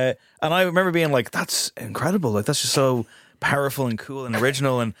 And I remember being like, that's incredible. Like, that's just so powerful and cool and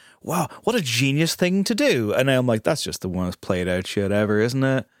original. And wow, what a genius thing to do. And now I'm like, that's just the most played out shit ever, isn't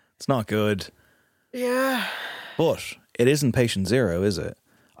it? It's not good. Yeah. But it isn't Patient Zero, is it?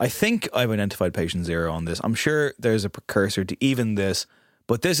 I think I've identified Patient Zero on this. I'm sure there's a precursor to even this,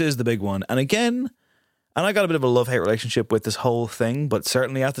 but this is the big one. And again, and I got a bit of a love-hate relationship with this whole thing, but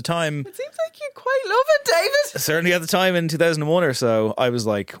certainly at the time... It seems like you quite love it, David. Certainly at the time in 2001 or so, I was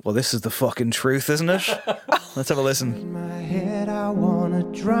like, well, this is the fucking truth, isn't it? Let's have a listen. In my head, I wanna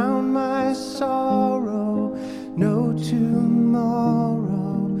drown my sorrow. No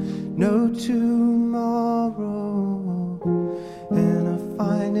tomorrow, no tomorrow. And I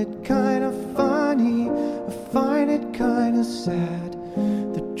find it kind of funny, I find it kind of sad.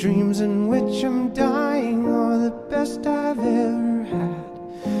 The dreams in which I'm dying are the best I've ever had.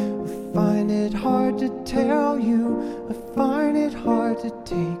 I find it hard to tell you, I find it hard to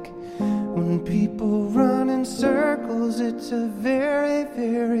take. When people run in circles, it's a very,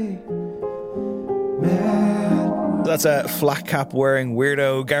 very mad world. That's a flat cap wearing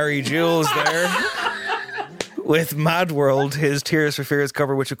weirdo Gary Jules there. With Mad World, his Tears for Fears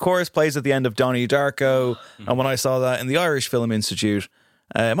cover, which of course plays at the end of Donnie Darko. And when I saw that in the Irish Film Institute,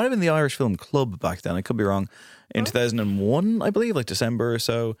 it might have been the Irish Film Club back then, I could be wrong, in 2001, I believe, like December or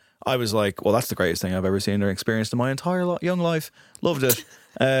so, I was like, well, that's the greatest thing I've ever seen or experienced in my entire young life. Loved it.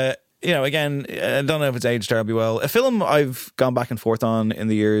 Again, I don't know if it's aged terribly well. A film I've gone back and forth on in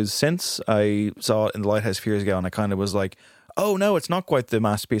the years since. I saw it in The Lighthouse a few years ago, and I kind of was like, oh no, it's not quite the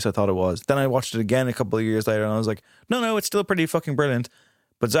masterpiece I thought it was. Then I watched it again a couple of years later and I was like, no, it's still pretty fucking brilliant.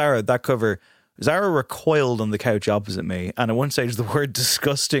 But Zara, that cover, Zara recoiled on the couch opposite me, and at one stage the word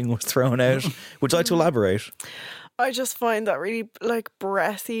disgusting was thrown out. Would you like to elaborate? I just find that really like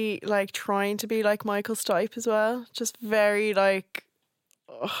breathy, like trying to be like Michael Stipe as well. Just very like,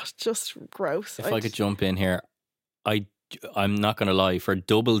 just gross. If I could jump in here, I'm not going to lie, for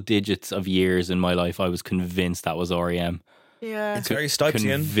double digits of years in my life, I was convinced that was REM. Yeah. It's very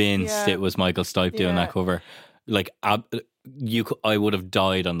Stipesian. Convinced it was Michael Stipe doing that cover. Like, I would have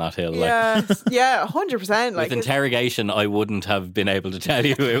died on that hill. Yeah, 100%. With interrogation, I wouldn't have been able to tell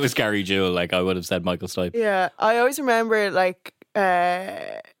you it was Gary Jewell. Like, I would have said Michael Stipe. Yeah, I always remember like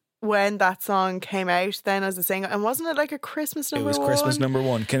when that song came out then as a single, and wasn't it like a Christmas number one? It was Christmas number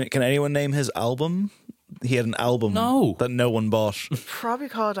one. Can anyone name his album? He had an album that no one bought. Probably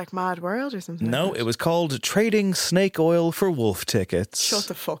called like Mad World or something. No, it was called Trading Snake Oil for Wolf Tickets. Shut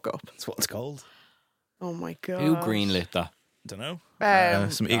the fuck up. That's what it's called. Oh my god. Who greenlit that? Don't know.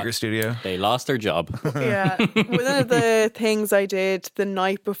 Some eager studio. They lost their job. Yeah. One of the things I did the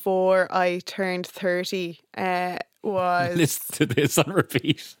night before I turned 30 was... Listen to this on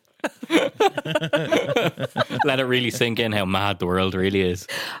repeat. Let it really sink in how mad the world really is.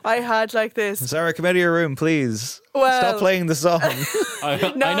 I had like this... Zara, come out of your room, please. Well, stop playing the song.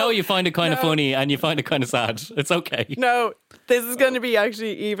 I know you find it kind of funny and you find it kind of sad. It's okay. No, this is going to be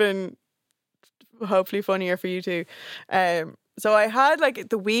actually even hopefully funnier for you too. So I had like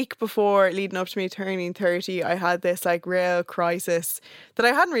the week before leading up to me turning 30, I had this like real crisis that I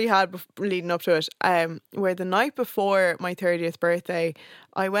hadn't really had leading up to it, where the night before my 30th birthday,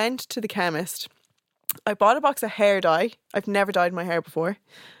 I went to the chemist. I bought a box of hair dye. I've never dyed my hair before.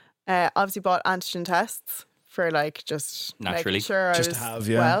 Obviously bought antigen tests for like just naturally making sure just I was to have,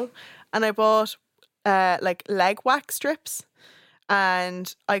 yeah. well. And I bought like leg wax strips.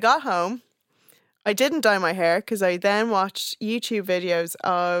 And I got home. I didn't dye my hair because I then watched YouTube videos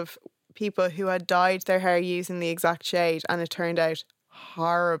of people who had dyed their hair using the exact shade, and it turned out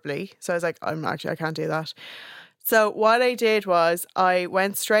horribly. So I was like, I can't do that. So what I did was I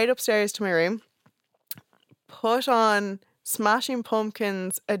went straight upstairs to my room, put on Smashing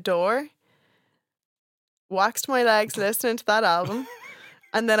Pumpkins' Adore, waxed my legs listening to that album.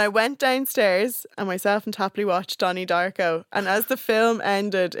 And then I went downstairs and myself and Tapley watched Donnie Darko. And as the film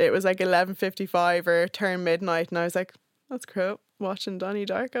ended, it was like 11:55 or turned midnight. And I was like, that's cool. Watching Donnie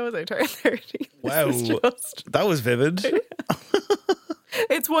Darko as I turned 30. Wow. That was vivid.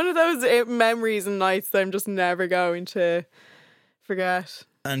 It's one of those memories and nights that I'm just never going to forget.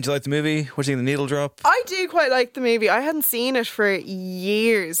 And do you like the movie? What do you think of the needle drop? I do quite like the movie. I hadn't seen it for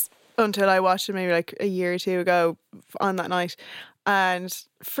years until I watched it maybe like a year or two ago on that night. And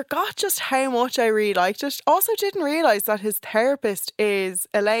forgot just how much I really liked it. Also didn't realise that his therapist is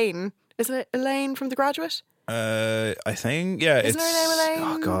Elaine. Isn't it Elaine from The Graduate? I think, yeah. Isn't her name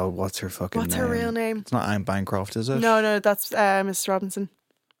Elaine? Oh God, what's her fucking name? What's her real name? It's not Anne Bancroft, is it? No, that's Mrs. Robinson.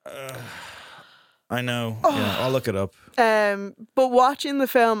 I know. Yeah, I'll look it up. But watching the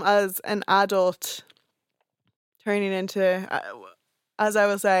film as an adult, turning into, as I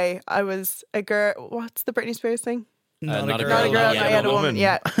will say, I was a girl. What's the Britney Spears thing? Not a girl, not yet a woman.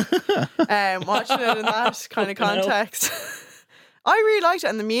 Yeah. Watching it in that kind of context. I really liked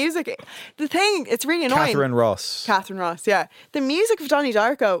it. And the music, the thing, it's really annoying. Catherine Ross, yeah. The music of Donnie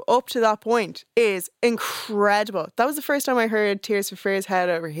Darko up to that point is incredible. That was the first time I heard Tears for Fears Head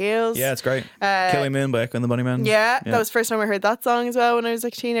Over Heels. Yeah, it's great. Killing Moon by Echo and the Bunnymen. Yeah, that was the first time I heard that song as well when I was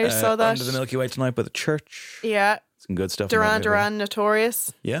like a teenager. Saw that. Under the Milky Way Tonight by The Church. Yeah. Some good stuff. Duran,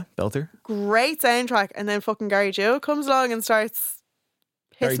 Notorious. Yeah, belter. Great soundtrack. And then fucking Gary Jewell comes along and starts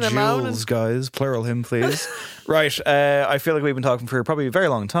pissing him out. Jules, guys. Plural him, please. Right. I feel like we've been talking for probably a very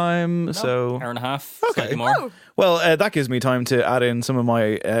long time. So hour and a half. Okay. Slightly more. Oh. Well, that gives me time to add in some of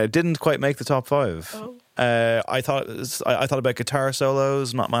my didn't quite make the top 5. Oh. I thought about guitar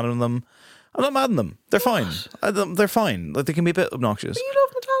solos. Not mad at them. I'm not mad at them. They're fine. They're fine. Like, they can be a bit obnoxious. But you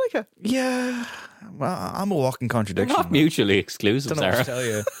love Metallica. Yeah. Well, I'm a walking contradiction. They're not mutually exclusive, Don't know what to tell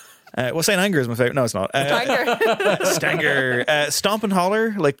you. Well, St. Anger is my favourite. No, it's not. Stanger. Stomp and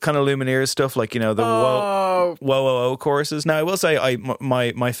Holler, like kind of Lumineers stuff, like, you know, the whoa, whoa, whoa choruses. Now, I will say,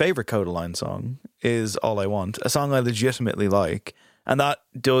 my favourite Codaline song is All I Want, a song I legitimately like. And that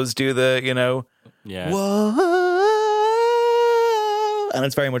does do the, you know, whoa. And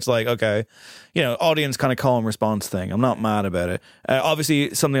it's very much like, okay, you know, audience kind of call and response thing. I'm not mad about it.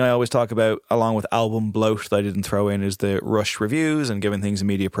 Obviously, something I always talk about along with album bloat that I didn't throw in is the rush reviews and giving things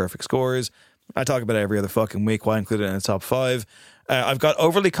immediate perfect scores. I talk about it every other fucking week. Why include it in the top 5? I've got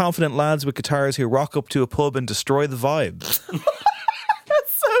overly confident lads with guitars who rock up to a pub and destroy the vibe.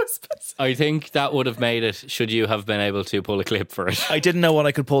 That's so specific. I think that would have made it, should you have been able to pull a clip for it. I didn't know what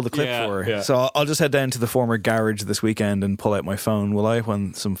I could pull the clip Yeah, for. yeah. So I'll just head down to the former garage this weekend and pull out my phone, will I?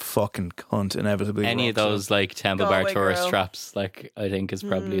 When some fucking cunt inevitably Any of rocks those up. like Temple Bar Galway tourist girl. traps, like, I think is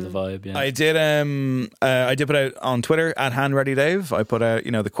probably the vibe. Yeah. I did put out on Twitter at HandReadyDave. I put out,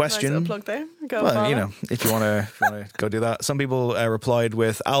 the question. Nice little plug there. Go Well, follow. if you want to go do that. Some people replied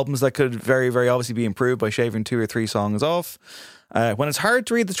with albums that could very, very obviously be improved by shaving 2 or 3 songs off. When it's hard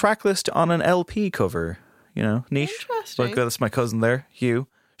to read the track list on an LP cover, niche. Like, that's my cousin there, Hugh.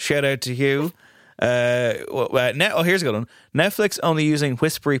 Shout out to Hugh. Here's a good one. Netflix only using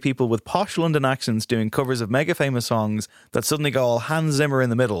whispery people with posh London accents doing covers of mega famous songs that suddenly go all Hans Zimmer in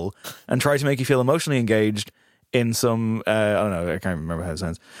the middle and try to make you feel emotionally engaged in some, I don't know, I can't remember how it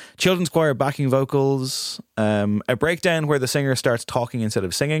sounds. Children's choir backing vocals, a breakdown where the singer starts talking instead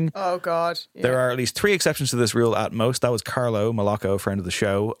of singing. Oh, God. Yeah. There are at least 3 exceptions to this rule at most. That was Carlo Malacco, friend of the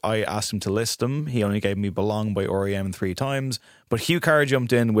show. I asked him to list them. He only gave me Belong by R.E.M. 3 times. But Hugh Carr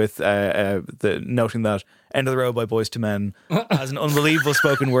jumped in with the noting that End of the Road by Boys to Men has an unbelievable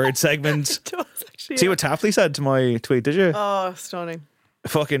spoken word segment. See what Tapley said to my tweet, did you? Oh, stunning.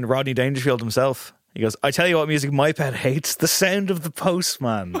 Fucking Rodney Dangerfield himself. He goes, I tell you what music my pet hates, the sound of the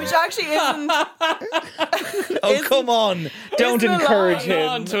postman. Which actually isn't. Oh, come on. Don't isn't a encourage lie. him.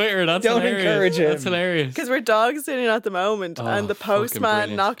 On Twitter, that's Don't hilarious. encourage him. That's hilarious. Because we're dog sitting at the moment, and the fucking postman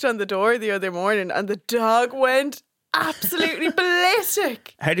brilliant. knocked on the door the other morning, and the dog went absolutely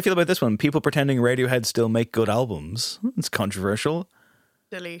ballistic. How do you feel about this one? People pretending Radiohead still make good albums. It's controversial.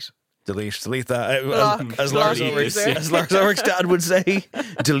 Delete. Delete that. Block. As Lars Block Ulrich's user. dad would say,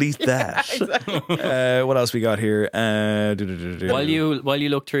 delete that. What else we got here? While you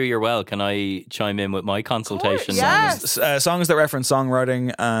look through your well, can I chime in with my consultation? Yes. Songs that reference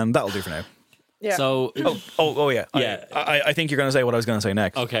songwriting, and that'll do for now. Yeah. So, yeah. Yeah. I think you're going to say what I was going to say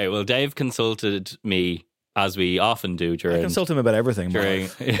next. okay, well, Dave consulted me, as we often do during. I consult him about everything. in my during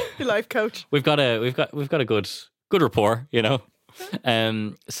life. Your life coach. we've got a good rapport,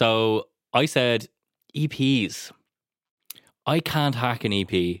 So I said EPs. I can't hack an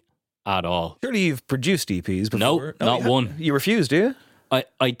EP at all. Surely you've produced EPs before. No, not one. You refuse, do you?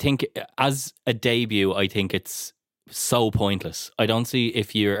 I think as a debut, I think it's so pointless. I don't see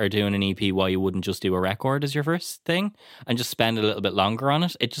if you are doing an EP why you wouldn't just do a record as your first thing and just spend a little bit longer on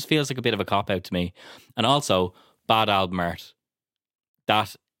it. It just feels like a bit of a cop-out to me. And also, bad album art.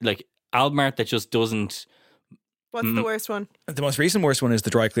 Album art that just doesn't... What's the worst one? The most recent worst one is the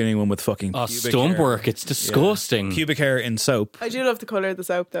dry cleaning one with fucking pubic stump hair. work. It's disgusting. Yeah. Pubic hair in soap. I do love the colour of the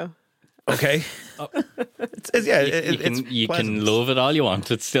soap, though. Okay. You can love it all you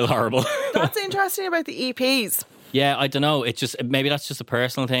want. It's still horrible. That's interesting about the EPs. Yeah, I don't know. It's just maybe that's just a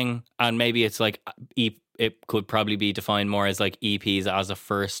personal thing, and maybe it's like it could probably be defined more as like EPs as a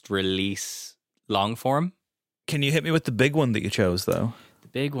first release long form. Can you hit me with the big one that you chose, though? The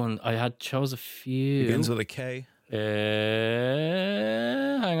big one I chose a few. Begins with a K.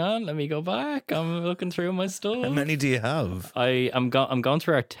 Hang on, let me go back. I'm looking through my stuff. How many do you have? I'm going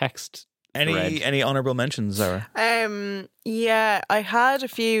through our text. Any honourable mentions, Zara? Yeah, I had a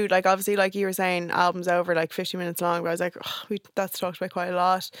few. Like obviously, like you were saying, albums over like 50 minutes long. But I was like, that's talked about quite a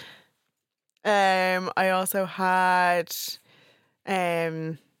lot. I also had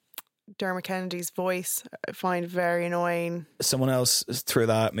Dermot Kennedy's voice. I find very annoying. Someone else threw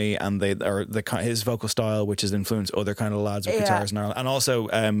that at me, and his vocal style, which has influenced other kind of lads with guitars in Ireland. And also,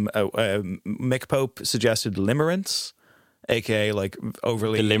 Mick Pope suggested limerence, aka like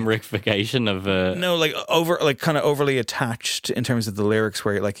overly the limerickfication of no, like kind of overly attached in terms of the lyrics,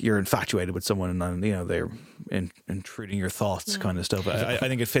 where like you're infatuated with someone and they're intruding your thoughts, kind of stuff. I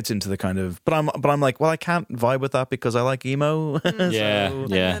think it fits into the kind of, but I'm like, well, I can't vibe with that because I like emo. Yeah.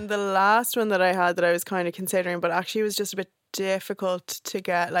 And then the last one that I had that I was kind of considering, but actually was just a bit difficult to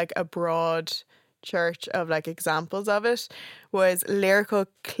get like a broad church of like examples of it, was lyrical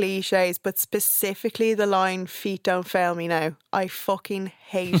cliches, but specifically the line "feet don't fail me now." I fucking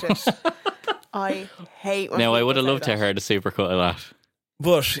hate it. I hate when Now, I people would have say loved to that. hear the supercut of that.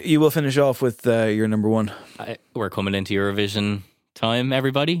 But you will finish off with your number one. We're coming into Eurovision time,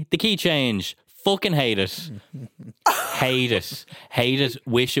 everybody. The key change. Fucking hate it. Hate it. Hate it.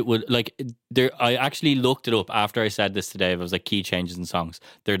 Wish it would. I actually looked it up after I said this today. I was like, key changes in songs.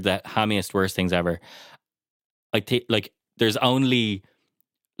 They're the hammiest, worst things ever. There's only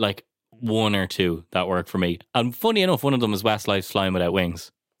like one or two that work for me. And funny enough, one of them is Westlife's Flying Without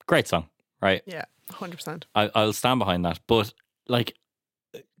Wings. Great song, right? Yeah, 100%. I'll stand behind that. But like,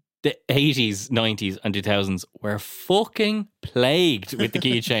 the 80s, 90s and 2000s were fucking plagued with the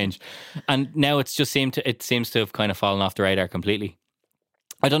key change. And now it seems to have kind of fallen off the radar completely.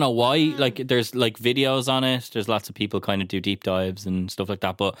 I don't know why. Like, there's like videos on it. There's lots of people kind of do deep dives and stuff like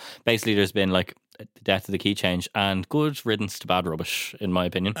that. But basically, there's been like the death of the key change, and good riddance to bad rubbish, in my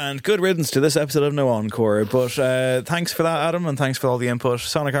opinion. And good riddance to this episode of No Encore. But thanks for that, Adam, and thanks for all the input.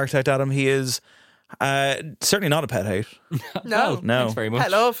 Sonic Architect Adam, he is certainly not a pet hate. No. Thanks very much.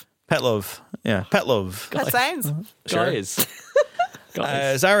 Pet love. Pet love. Yeah, pet love. That sounds. Sure.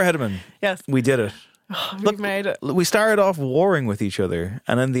 Guys. Zara Hedderman. Yes. We did it. We've made it. We started off warring with each other,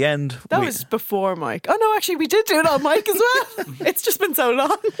 and in the end... That was before Mike. Oh, no, actually, we did do it on Mike as well. It's just been so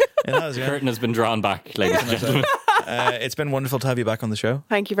long. The curtain has been drawn back, ladies and gentlemen. It's been wonderful to have you back on the show.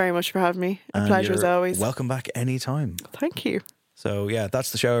 Thank you very much for having me. A pleasure as always. Welcome back anytime. Thank you. So, yeah,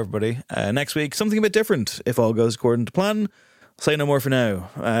 that's the show, everybody. Next week, something a bit different, if all goes according to plan. Say no more for now.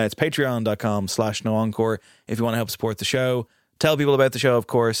 It's patreon.com/noencore if you want to help support the show. Tell people about the show, of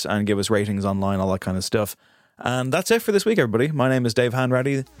course, and give us ratings online, all that kind of stuff. And that's it for this week, everybody. My name is Dave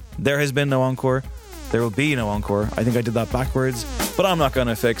Hanratty. There has been no encore. There will be no encore. I think I did that backwards, but I'm not going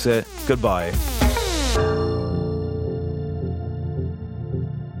to fix it. Goodbye.